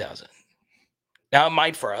 It doesn't. Now it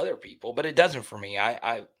might for other people, but it doesn't for me.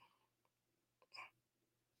 It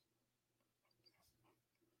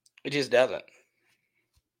just doesn't.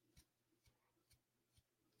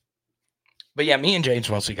 But yeah, me and James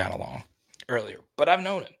mostly got along earlier, but I've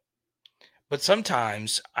known him. But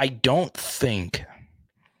sometimes I don't think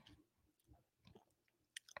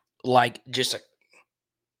like just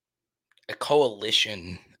a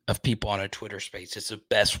coalition of people on a Twitter space is the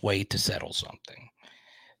best way to settle something.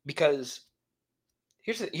 Because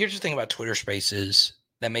here's the thing about Twitter spaces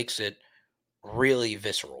that makes it really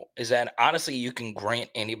visceral is that honestly you can grant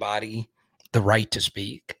anybody the right to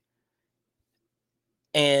speak,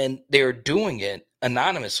 and they're doing it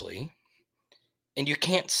anonymously, and you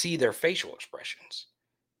can't see their facial expressions.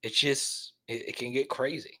 It's just it can get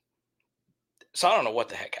crazy. So I don't know what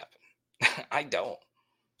the heck happened. I don't.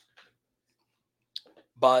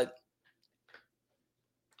 But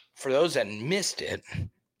for those that missed it,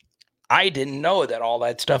 I didn't know that all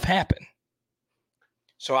that stuff happened.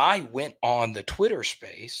 So I went on the Twitter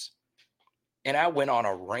space and I went on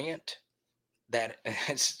a rant that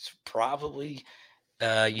is probably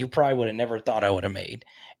you probably would have never thought I would have made.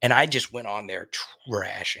 And I just went on there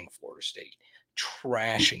trashing Florida State,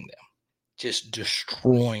 trashing them, just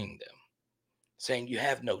destroying them, saying you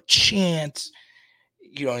have no chance.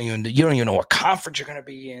 You don't even know what conference you're going to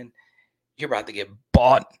be in. You're about to get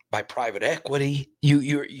bought by private equity.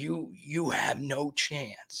 You have no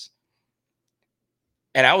chance.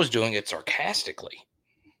 And I was doing it sarcastically.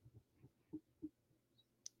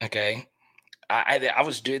 Okay, I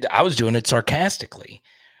was doing it sarcastically,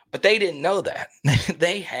 but they didn't know that.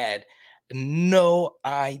 They had no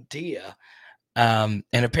idea, and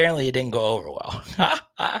apparently it didn't go over well.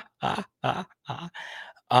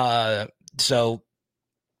 So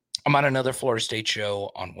I'm on another Florida State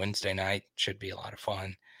show on Wednesday night. Should be a lot of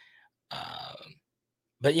fun.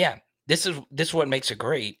 But yeah, this is what makes it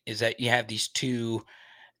great is that you have these two.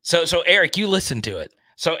 So Eric, you listened to it.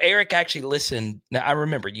 So Eric actually listened. Now I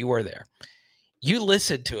remember you were there. You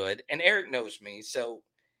listened to it, and Eric knows me. So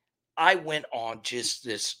I went on just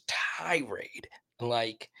this tirade,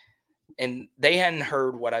 and they hadn't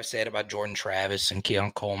heard what I've said about Jordan Travis and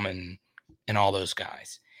Keon Coleman and all those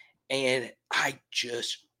guys. And I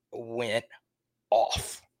just went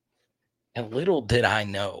off. And little did I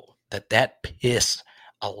know that pissed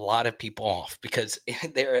a lot of people off because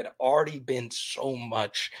there had already been so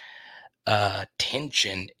much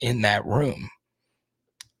tension in that room.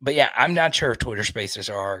 But yeah, I'm not sure if Twitter Spaces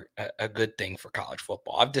are a good thing for college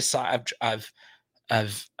football. I've decided I've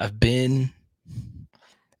been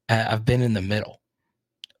in the middle,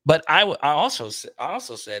 but I also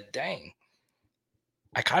said, dang,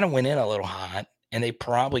 I kind of went in a little hot, and they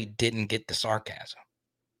probably didn't get the sarcasm.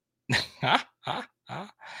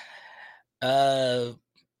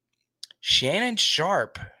 Shannon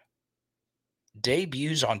Sharp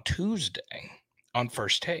debuts on Tuesday on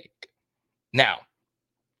First Take. Now,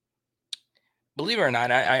 believe it or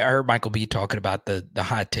not, I heard Michael B talking about the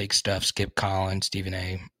hot take stuff. Skip Collins, Stephen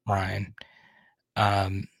A, Ryan.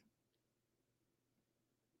 I've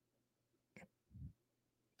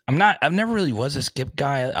never really was a Skip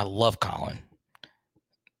guy. I love Colin.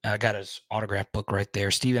 I got his autograph book right there.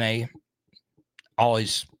 Stephen A,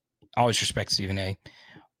 always respect Stephen A.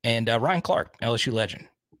 And Ryan Clark, LSU legend.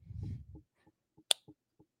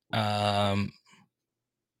 I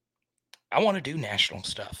want to do national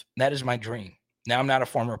stuff. That is my dream. Now, I'm not a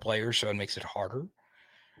former player, so it makes it harder.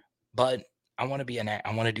 But I want to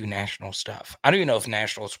I want to do national stuff. I don't even know if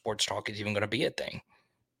national sports talk is even going to be a thing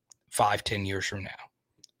 5-10 years from now.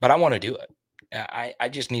 But I want to do it. I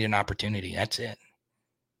just need an opportunity. That's it.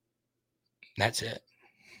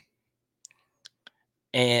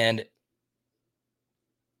 And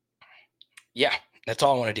yeah, that's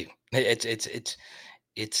all I want to do.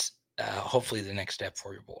 It's hopefully the next step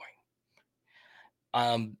for your boy.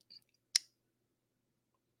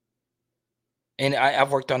 And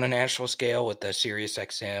I've worked on a national scale with the Sirius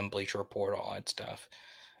XM, Bleacher Report, all that stuff.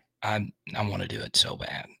 I want to do it so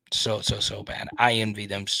bad. So bad. I envy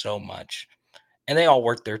them so much. And they all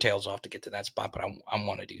work their tails off to get to that spot, but I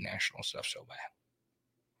want to do national stuff so bad.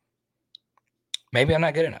 Maybe I'm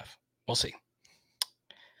not good enough. We'll see.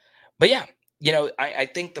 But yeah, I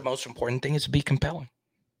think the most important thing is to be compelling.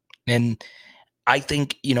 And I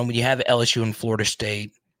think, when you have LSU and Florida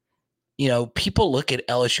State, people look at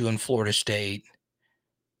LSU and Florida State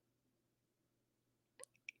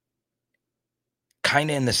kind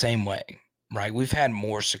of in the same way, right? We've had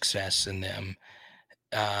more success than them.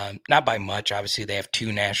 Not by much. Obviously, they have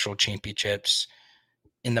 2 national championships.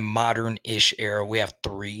 In the modern-ish era, we have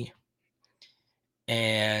 3.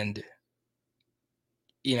 And,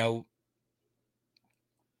 there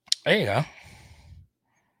you go.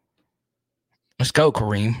 Let's go,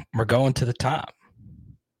 Kareem. We're going to the top.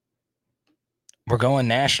 We're going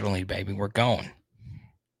nationally, baby. We're going.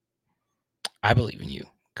 I believe in you,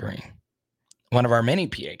 Kareem. One of our many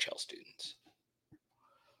PHL students.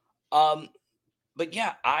 But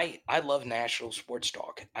yeah, I love national sports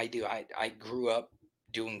talk. I do. I grew up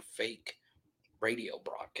doing fake radio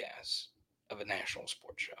broadcasts of a national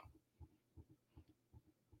sports show.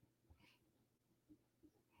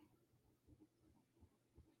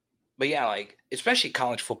 But yeah, especially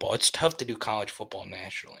college football. It's tough to do college football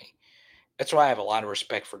nationally. That's why I have a lot of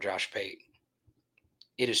respect for Josh Pate.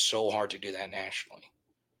 It is so hard to do that nationally.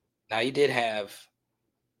 Now, he did have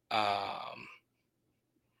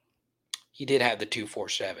the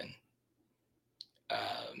 247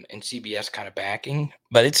 and CBS kind of backing,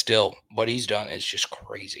 but it's still, what he's done is just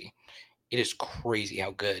crazy. It is crazy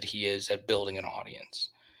how good he is at building an audience.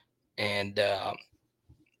 And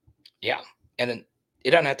yeah, and then it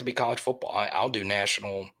doesn't have to be college football. I'll do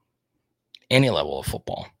national, any level of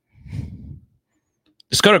football.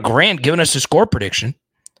 Let's go to Grant giving us a score prediction.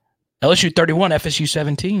 LSU 31, FSU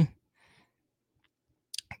 17.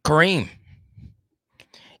 Kareem,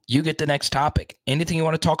 you get the next topic. Anything you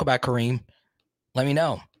want to talk about, Kareem, let me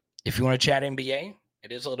know. If you want to chat NBA,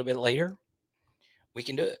 it is a little bit later. We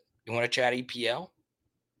can do it. You want to chat EPL?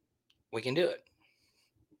 We can do it.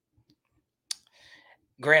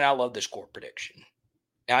 Grant, I love the score prediction.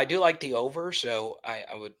 Now, I do like the over, so I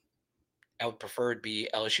would prefer it be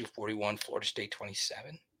LSU 41, Florida State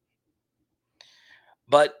 27.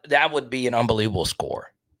 But that would be an unbelievable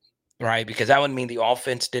score, right? Because that would mean the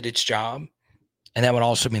offense did its job, and that would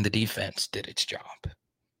also mean the defense did its job.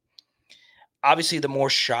 Obviously, the more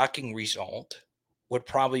shocking result would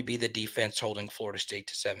probably be the defense holding Florida State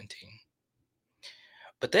to 17.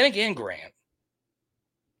 But then again, Grant,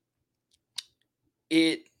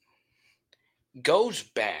 it goes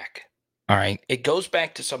back, all right? It goes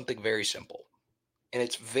back to something very simple, and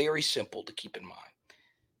it's very simple to keep in mind.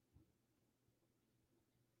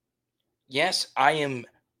 Yes, I am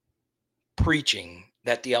preaching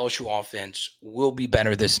that the LSU offense will be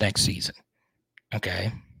better this next season,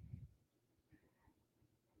 okay?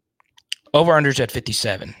 Over-unders at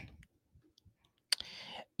 57.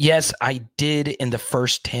 Yes, I did in the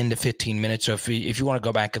first 10 to 15 minutes. So if you want to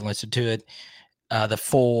go back and listen to it, the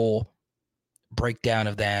full breakdown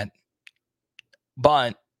of that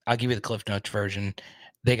but I'll give you the Cliff Notes version.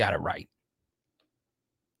 They got it right.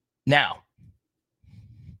 Now,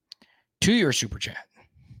 to your super chat.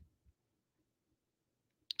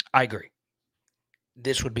 I agree.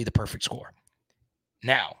 This would be the perfect score.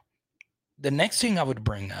 Now, the next thing I would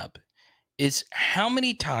bring up is how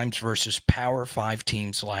many times versus Power 5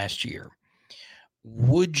 teams last year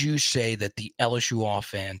would you say that the LSU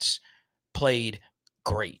offense played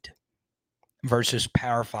great versus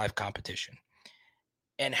Power 5 competition?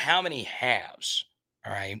 And how many halves?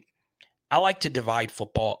 All right. I like to divide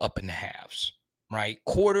football up into halves, right?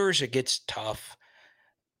 Quarters, it gets tough.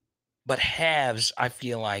 But halves, I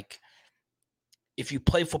feel like if you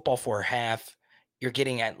play football for a half, you're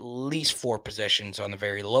getting at least 4 possessions on the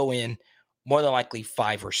very low end, more than likely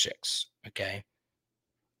 5 or 6. Okay.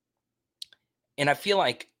 And I feel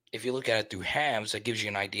like if you look at it through halves, that gives you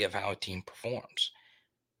an idea of how a team performs.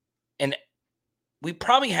 And we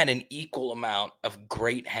probably had an equal amount of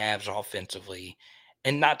great halves offensively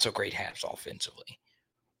and not so great halves offensively.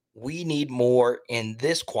 We need more in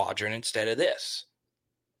this quadrant instead of this.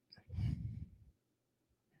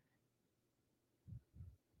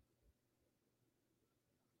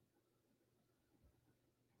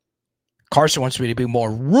 Carson wants me to be more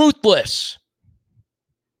ruthless.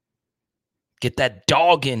 Get that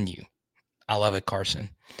dog in you. I love it, Carson.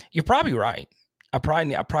 You're probably right. I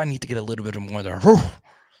probably need to get a little bit more there.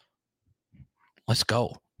 Let's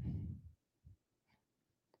go.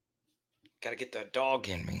 Got to get that dog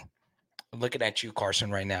in me. I'm looking at you,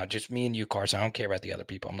 Carson, right now. Just me and you, Carson. I don't care about the other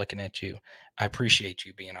people. I'm looking at you. I appreciate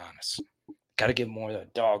you being honest. Got to get more of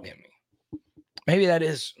that dog in me. Maybe that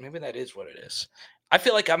is what it is. I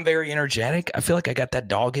feel like I'm very energetic. I feel like I got that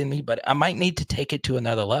dog in me, but I might need to take it to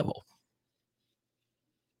another level.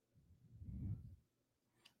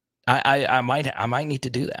 I might need to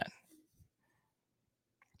do that.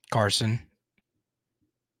 Carson.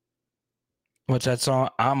 What's that song?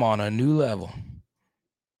 I'm on a new level.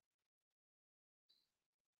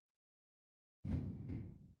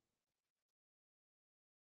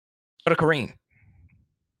 Go to Kareem.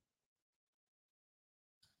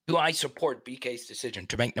 Do I support BK's decision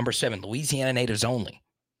to make number 7 Louisiana natives only?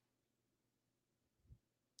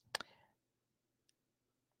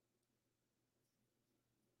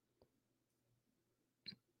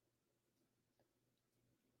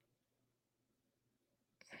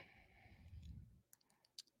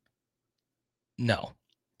 No.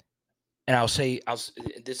 And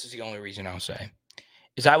this is the only reason I'll say,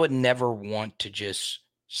 is I would never want to just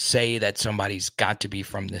say that somebody's got to be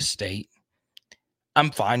from this state. I'm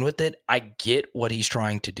fine with it. I get what he's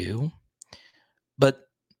trying to do. But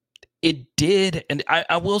it did, and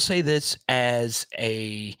I will say this as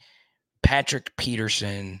a Patrick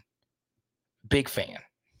Peterson big fan.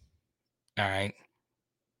 All right.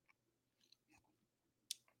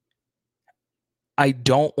 I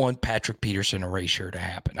don't want Patrick Peterson erasure to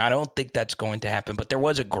happen. I don't think that's going to happen, but there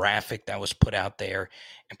was a graphic that was put out there,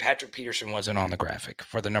 and Patrick Peterson wasn't on the graphic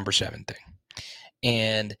for the number 7 thing.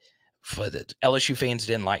 And for the LSU fans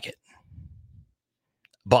didn't like it.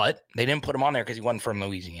 But they didn't put him on there because he wasn't from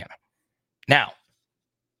Louisiana. Now,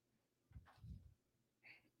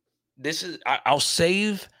 I'll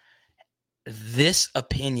save this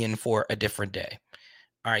opinion for a different day.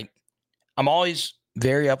 All right. I'm always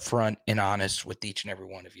very upfront and honest with each and every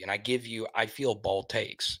one of you. And I feel bold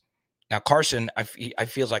takes. Now, Carson, I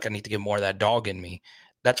feels like I need to get more of that dog in me.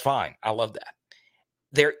 That's fine. I love that.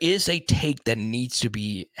 There is a take that needs to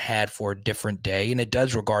be had for a different day, and it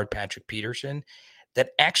does regard Patrick Peterson, that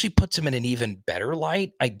actually puts him in an even better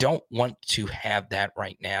light. I don't want to have that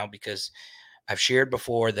right now because I've shared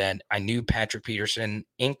before that I knew Patrick Peterson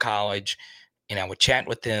in college, and I would chat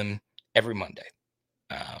with him every Monday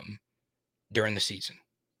during the season.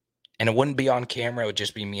 And it wouldn't be on camera. It would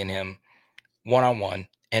just be me and him one-on-one.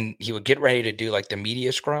 And he would get ready to do like the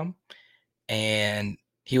media scrum, and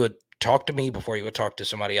he would talk to me before he would talk to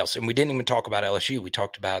somebody else. And we didn't even talk about LSU. We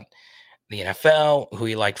talked about the NFL, who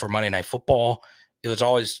he liked for Monday Night Football. It was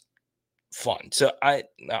always fun. So I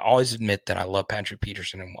always admit that I love Patrick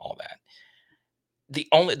Peterson and all that.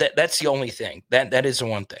 That's the only thing. That is the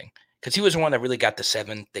one thing. Because he was the one that really got the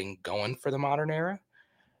 7 thing going for the modern era.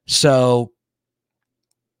 So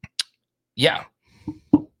yeah.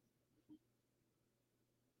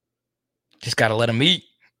 Just gotta let him eat.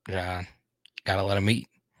 Gotta let him eat.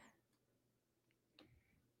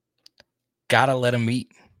 Gotta let him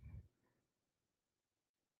eat.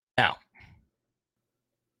 Now,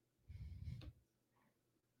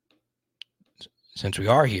 since we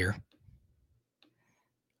are here,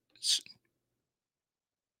 since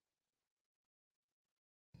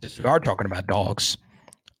we are talking about dogs,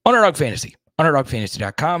 Underdog Fantasy,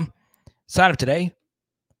 UnderdogFantasy.com. Sign up today.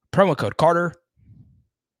 Promo code Carter.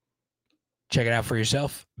 Check it out for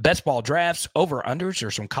yourself. Best ball drafts, over-unders.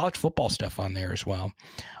 There's some college football stuff on there as well.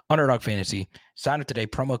 Underdog Fantasy. Sign up today.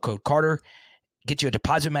 Promo code Carter. Get you a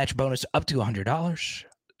deposit match bonus up to $100.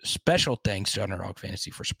 Special thanks to Underdog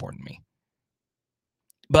Fantasy for supporting me.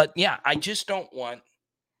 But yeah, I just don't want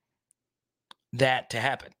that to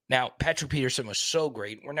happen. Now, Patrick Peterson was so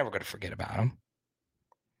great. We're never going to forget about him.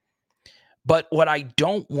 But what I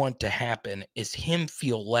don't want to happen is him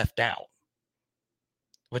feel left out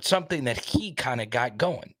with something that he kind of got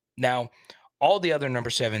going. Now, all the other number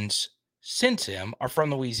 7s since him are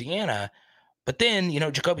from Louisiana. But then,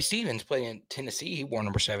 Jacoby Stevens playing in Tennessee, he wore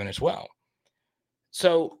number 7 as well.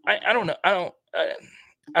 So I don't know. I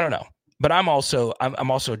don't know. But I'm also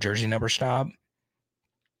a jersey number snob.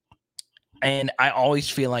 And I always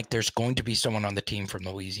feel like there's going to be someone on the team from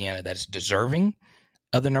Louisiana that's deserving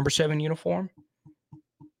of the number 7 uniform.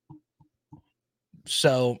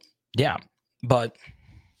 So, yeah. But,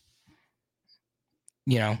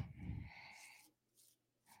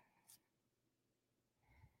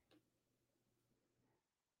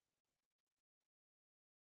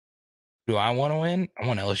 do I want to win? I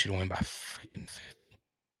want LSU to win by freaking 50.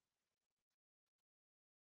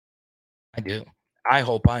 I do. I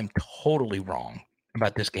hope I'm totally wrong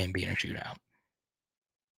about this game being a shootout.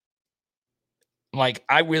 Like,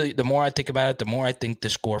 the more I think about it, the more I think the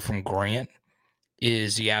score from Grant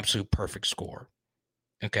is the absolute perfect score.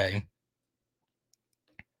 Okay.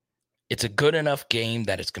 It's a good enough game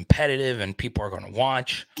that it's competitive and people are going to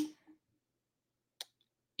watch.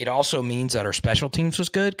 It also means that our special teams was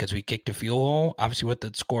good because we kicked a field goal, obviously with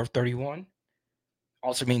the score of 31.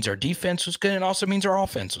 Also means our defense was good, and also means our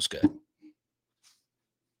offense was good.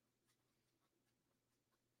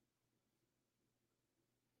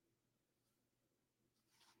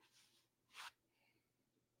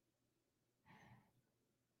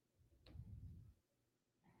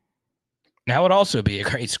 That would also be a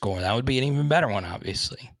great score. That would be an even better one,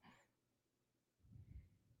 obviously.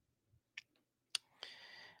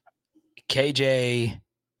 KJ,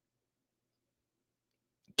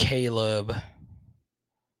 Caleb,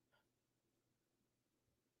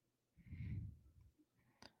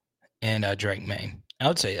 and Drake May. I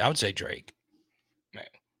would say Drake May.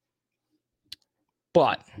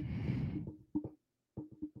 But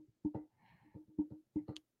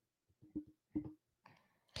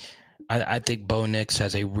I think Bo Nix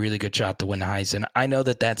has a really good shot to win the Heisman. I know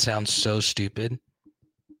that sounds so stupid.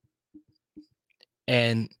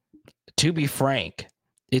 And to be frank,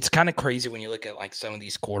 it's kind of crazy when you look at like some of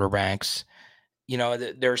these quarterbacks.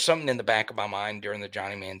 There's something in the back of my mind during the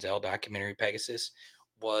Johnny Manziel documentary, Pegasus,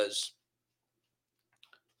 was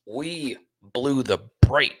we blew the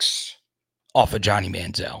brakes off of Johnny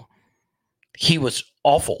Manziel. He was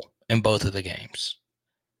awful in both of the games.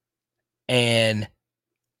 And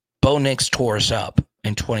Bo Nix tore us up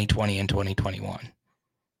in 2020 and 2021.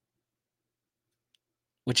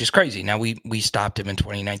 Which is crazy. Now, we stopped him in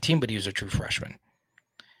 2019, but he was a true freshman.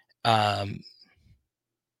 But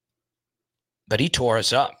he tore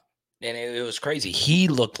us up. And it was crazy. He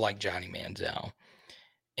looked like Johnny Manziel.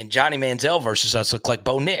 And Johnny Manziel versus us looked like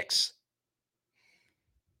Bo Nix.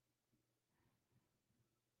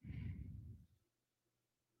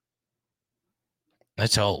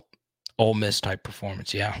 That's all Ole Miss type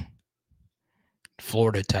performance, yeah.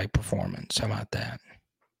 Florida type performance. How about that?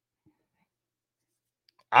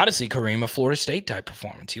 Honestly, Kareem, a Florida State type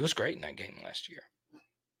performance. He was great in that game last year.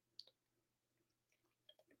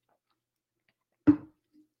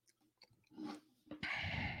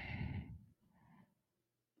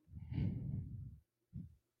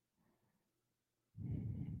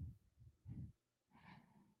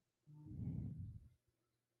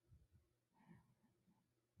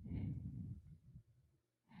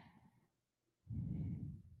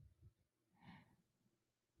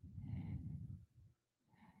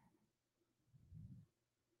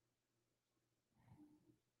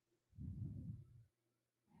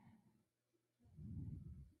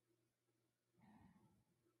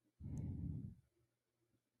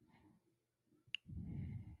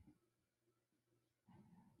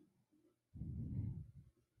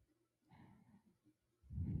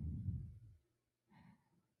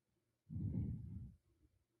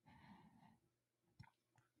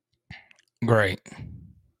 Great.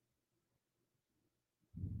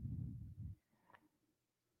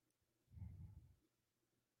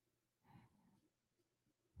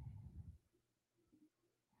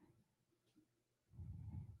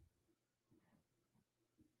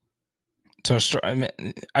 So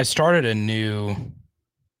I started a new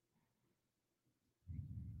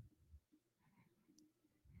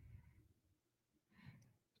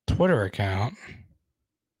Twitter account.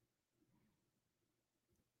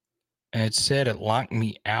 And it said it locked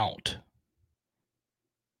me out.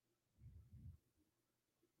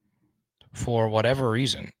 For whatever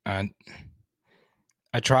reason. I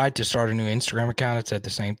tried to start a new Instagram account. It said the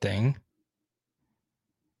same thing.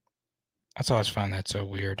 I always find that so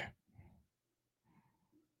weird.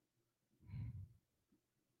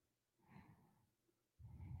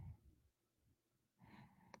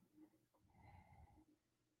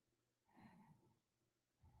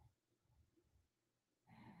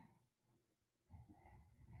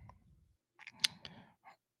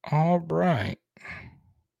 All right.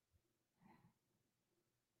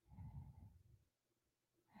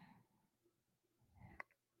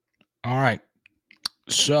 All right.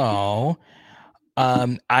 So,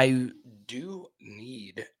 I do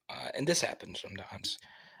need, and this happens sometimes.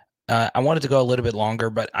 I wanted to go a little bit longer,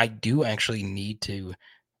 but I do actually need to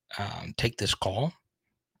take this call.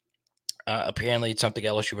 Apparently, it's something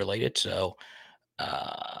LSU related. So,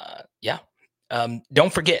 yeah.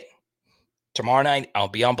 Don't forget, tomorrow night I'll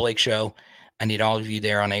be on Blake's show. I need all of you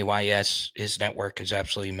there on AYS. His network is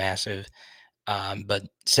absolutely massive. But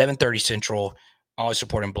 7:30 Central, always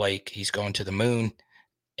supporting Blake. He's going to the moon.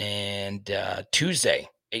 And Tuesday,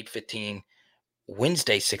 8:15,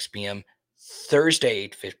 Wednesday, 6 p.m., Thursday,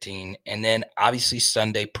 8:15, and then obviously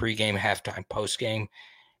Sunday, pregame, halftime, postgame.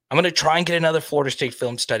 I'm going to try and get another Florida State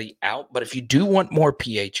film study out. But if you do want more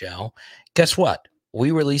PHL, guess what? We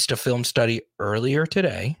released a film study earlier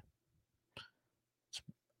today.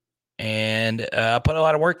 And I put a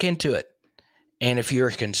lot of work into it. And if you're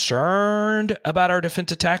concerned about our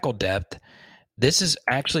defensive tackle depth, this is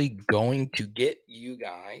actually going to get you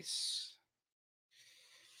guys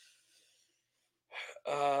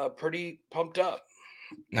pretty pumped up.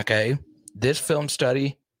 Okay. This film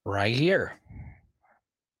study right here.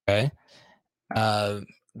 Okay. Go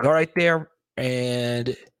right there.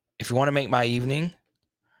 And if you want to make my evening,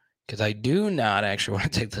 because I do not actually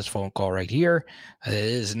want to take this phone call right here, it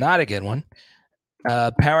is not a good one.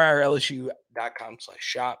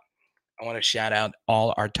 PowerHourLSU.com/shop. I want to shout out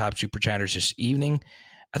all our top super chatters this evening.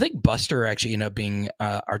 I think Buster actually ended up being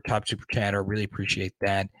our top super chatter. Really appreciate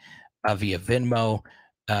that. Via Venmo,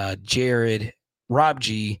 Jared, Rob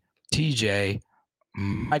G, TJ,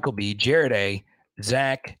 Michael B, Jared A,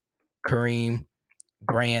 Zach, Kareem,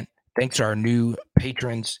 Grant. Thanks to our new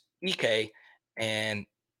patrons, EK and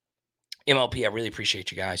MLP. I really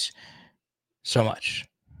appreciate you guys so much.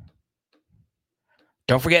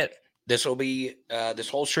 Don't forget, this will be this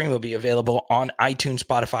whole stream will be available on iTunes,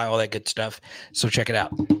 Spotify, all that good stuff. So check it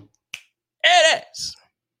out. It is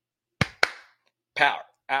Power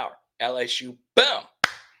Hour LSU. Boom.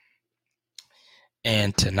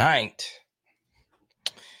 And tonight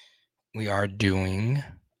we are doing.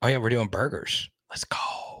 Oh yeah, we're doing burgers. Let's go.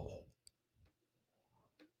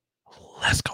 Let's go.